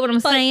 Yes. You get what I'm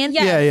But saying?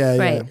 yes. Yeah.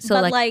 Right. So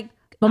But like like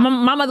But my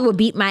mother would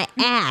beat my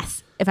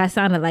ass if I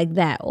sounded like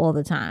that all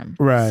the time.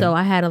 Right. So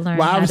I had to learn.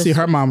 Well, how obviously to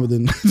her mama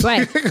didn't.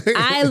 Right.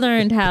 I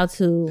learned how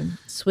to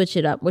switch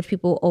it up, which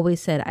people always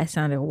said I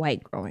sounded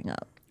white growing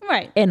up.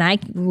 Right. And I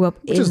grew up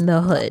in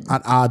the hood.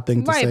 An odd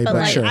thing to Right, say, but but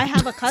like sure. I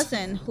have a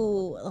cousin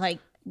who like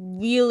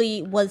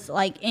really was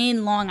like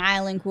in Long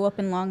Island, grew up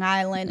in Long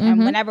Island,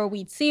 and whenever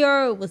we'd see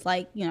her, it was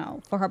like, you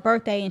know, for her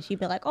birthday, and she'd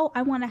be like, "Oh,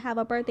 I want to have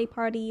a birthday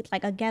party,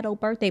 like a ghetto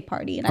birthday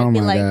party," and I'd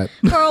be my like,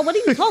 God. "Girl, what are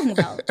you talking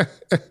about?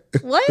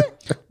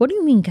 What? What do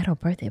you mean ghetto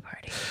birthday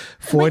party?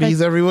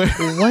 40s everywhere.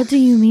 What do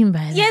you mean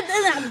by that?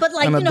 Yeah, but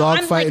like And a you know, dog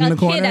I'm fight like in a the kid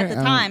corner? at the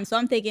time, so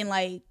I'm thinking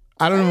like,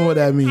 I don't know what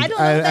that means. I don't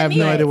know what that have no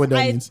means. idea what that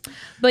I- means.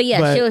 But yeah,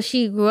 But-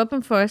 she grew up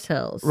in Forest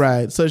Hills.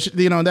 Right. So, she,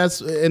 you know,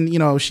 that's, and, you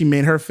know, she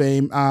made her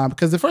fame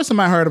because the first time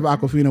I heard of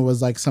Aquafina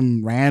was like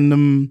some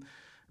random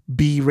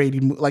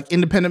B-rated, like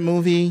independent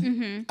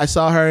movie. I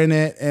saw her in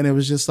it and it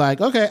was just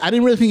like, okay, I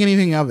didn't really think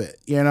anything of it,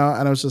 you know?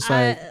 And I was just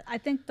like, I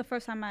think the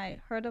first time I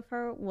heard of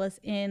her was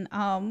in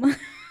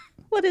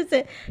what is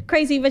it,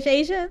 Crazy Rich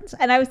Asians,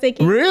 and I was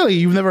thinking, really?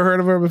 You've never heard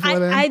of her before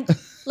then?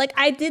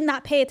 I did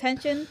not pay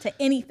attention to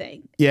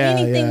anything. Yeah,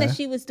 anything yeah. that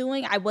she was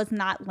doing, I was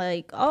not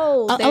like,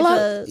 oh, a there's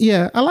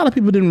lot, a lot of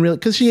people didn't really,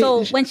 because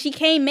So when she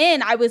came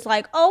in, I was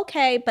like,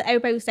 okay, but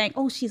everybody was saying,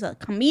 oh, she's a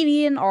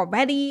comedian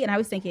already, and I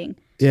was thinking,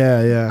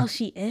 yeah. oh,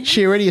 she is.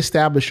 She already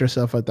established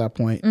herself at that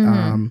point.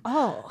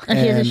 Oh, And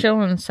she has a And- show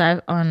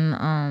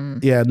on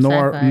Yeah,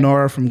 Sci-Fi.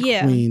 Nora from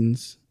Yeah.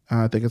 Queens,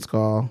 I think it's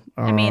called.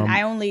 I mean,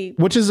 I only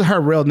which is her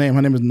real name.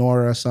 Her name is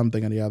Nora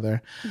something or the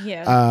other.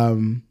 yeah.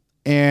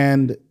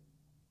 And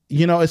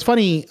you know, it's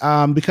funny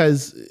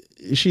because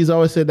she's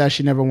always said that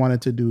she never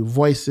wanted to do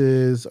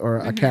voices or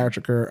a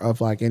caricature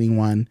of like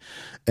anyone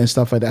and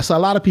stuff like that. So a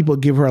lot of people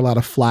give her a lot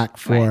of flack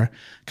for,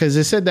 because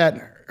they said that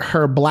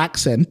her black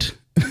scent,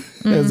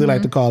 as they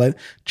like to call it,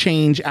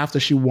 changed after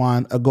she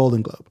won a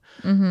Golden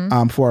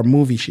Globe for a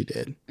movie she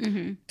did.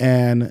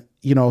 And,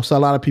 you know, so a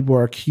lot of people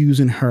are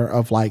accusing her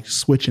of like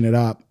switching it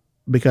up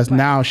because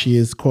now she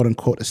is quote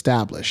unquote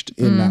established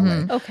in that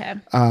way. Okay.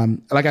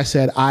 Like I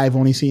said, I've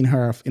only seen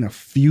her in a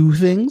few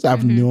things.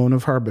 I've known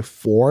of her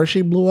before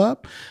she blew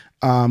up,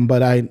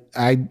 but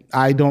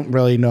I don't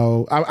really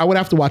know. I would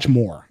have to watch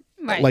more.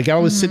 Right. Like I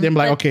would sit there and be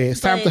like, But- okay,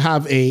 it's time to but-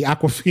 have a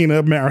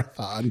Aquafina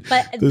marathon.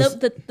 But This-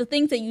 the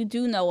things that you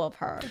do know of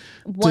her,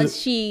 did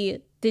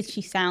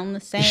she sound the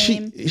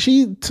same?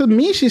 she to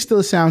me she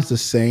still sounds the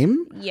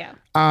same. Yeah.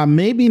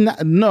 Maybe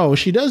not. No,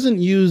 she doesn't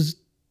use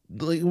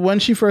like, when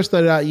she first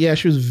started out. Yeah,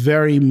 she was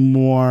very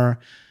more,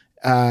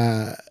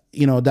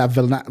 you know, that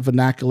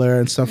vernacular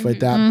and stuff like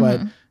that.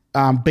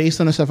 But based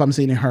on the stuff I'm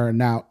seeing in her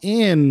now,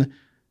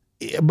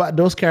 but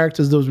those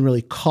characters doesn't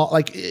really call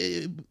like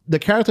the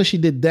character she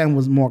did then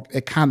was more.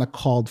 It kind of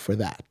called for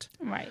that.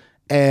 Right.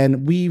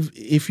 And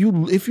if you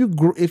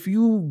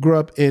grew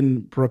up in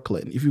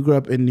Brooklyn, if you grew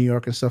up in New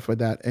York and stuff like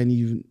that, and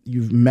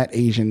you've met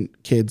Asian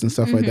kids and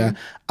stuff like that,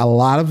 a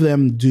lot of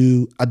them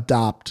do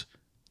adopt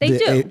They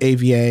do.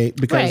 AVA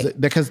because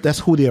Right. that's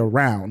who they're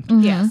around.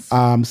 Yes.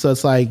 So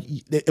it's like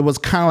it was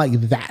kind of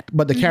like that,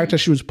 but the character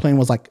she was playing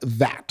was like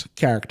that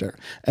character.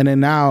 And then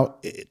now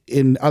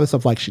in other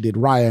stuff like she did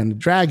Raya and the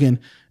Dragon,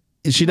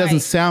 she doesn't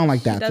Right. sound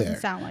like that. doesn't there.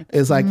 sound like that.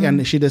 It's like,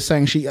 and she just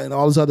saying and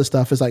all this other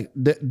stuff is like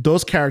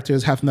those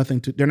characters have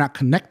nothing to. They're not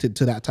connected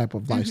to that type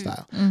of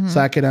lifestyle. So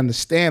I could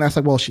understand. I was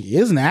like, well, she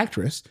is an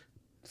actress.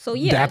 So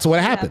yeah, That's what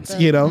you have happens,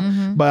 to- you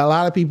know. But a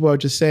lot of people are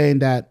just saying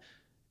that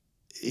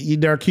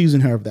they're accusing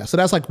her of that. So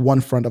that's like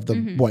one front of the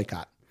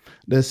boycott.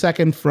 The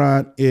second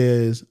front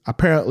is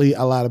apparently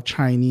a lot of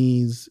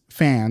Chinese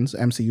fans,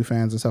 MCU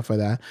fans and stuff like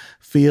that,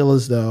 feel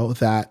as though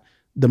that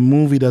the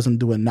movie doesn't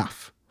do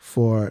enough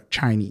for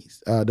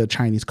Chinese, the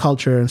Chinese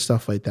culture and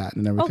stuff like that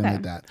and everything Okay.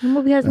 like that. The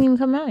movie hasn't even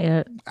come out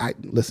yet. I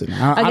listen.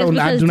 I I do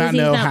not Disney's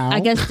know how. I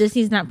guess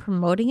Disney's not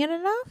promoting it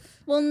enough.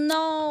 Well,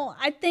 no,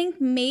 I think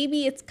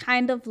maybe it's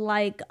kind of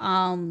like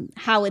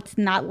how it's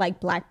not like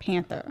Black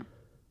Panther.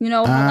 You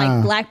know, how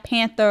like Black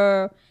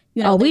Panther.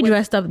 You know, Oh, we they would-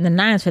 dressed up in the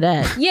 9s for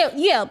that.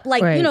 Yeah,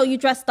 like Right. you know, you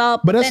dressed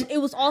up, But but that's- then it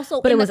was also.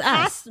 But in it the was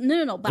us.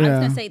 No. But I was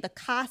Yeah. gonna say the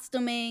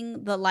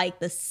costuming,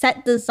 the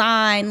set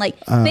design,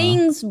 like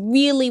things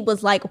really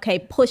was like okay,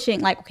 pushing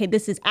like okay,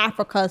 this is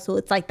Africa, so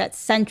it's like that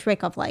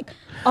centric of like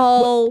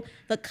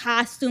the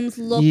costumes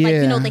look like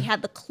you know Yeah. they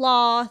had the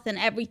cloth and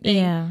everything.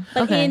 Yeah,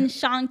 But okay. in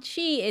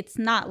Shang-Chi, it's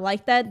not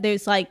like that.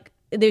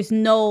 There's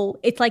no.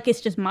 It's like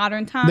it's just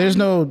modern time. There's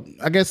no,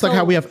 I guess, like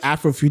how we have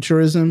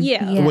Afrofuturism,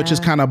 Yeah. which is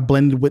Yeah. kind of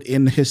blended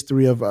within the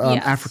history of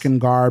Yes. African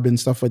garb and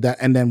stuff like that,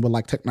 and then with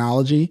like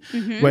technology.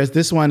 Whereas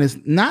this one is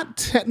not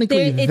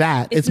technically There-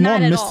 that; it's more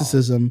not at all.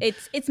 mysticism.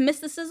 It's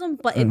mysticism,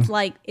 but it's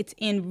like it's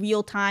in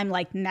real time,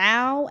 like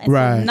now, and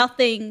Right. so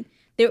nothing.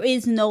 There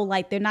is no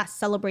like they're not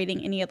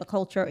celebrating any of the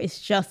culture. It's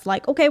just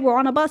like okay, we're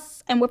on a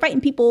bus and we're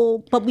fighting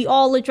people, but we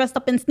all are dressed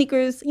up in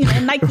sneakers, you know,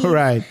 and Nikes,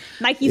 Right.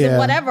 Nikes Yeah. and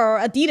whatever,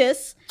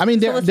 Adidas. I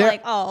mean, so it's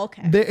like oh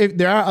okay,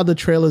 There are other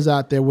trailers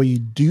out there where you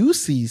do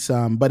see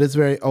some, but it's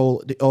very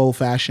old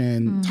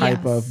fashioned type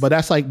Yes. of. But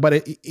that's like,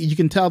 you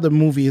can tell the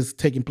movie is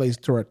taking place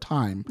through a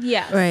time.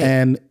 yeah, Right.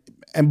 And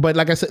but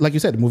like you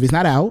said, the movie's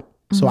not out,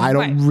 so I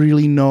don't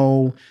really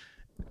know.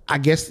 I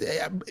guess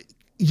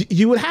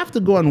you would have to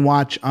go and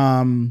watch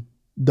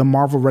the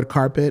Marvel red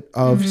carpet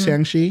of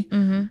Shang-Chi.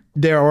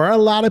 There are a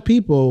lot of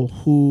people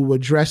who were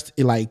dressed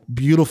in like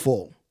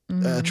beautiful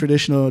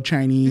traditional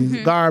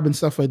Chinese garb and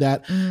stuff like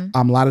that.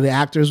 A lot of the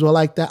actors were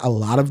like that. A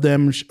lot of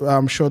them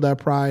show their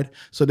pride.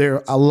 So there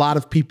are a lot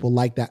of people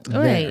like that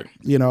there.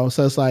 You know,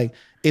 so it's like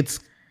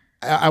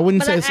I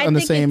wouldn't say it's on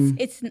the same.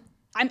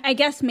 I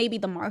guess maybe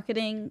the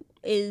marketing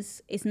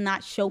is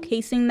not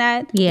showcasing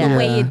that. Yeah. The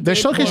way it They're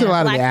did showcasing for a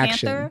lot of Black the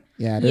action.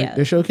 Panther.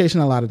 They're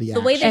showcasing a lot of the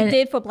action. The way they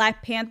did for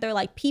Black Panther,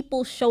 like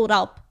people showed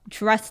up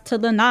dressed to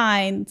the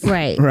nines,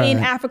 Right. in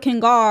African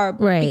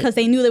garb, Right. because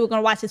they knew they were going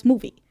to watch this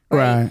movie,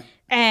 Right.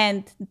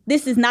 And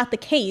this is not the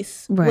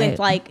case with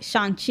like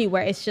Shang-Chi,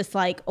 where it's just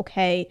like,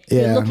 okay,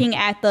 you're looking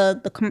at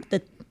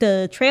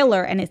the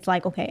trailer and it's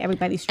like, okay,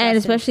 everybody's dressed, And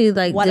especially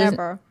like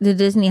whatever. the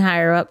Disney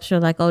higher ups are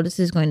like, oh, this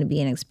is going to be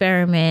an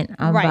experiment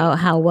about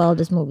how well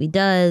this movie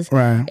does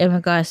in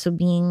regards to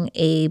being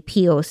a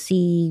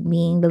POC,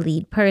 being the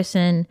lead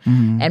person,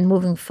 and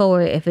moving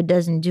forward. If it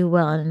doesn't do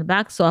well in the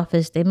box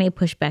office, they may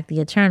push back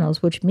the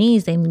Eternals, which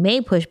means they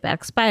may push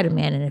back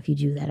Spider-Man. And if you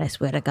do that, I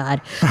swear to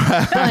God.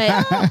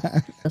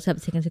 But also have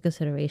to take into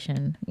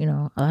consideration, you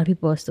know, a lot of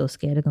people are still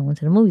scared of going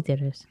to the movie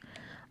theaters.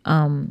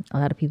 A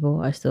lot of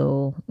people are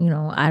still, you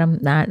know,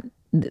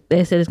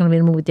 they said it's going to be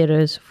in the movie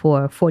theaters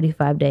for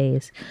 45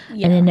 days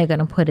and then they're going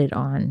to put it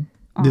on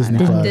Disney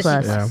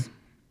Plus. Yeah.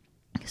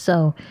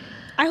 So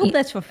I hope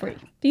that's for free.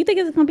 Do you think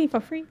it's going to be for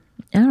free?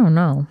 I don't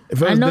know.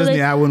 If it was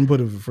Disney, I wouldn't put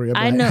it for free.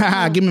 I'd be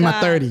like, give me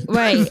my 30.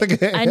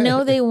 Right. I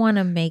know they want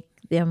to make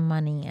their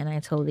money and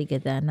I totally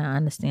get that and I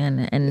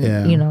understand it.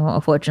 And, you know,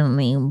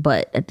 unfortunately,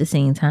 but at the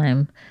same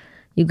time,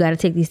 you got to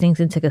take these things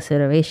into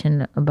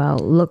consideration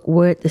about look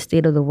where the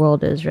state of the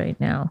world is right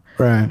now.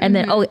 Right. And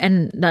then,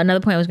 and another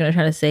point I was going to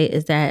try to say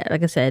is that,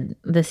 like I said,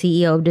 the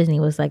CEO of Disney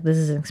was like, this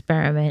is an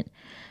experiment.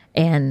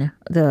 And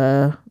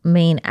the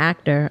main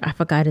actor, I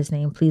forgot his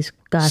name, please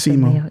God.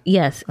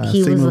 Yes.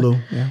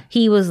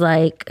 He was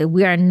like,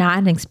 we are not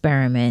an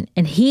experiment.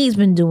 And he's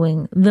been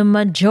doing the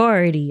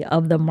majority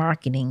of the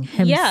marketing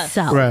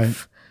himself. Right.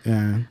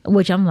 Yeah.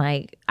 Which I'm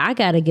like, I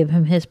gotta give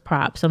him his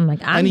props. I'm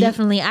like, I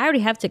already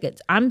have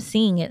tickets. I'm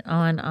seeing it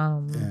on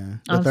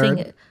I'm seeing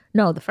it.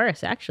 No, the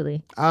first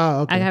actually. Oh,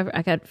 okay.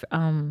 I got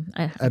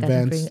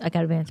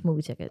advanced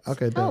movie tickets.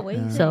 Okay.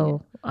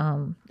 So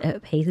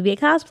it pays to be a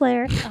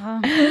cosplayer.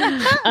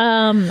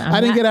 I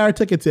didn't get our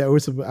tickets yet. I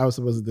was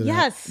supposed to do that.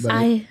 Yes.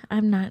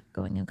 I'm not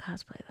going in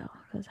cosplay though.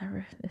 Because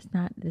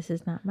this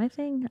is not my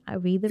thing. I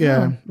read the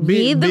room.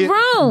 Read the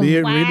room.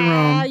 Read the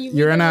room.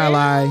 You're an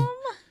ally.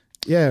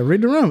 Yeah, read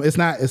the room. It's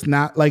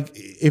not like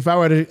if I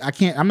were to,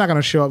 I'm not going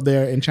to show up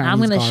there in Chinese. I'm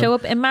going to show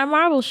up in my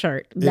Marvel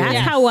shirt. That's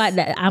how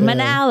I'm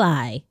an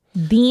ally.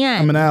 The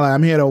end. I'm an ally.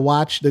 I'm here to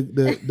watch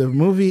the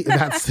movie.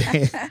 That's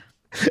it.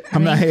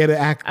 I'm not here to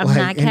act.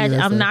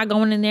 I'm not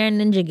going in there in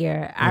ninja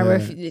gear.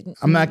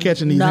 I'm not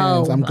catching these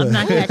hands. I'm good. I'm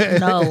not catching.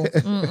 No.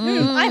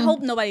 I hope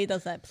nobody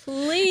does that.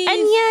 Please. And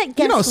yet,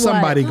 guess what?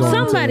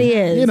 Somebody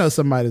is. You know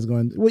somebody's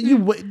going.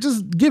 Well,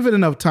 just give it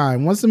enough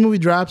time. Once the movie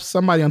drops,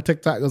 somebody on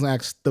TikTok is gonna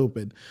act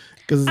stupid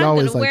because it's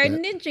always like that. I'm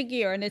gonna wear ninja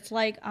gear, and it's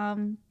like,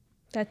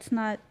 that's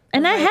not.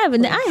 And I have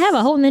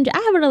a whole ninja. I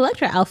have an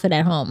Electra outfit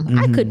at home.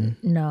 I could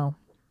no.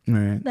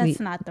 Right. That's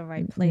not the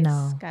right place,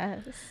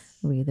 guys.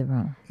 Read the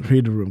room.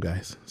 Read the room,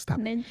 guys. Stop.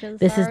 Ninjas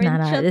this is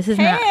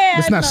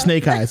not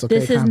Snake Eyes. Okay,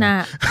 this is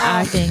not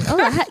our thing. Oh,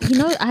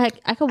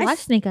 I could watch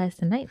Snake Eyes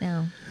tonight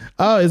now.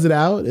 Oh, is it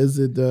out? Is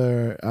it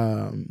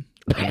Oh,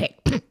 okay.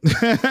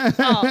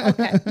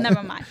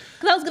 Never mind.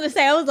 Because I was gonna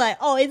say, I was like,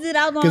 oh, is it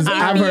out on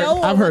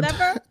HBO I've heard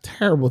whatever?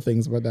 Terrible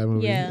things about that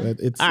movie. Yeah. But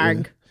it's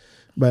Arg.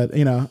 But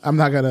I'm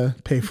not gonna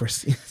pay for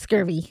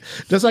scurvy.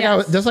 Just like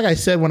I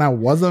said when I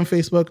was on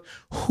Facebook,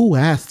 who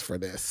asked for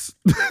this?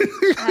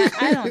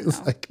 I don't know.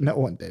 It's like no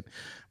one did.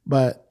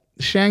 But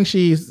Shang-Chi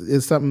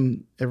is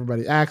something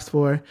everybody asked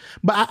for.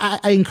 But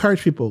I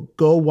encourage people,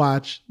 go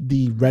watch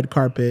the red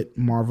carpet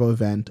Marvel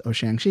event of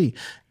Shang-Chi.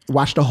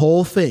 Watch the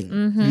whole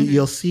thing.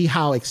 You'll see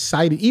how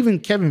excited. Even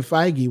Kevin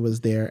Feige was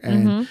there,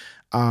 and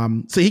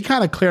so he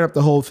kind of cleared up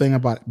the whole thing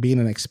about being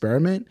an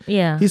experiment.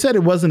 Yeah. He said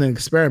it wasn't an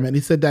experiment.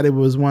 He said that it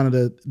was one of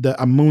a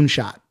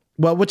moonshot.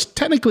 Well, which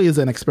technically is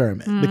an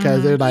experiment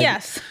because they're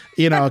like,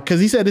 because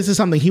he said this is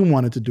something he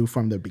wanted to do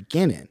from the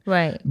beginning.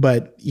 Right.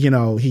 But,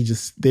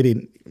 they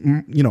didn't,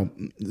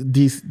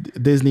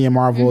 Disney and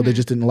Marvel, they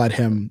just didn't let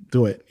him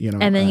do it,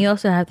 And then you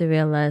also have to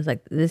realize,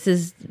 like, this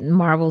is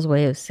Marvel's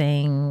way of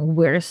saying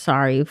we're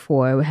sorry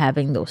for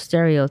having those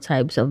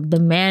stereotypes of the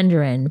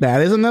Mandarin.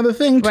 That is another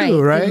thing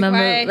too, right? Remember,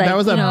 right. Like, that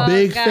was a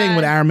big thing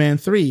with Iron Man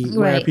 3,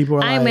 where people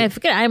were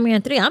forget Iron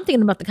Man 3. I'm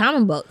thinking about the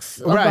comic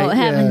books about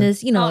having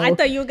this, I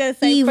thought you were gonna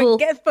say evil.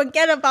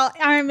 forget about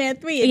Iron Man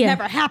 3. It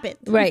never happened.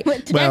 Right.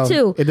 Right. Well, That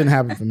too. it didn't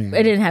happen for me.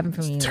 It didn't happen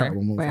for me. Either.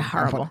 Terrible movie. Right,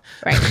 horrible.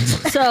 Right.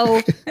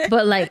 So,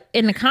 but like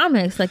in the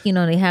comics, like, you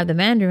know, they have the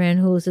Mandarin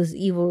who's this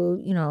evil,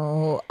 you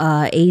know,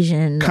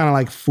 Asian Kind of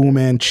like Fu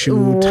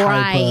Manchu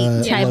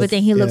type of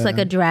thing. He looks like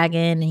a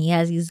dragon, and he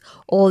has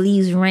all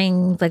these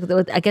rings. Like,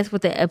 I guess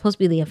what they're supposed to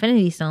be the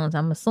Infinity Stones.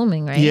 I'm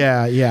assuming, right?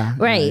 Yeah.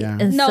 Right. Yeah.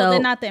 And No, so, they're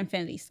not the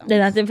Infinity Stones. They're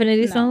not the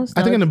Infinity Stones.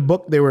 I think in the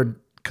book they were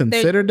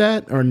considered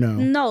that, or no?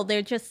 No,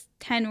 they're just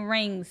 10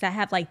 rings that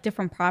have like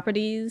different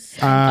properties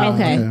Okay.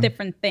 and do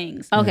different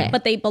things. Okay.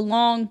 But they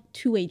belong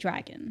to a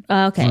dragon.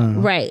 Okay,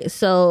 right.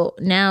 So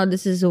now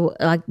this is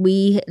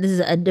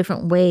a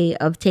different way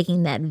of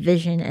taking that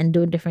vision and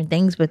doing different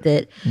things with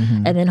it,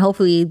 and then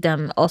hopefully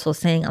them also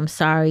saying I'm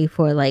sorry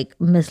for like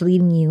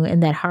misleading you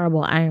in that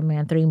horrible Iron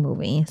Man 3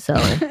 movie. So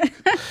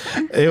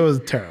It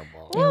was terrible.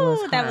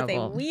 Ooh, that was a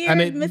horrible.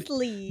 weird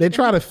mislead. They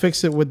try to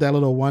fix it with that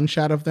little one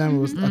shot of them. It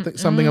was I think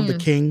something of the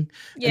king.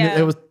 Yeah. And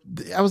it was.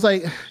 I was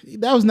like,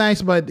 that was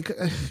nice, but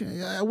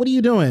what are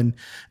you doing?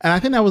 And I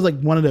think that was like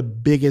one of the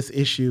biggest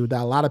issue that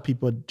a lot of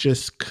people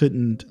just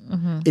couldn't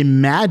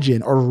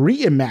imagine or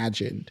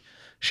reimagine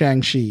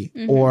Shang-Chi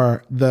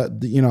or the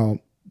you know,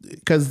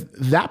 because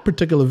that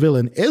particular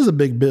villain is a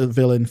big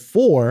villain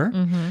for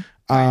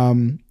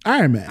Iron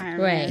Man.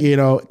 Right. You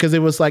know, because it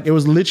was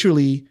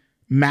literally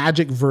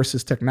magic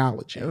versus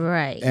technology.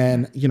 right.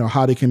 And you know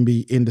how they can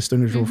be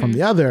indistinguishable from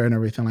the other and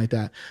everything like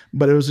that.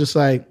 But it was just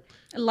like,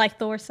 Like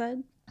Thor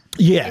said.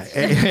 yeah.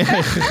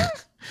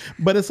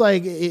 But it's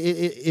like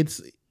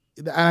it's.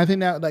 And I think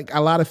that like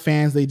a lot of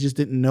fans, they just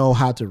didn't know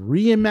how to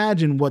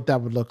reimagine what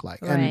that would look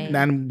like. Right. And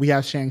then we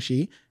have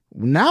Shang-Chi.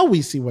 Now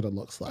we see what it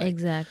looks like.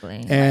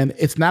 Exactly. And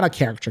it's not a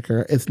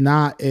caricature. It's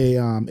not a.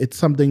 It's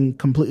something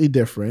completely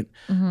different.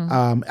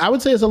 I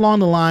would say it's along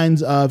the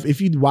lines of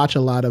if you watch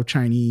a lot of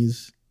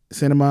Chinese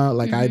cinema,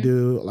 like I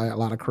do, like a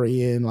lot of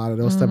Korean, a lot of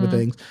those type of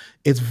things.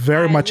 It's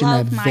very much in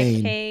that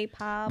vein.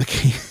 K-pop.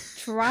 K-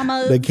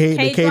 Dramas, the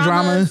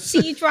K-dramas.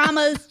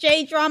 C-dramas,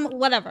 J-drama,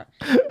 whatever.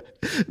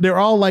 They're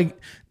all like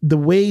the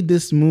way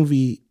this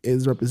movie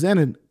is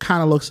represented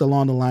kind of looks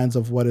along the lines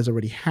of what is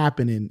already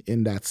happening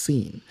in that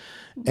scene.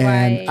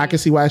 And Right. I can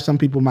see why some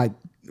people might,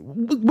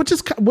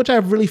 which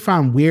I've really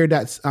found weird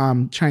that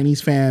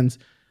Chinese fans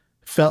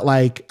felt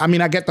like, I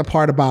mean, I get the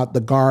part about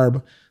the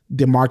garb,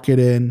 the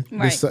marketing,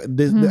 Right.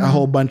 a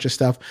whole bunch of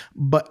stuff,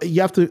 but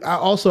I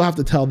also have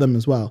to tell them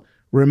as well.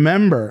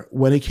 Remember,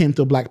 when it came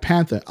to Black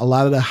Panther, a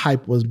lot of the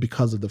hype was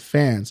because of the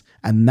fans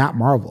and not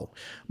Marvel.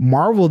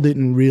 Marvel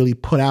didn't really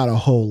put out a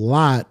whole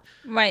lot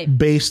Right.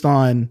 based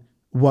on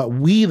what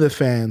we, the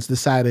fans,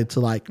 decided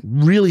to like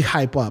really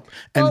hype up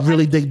and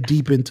really dig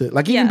deep into it.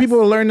 Like even Yes. people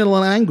were learning the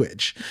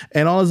language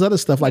and all this other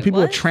stuff. Like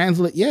people what?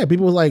 were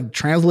people were like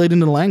translating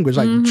the language,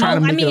 like trying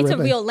to make it it's a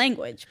thing. real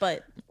language,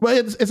 but Well,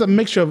 it's a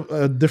mixture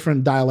of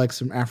different dialects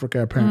from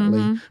Africa,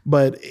 apparently.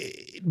 But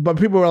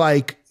people were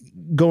like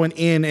going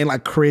in and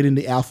like creating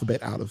the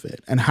alphabet out of it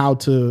and how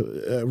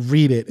to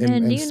read it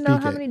and do you speak know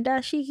how it. many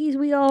dashikis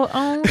we all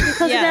own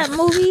because Yeah. of that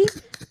movie?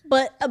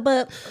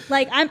 but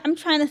like I'm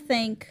trying to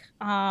think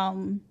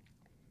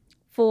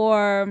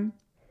for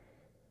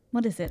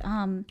what is it?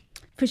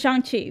 For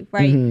Shang-Chi,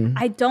 right? Mm-hmm.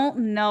 I don't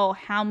know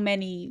how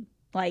many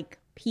like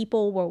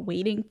people were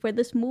waiting for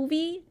this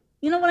movie.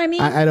 You know what I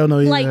mean? I don't know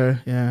Like-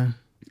 either. Yeah.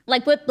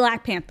 Like with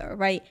Black Panther,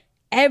 right?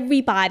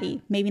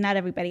 Everybody, maybe not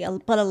everybody,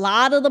 but a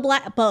lot of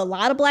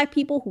black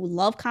people who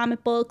love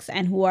comic books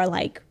and who are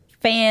like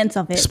fans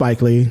of it.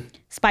 Spike Lee.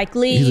 Spike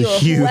Lee He's a or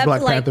huge whoever,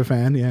 Black like, Panther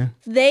fan. Yeah.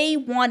 they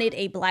wanted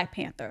a Black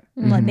Panther.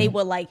 Like they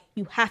were like,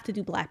 you have to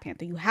do Black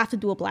Panther. You have to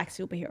do a black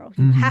superhero.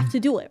 You have to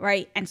do it,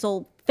 right? And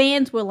so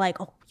fans were like,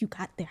 oh,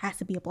 there has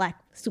to be a black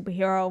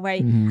superhero,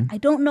 right? I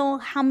don't know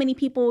how many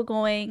people were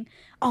going,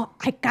 oh,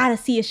 I gotta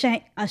see a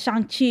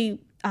Shang-Chi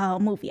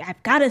movie.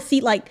 I've gotta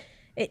see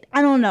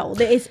I don't know.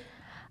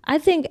 I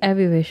think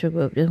every racial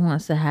group just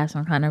wants to have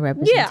some kind of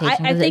representation. I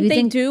 'Cause if think you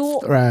they do.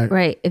 Right.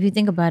 Right. If you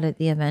think about it,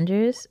 the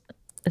Avengers,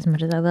 as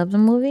much as I love the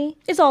movie,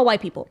 It's all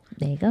white people.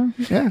 there you go.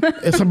 Yeah.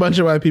 It's a bunch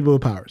of white people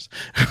with powers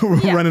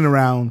running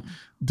around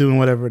doing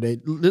whatever they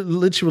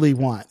literally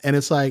want. And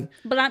it's like,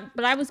 But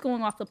I was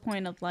going off the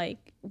point of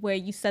like where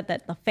you said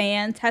that the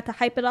fans had to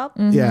hype it up.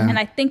 Yeah. And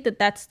I think that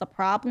that's the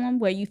problem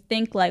where you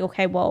think like,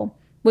 okay, well,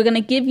 we're going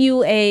to give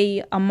you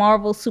a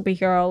Marvel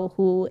superhero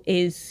who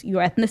is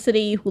your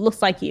ethnicity, who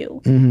looks like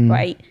you,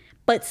 right?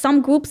 But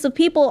some groups of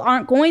people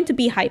aren't going to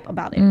be hype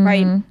about it,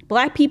 right?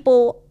 Black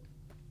people,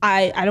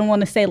 I don't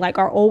want to say like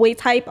are always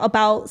hype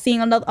about seeing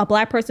a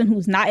black person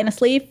who's not in a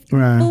slave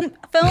Right.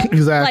 film.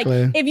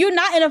 Exactly. Like if you're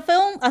not in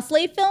a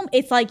slave film,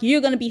 it's like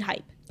you're going to be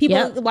hype. People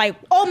Yep. are like,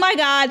 oh my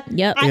God,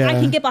 Yep. I Yeah.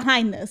 can get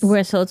behind this.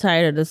 We're so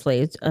tired of the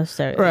slaves of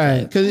stereotypes.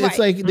 right. Because it's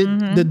Right. like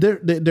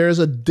there's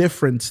a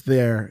difference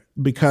there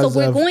because So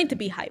we're of, going to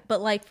be hype, but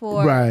like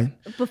for Right.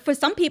 but for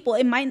some people,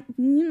 it might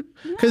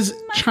because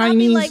not be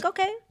Chinese, like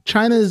okay,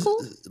 China's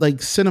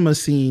like cinema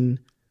scene,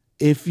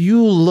 if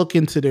you look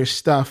into their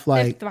stuff, they're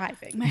like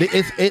thriving.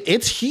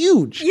 it's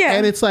huge. Yeah.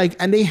 And it's like,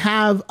 and they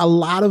have a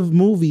lot of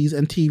movies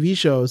and TV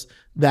shows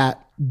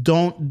that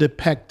don't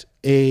depict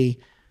a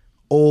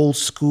old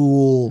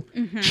school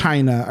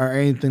China or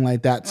anything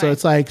like that. So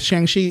it's like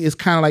Shang-Chi is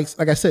kind of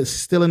like I said,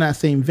 still in that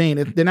same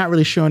vein. They're not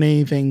really showing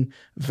anything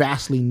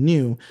vastly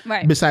new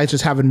besides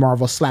just having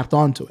Marvel slapped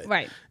onto it.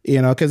 Right.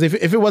 You know, because if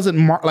it wasn't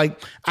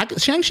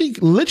Shang-Chi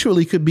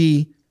literally could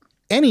be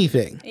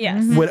anything.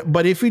 Yes.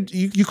 But if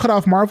you cut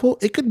off Marvel,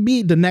 it could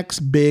be the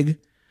next big,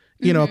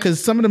 you know,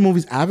 because some of the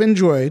movies I've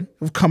enjoyed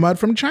have come out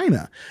from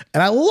China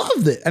and I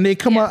loved it. And they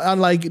come out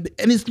and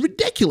it's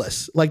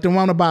ridiculous. Like the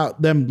one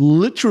about them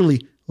literally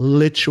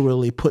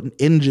putting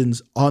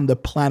engines on the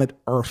planet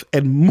Earth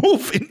and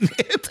moving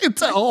it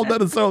into a whole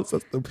other solar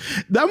system.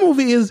 That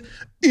movie is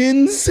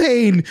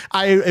insane.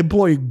 I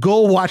implore you,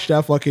 go watch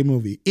that fucking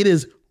movie. It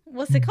is.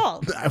 What's it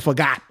called? I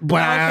forgot.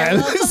 But Okay,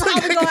 well,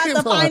 somehow we're gonna have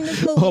to find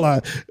this movie. Hold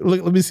on.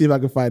 Let me see if I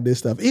can find this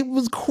stuff. It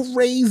was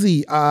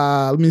crazy.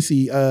 Let me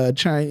see.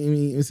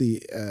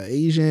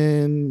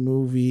 Asian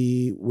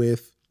movie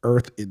with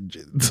Earth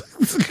engines.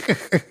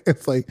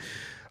 It's like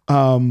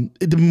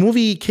the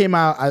movie came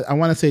out, I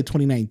want to say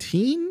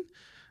 2019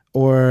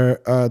 or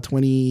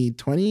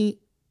 2020.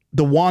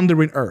 The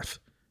Wandering Earth.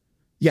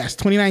 Yes,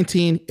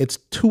 2019. It's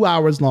 2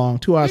 hours long,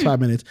 2 hours, 5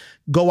 minutes.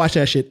 Go watch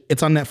that shit.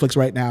 It's on Netflix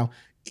right now.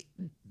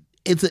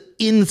 It's an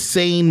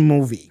insane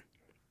movie.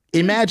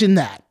 Imagine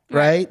that,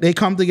 right? They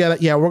come together.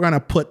 Yeah, we're going to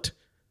put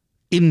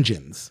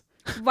engines.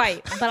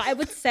 Right. But I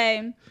would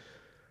say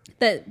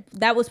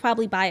that was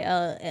probably by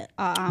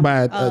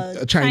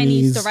a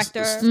Chinese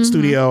director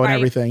studio and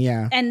everything.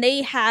 Yeah. And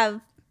they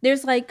have,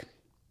 it's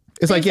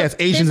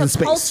Asians in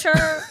space.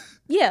 Culture.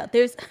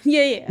 There's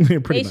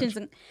Pretty Asians,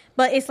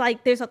 but it's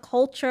like there's a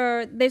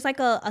culture. There's like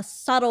a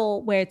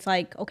subtle where it's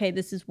like, okay,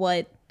 this is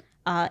what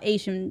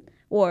Asian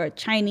or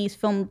Chinese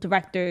film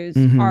directors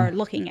are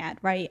looking at,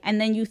 right?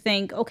 And then you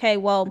think, okay,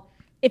 well,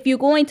 if you're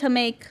going to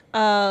make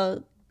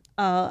a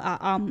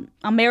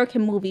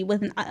American movie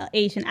with an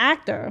Asian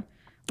actor,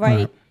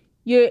 right?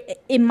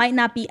 It might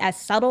not be as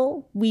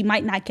subtle. We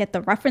might not get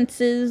the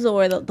references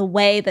or the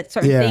way that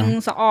certain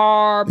things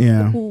are,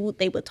 who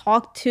they would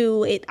talk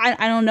to.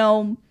 I don't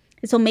know.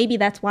 So maybe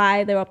that's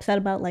why they're upset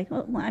about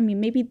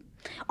maybe.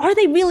 Are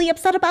they really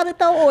upset about it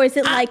though, or is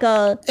it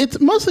It's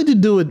mostly to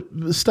do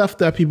with stuff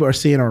that people are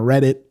seeing on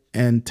Reddit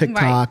and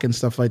TikTok and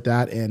stuff like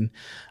that. And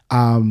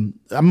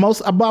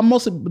most of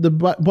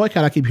the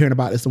boycott I keep hearing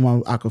about is the one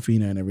with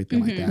Awkwafina and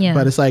everything like that. Yeah.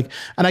 But it's like,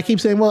 and I keep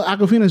saying, well,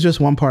 Awkwafina is just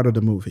one part of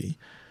the movie.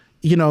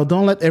 You know,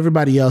 don't let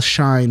everybody else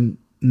shine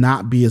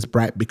not be as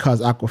bright because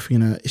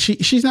Awkwafina,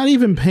 she's not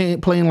even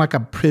playing like a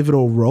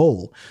pivotal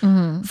role.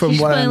 From she's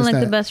what playing I understand.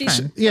 like the best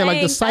friend. Like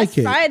the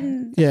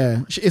sidekick.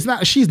 Yeah,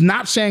 she's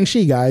not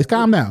Shang-Chi, guys.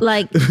 Calm down.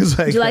 Like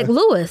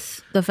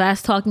Lewis, the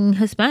fast talking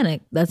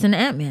Hispanic that's in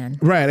Ant-Man.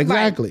 Right,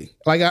 exactly.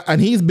 Like,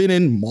 and he's been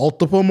in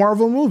multiple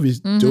Marvel movies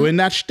doing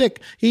that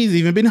shtick. He's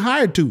even been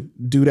hired to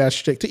do that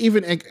shtick.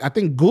 I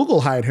think Google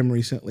hired him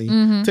recently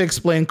to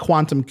explain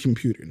quantum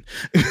computing.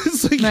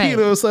 It's like, you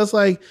know, so it's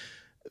like,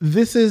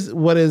 this is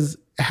what is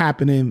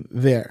happening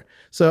there.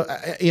 So,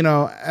 you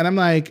know, and I'm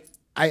like,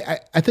 I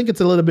think it's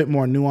a little bit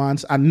more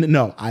nuanced.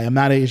 No, I am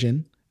not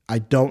Asian. I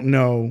don't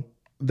know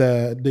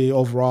the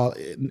overall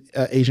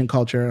Asian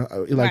culture.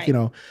 You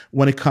know,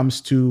 when it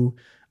comes to,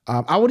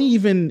 I wouldn't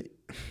even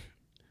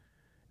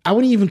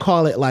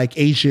call it like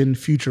Asian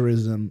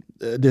futurism.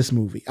 This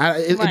movie,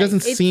 it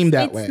doesn't seem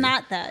that way. It's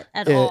not that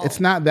at all. It's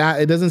not that.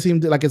 It doesn't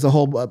seem like it's a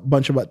whole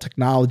bunch about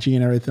technology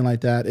and everything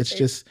like that. It's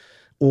just.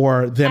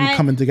 Or them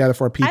coming together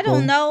for people. I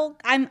don't know.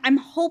 I'm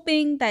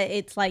hoping that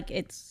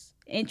it's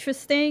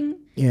interesting.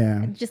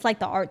 Yeah. Just like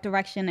the art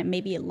direction and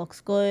maybe it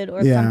looks good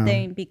or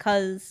something,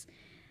 because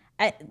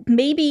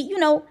maybe, you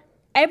know,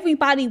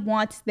 everybody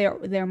wants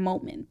their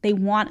moment. They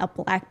want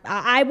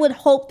I would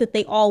hope that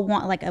they all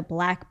want like a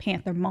Black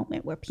Panther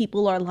moment where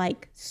people are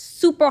like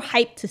super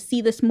hyped to see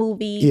this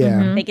movie.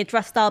 Yeah. They get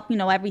dressed up, you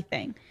know,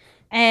 everything.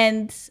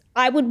 And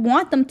I would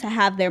want them to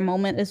have their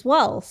moment as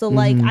well. So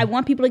like, I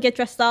want people to get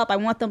dressed up. I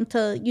want them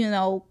to, you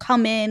know,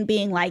 come in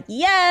being like,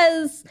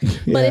 yes.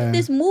 But if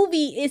this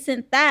movie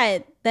isn't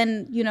that,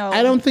 then, you know.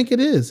 I don't think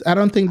it is. I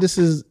don't think this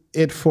is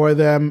it for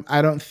them.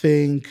 I don't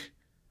think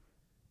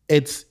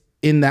it's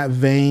in that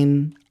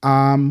vein.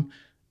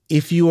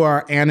 If you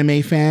are an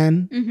anime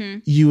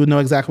fan, you would know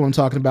exactly what I'm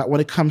talking about. When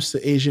it comes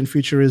to Asian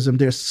futurism,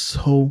 there's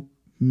so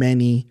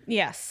many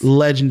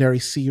legendary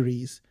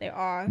series, there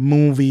are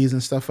movies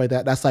and stuff like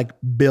that that's like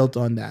built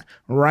on that.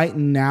 Right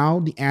now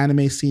the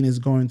anime scene is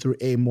going through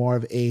a more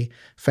of a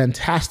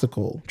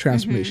fantastical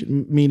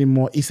transformation, meaning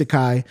more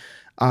isekai,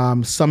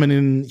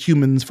 summoning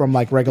humans from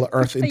like regular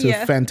Earth into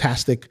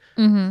fantastic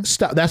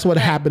stuff. That's what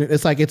happened.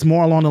 It's like, it's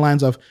more along the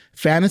lines of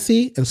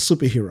fantasy and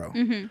superhero.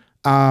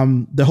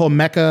 The whole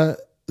mecha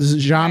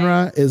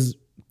genre is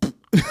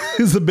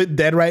a bit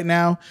dead right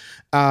now.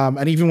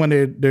 And even when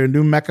their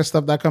new mecha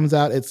stuff that comes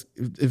out, it's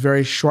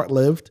very short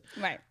lived.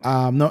 Right.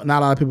 Not a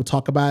lot of people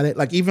talk about it.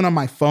 Like even on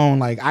my phone,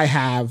 like I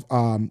have,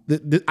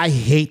 I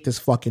hate this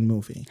fucking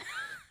movie.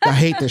 I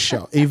hate this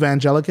show,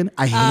 Evangelion.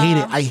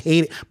 I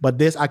hate it. But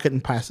this, I couldn't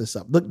pass this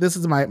up. Look, this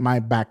is my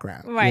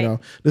background. Right. You know,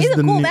 this is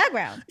a cool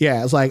background.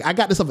 Yeah, it's like I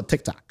got this off of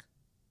TikTok.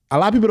 a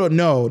lot of people don't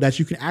know that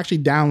you can actually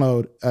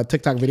download a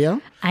TikTok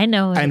video I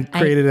know. and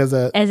create it as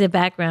a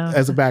background.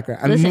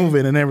 and Listen, move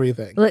it and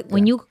everything. Look,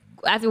 when you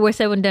after we're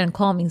said and done,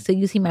 call me so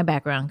you see my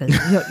background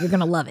because you're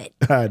gonna love it,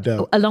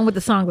 Dope. along with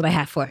the song that I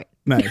have for it.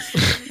 Nice.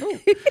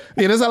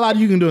 Yeah, there's a lot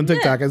you can do on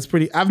TikTok. It's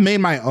pretty. I've made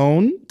my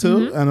own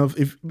too, and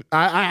if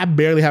I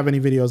barely have any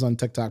videos on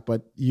TikTok,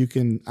 but you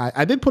can.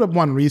 I did put up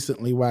one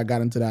recently where I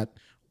got into that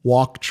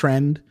walk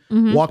trend.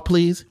 Walk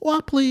please,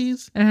 walk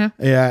please.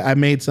 Yeah, I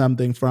made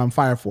something from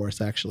Fire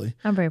Force actually.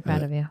 I'm very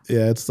proud of you.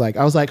 Yeah, it's like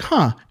I was like,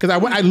 huh, because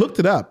I looked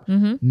it up.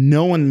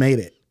 No one made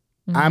it.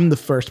 I'm the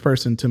first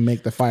person to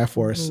make the Fire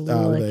Force.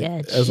 Look thing.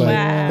 at It's like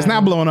Wow. it's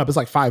not blowing up. It's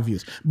like 5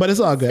 views, but it's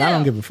all good. I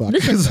don't give a fuck.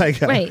 It's like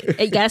Right,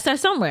 you gotta start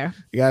somewhere.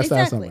 you gotta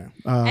start Exactly.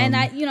 somewhere. And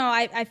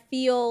I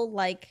feel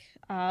like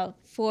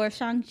for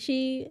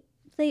Shang-Chi,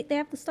 they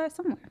have to start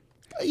somewhere.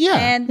 Yeah,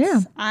 And Yeah.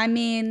 I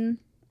mean,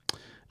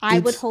 I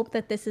would It's- hope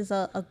that this is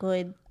a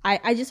good.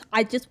 I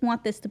just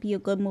want this to be a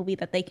good movie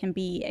that they can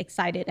be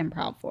excited and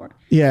proud for.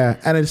 yeah,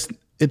 and it's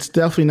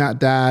definitely not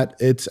that.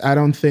 I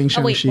don't think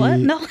Oh wait, Shang-Chi. what?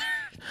 No.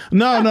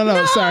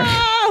 No, sorry.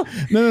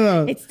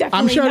 No. It's I'm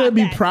definitely sure not they'll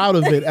be that. proud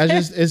of it.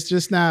 It's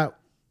just not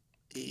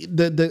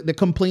the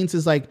complaints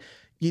is like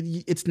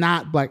it's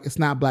not Black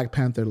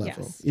Panther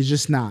level. Yes. It's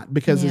just not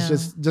because it's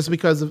Yeah. just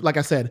because of, like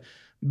I said,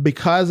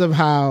 because of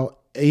how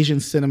Asian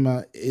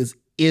cinema is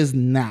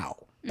now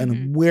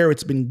and where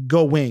it's been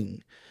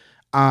going.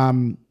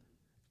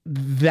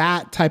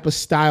 That type of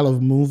style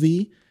of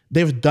movie,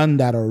 they've done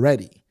that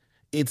already.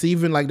 It's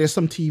even like there's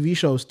some TV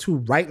shows too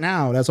right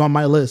now that's on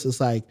my list. It's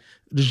like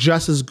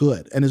just as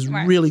good and it's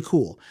Right. really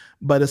cool.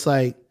 But it's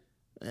like,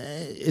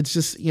 it's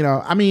just,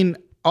 I mean,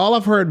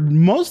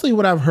 mostly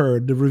what I've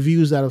heard, the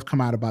reviews that have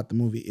come out about the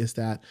movie is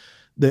that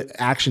the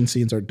action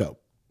scenes are dope.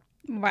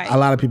 Right. A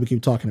lot of people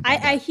keep talking about I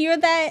that. hear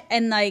that,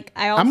 and like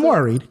I also I'm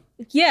worried.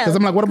 Yeah, 'Cause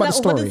I'm like, what about the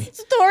What story? is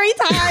story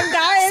time,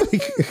 guys?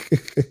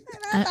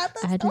 Not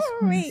the I just want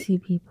story. to see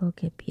people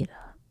get beat up.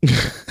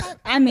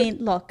 I mean,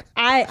 look,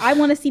 I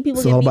want to see people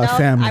It's get all beat about up.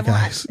 family, I want,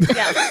 guys.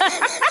 yeah.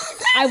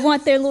 I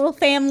want their little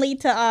family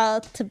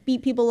to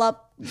beat people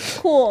up.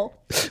 Cool.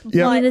 Yeah. You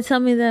But mean to tell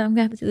me that I'm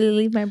gonna have to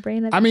leave my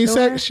brain at I the mean,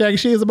 door?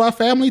 Shang-Chi is about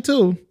family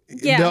too.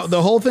 Yes.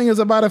 The whole thing is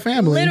about a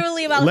family.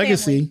 literally about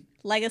legacy. family.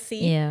 Legacy.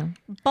 Yeah.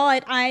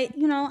 But I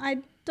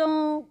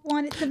don't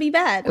want it to be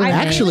bad.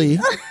 Actually,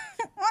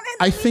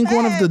 I think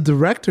one of the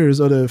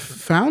directors or the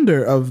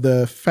founder of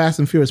the Fast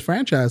and Furious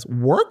franchise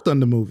worked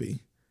on the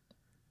movie.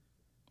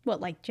 What,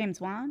 like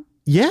James Wan?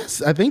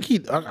 Yes, I think he.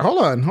 Hold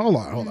on.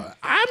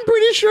 I'm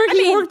pretty sure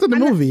he worked on the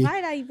movie. Why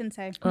did I even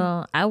say?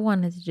 Well, I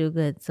wanted to do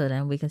good so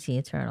then we can see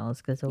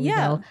Eternals because we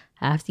Yeah. know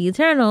after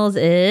Eternals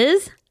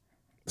is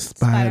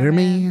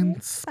Spider-Man.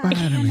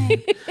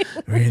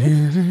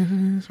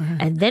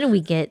 and then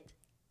we get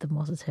the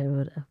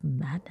multitude of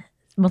madness.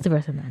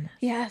 Multiverse of Madness.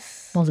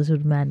 Yes.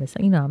 Multitude of Madness.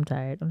 You know I'm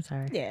tired. I'm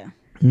sorry. Yeah.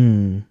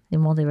 The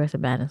Multiverse of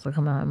Madness will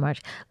come out in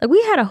March. Like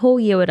we had a whole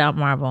year without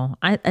Marvel.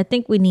 I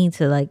think we need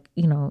to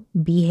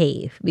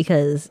behave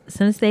because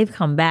since they've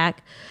come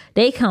back,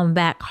 they come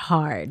back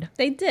hard.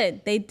 They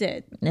did.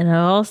 And it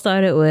all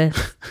started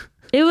with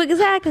it was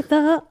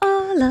Agatha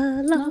all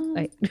along.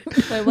 Right.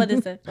 Wait, what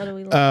is it? What do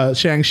we look?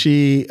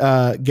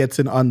 Shang-Chi gets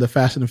in on the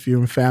Fast and the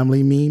Furious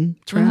family meme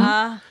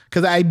trend.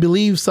 Because I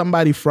believe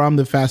somebody from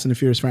the Fast and the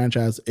Furious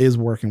franchise is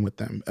working with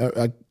them.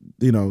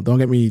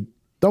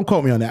 Don't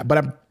quote me on that, but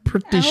I'm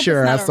pretty hope it's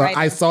sure not a writer.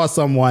 I saw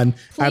someone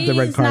at the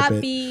red Please carpet.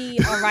 not be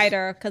a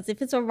writer, because if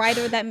it's a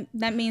writer,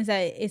 that means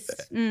that it's.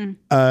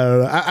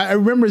 I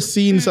remember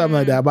seeing something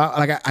like that. But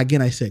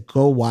I said,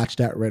 go watch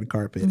that red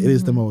carpet. It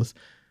is the most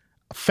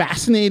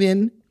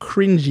fascinating,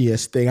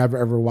 cringiest thing I've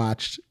ever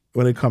watched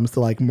when it comes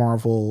to like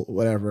Marvel,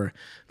 whatever.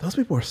 Those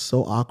people are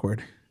so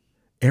awkward.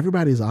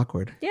 Everybody's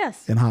awkward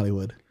Yes. in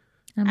Hollywood.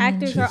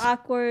 Actors are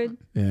awkward.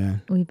 Yeah.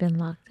 We've been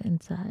locked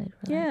inside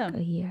for Yeah. like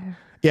a year.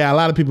 Yeah, a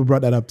lot of people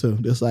brought that up too.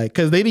 Just like,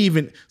 because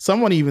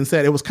someone even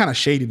said it was kind of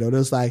shady though. It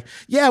was like,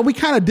 yeah, we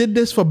kind of did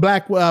this for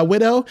Black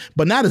Widow,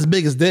 but not as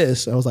big as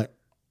this. I was like,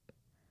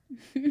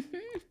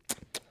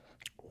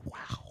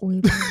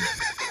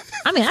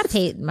 I mean, I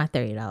paid my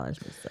 $30,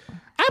 but still.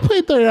 I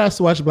paid $30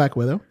 to watch Black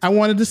Widow. I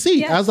wanted to see.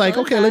 Yeah, I was like,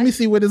 so did okay, I. let me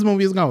see where this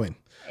movie is going.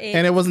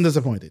 And it wasn't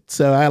disappointed.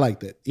 So I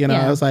liked it.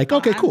 Yeah. I was like,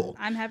 okay, cool.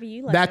 I'm happy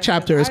you like That it,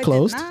 chapter is 'cause I did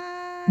closed. not.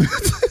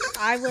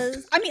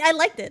 I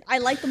liked it. I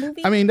liked the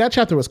movie. I mean, that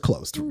chapter was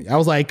closed for me. I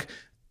was like,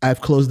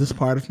 I've closed this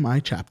part of my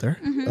chapter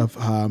Mm-hmm.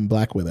 of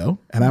Black Widow,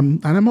 and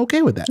I'm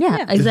okay with that.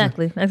 Yeah,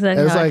 exactly. That's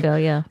exactly It's how like, I feel.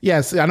 Yeah.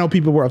 Yes, I know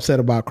people were upset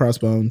about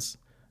Crossbones.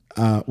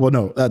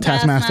 Taskmaster.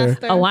 Taskmaster.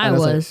 Oh, I And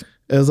was.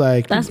 It was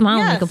like That's my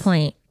only Yes.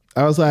 complaint.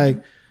 I was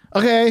like,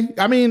 okay.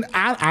 I mean,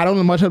 I don't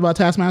know much about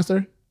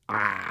Taskmaster.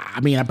 I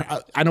mean,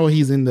 I know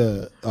he's in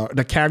the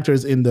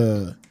characters in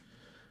the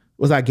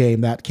what's that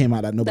game that came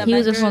out that nobody. He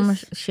was a Avengers. former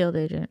SHIELD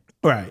agent.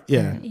 Right.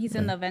 Yeah. He's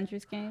in the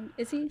Avengers game.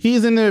 Is he?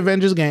 He's in the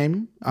Avengers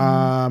game.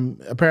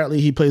 Apparently,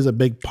 he plays a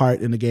big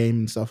part in the game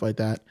and stuff like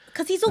that.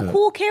 Because he's a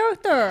cool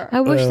character.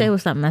 I wish they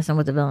would stop messing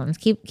with the villains.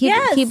 Keep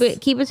Yes,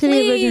 it to please.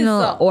 the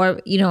original, or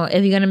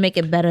if you're gonna make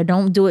it better,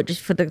 don't do it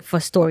just for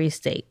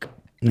story's sake.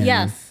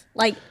 Yes.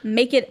 Like,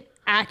 make it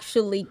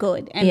actually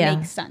good and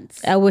make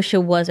sense. I wish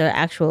it was an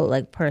actual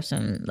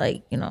person.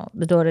 Like,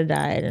 the daughter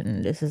died,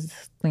 and this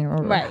is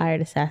a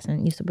hired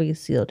assassin. Used to be a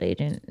SEAL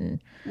agent,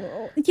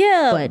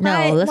 but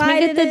no, let's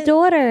make it the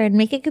daughter and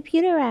make it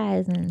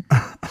computerized. And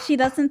she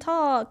doesn't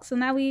talk, so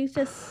now we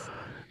just.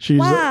 She's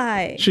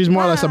Why? She's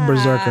more or less a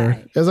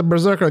berserker. There's a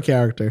berserker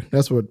character.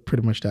 That's what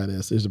pretty much that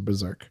is. Is a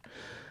berserk.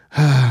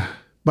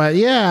 But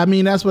yeah, I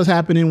mean that's what's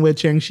happening with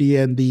Shang-Chi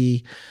and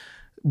the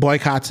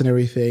boycotts and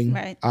everything.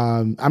 Right.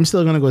 I'm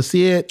still gonna go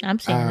see it. I'm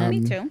seeing it.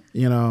 Me too.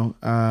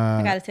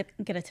 I gotta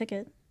get a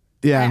ticket.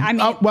 Yeah. I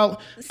mean,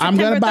 I'm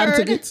gonna buy the 3rd.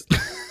 tickets.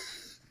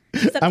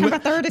 September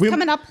 3rd is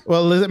coming up.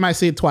 Well, Liz might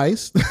see it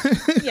twice.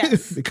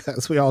 Yes.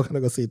 Because we all gonna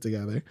go see it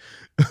together.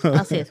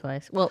 I'll see it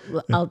twice. Well,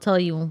 I'll tell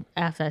you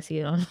after I see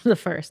it on the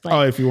first.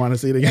 If you want to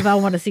see it again. If I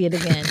want to see it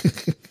again.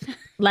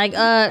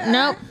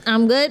 Nope,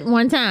 I'm good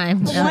one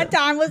time. One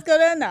time was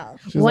good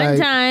enough. One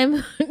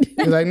time.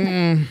 She's like,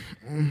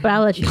 But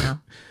I'll let you know.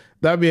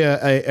 That'd be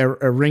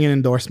a ringing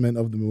endorsement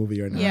of the movie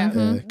or not. Yeah.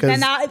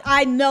 And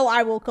I know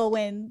I will go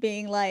in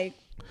being like,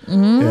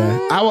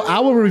 yeah. I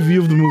will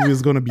review the movie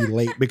is going to be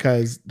late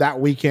because that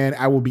weekend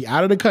I will be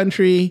out of the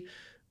country,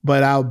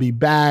 but I'll be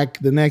back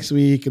the next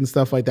week and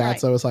stuff like that. Right.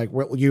 So it's like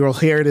you'll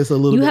hear this a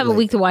little bit. You have a late.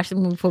 week to watch the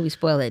movie before we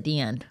spoil it at the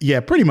end.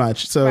 Yeah, pretty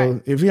much. So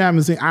Right. if you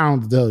haven't seen, I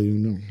don't have to tell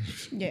you.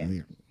 yeah,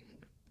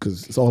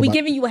 Because it's all we about,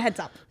 giving you a heads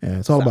up. yeah,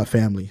 it's all about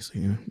families.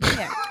 Yeah.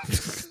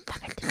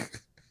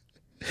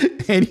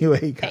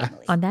 Anyway, guys.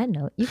 On that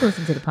note, you can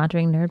listen to the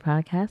Pondering Nerd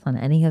podcast on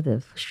any of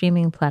the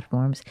streaming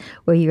platforms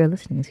where you are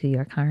listening to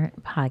your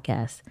current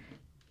podcast.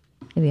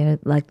 If you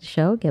like the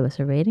show, give us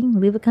a rating,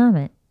 leave a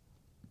comment.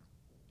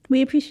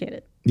 We appreciate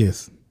it.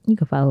 Yes. You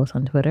can follow us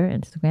on Twitter,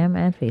 Instagram,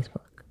 and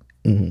Facebook.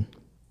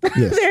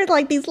 Yes. There's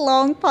like these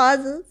long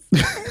pauses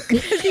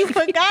because you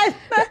forgot.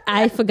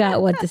 I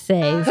forgot what to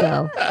say,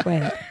 so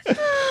right.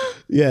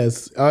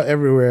 Yes.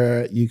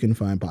 Everywhere you can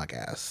find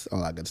podcasts,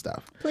 all that good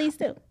stuff. Please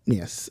do.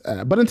 Yes.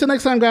 But until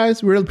next time,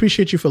 guys, we really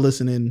appreciate you for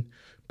listening.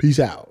 Peace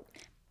out.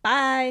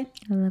 Bye.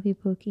 I love you,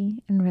 Pookie,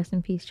 and rest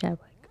in peace,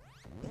 Chadwick.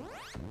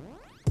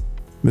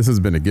 This has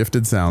been a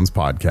Gifted Sounds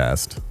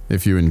podcast.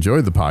 If you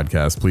enjoyed the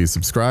podcast, please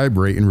subscribe,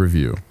 rate, and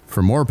review.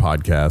 For more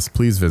podcasts,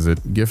 please visit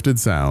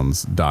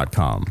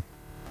giftedsounds.com.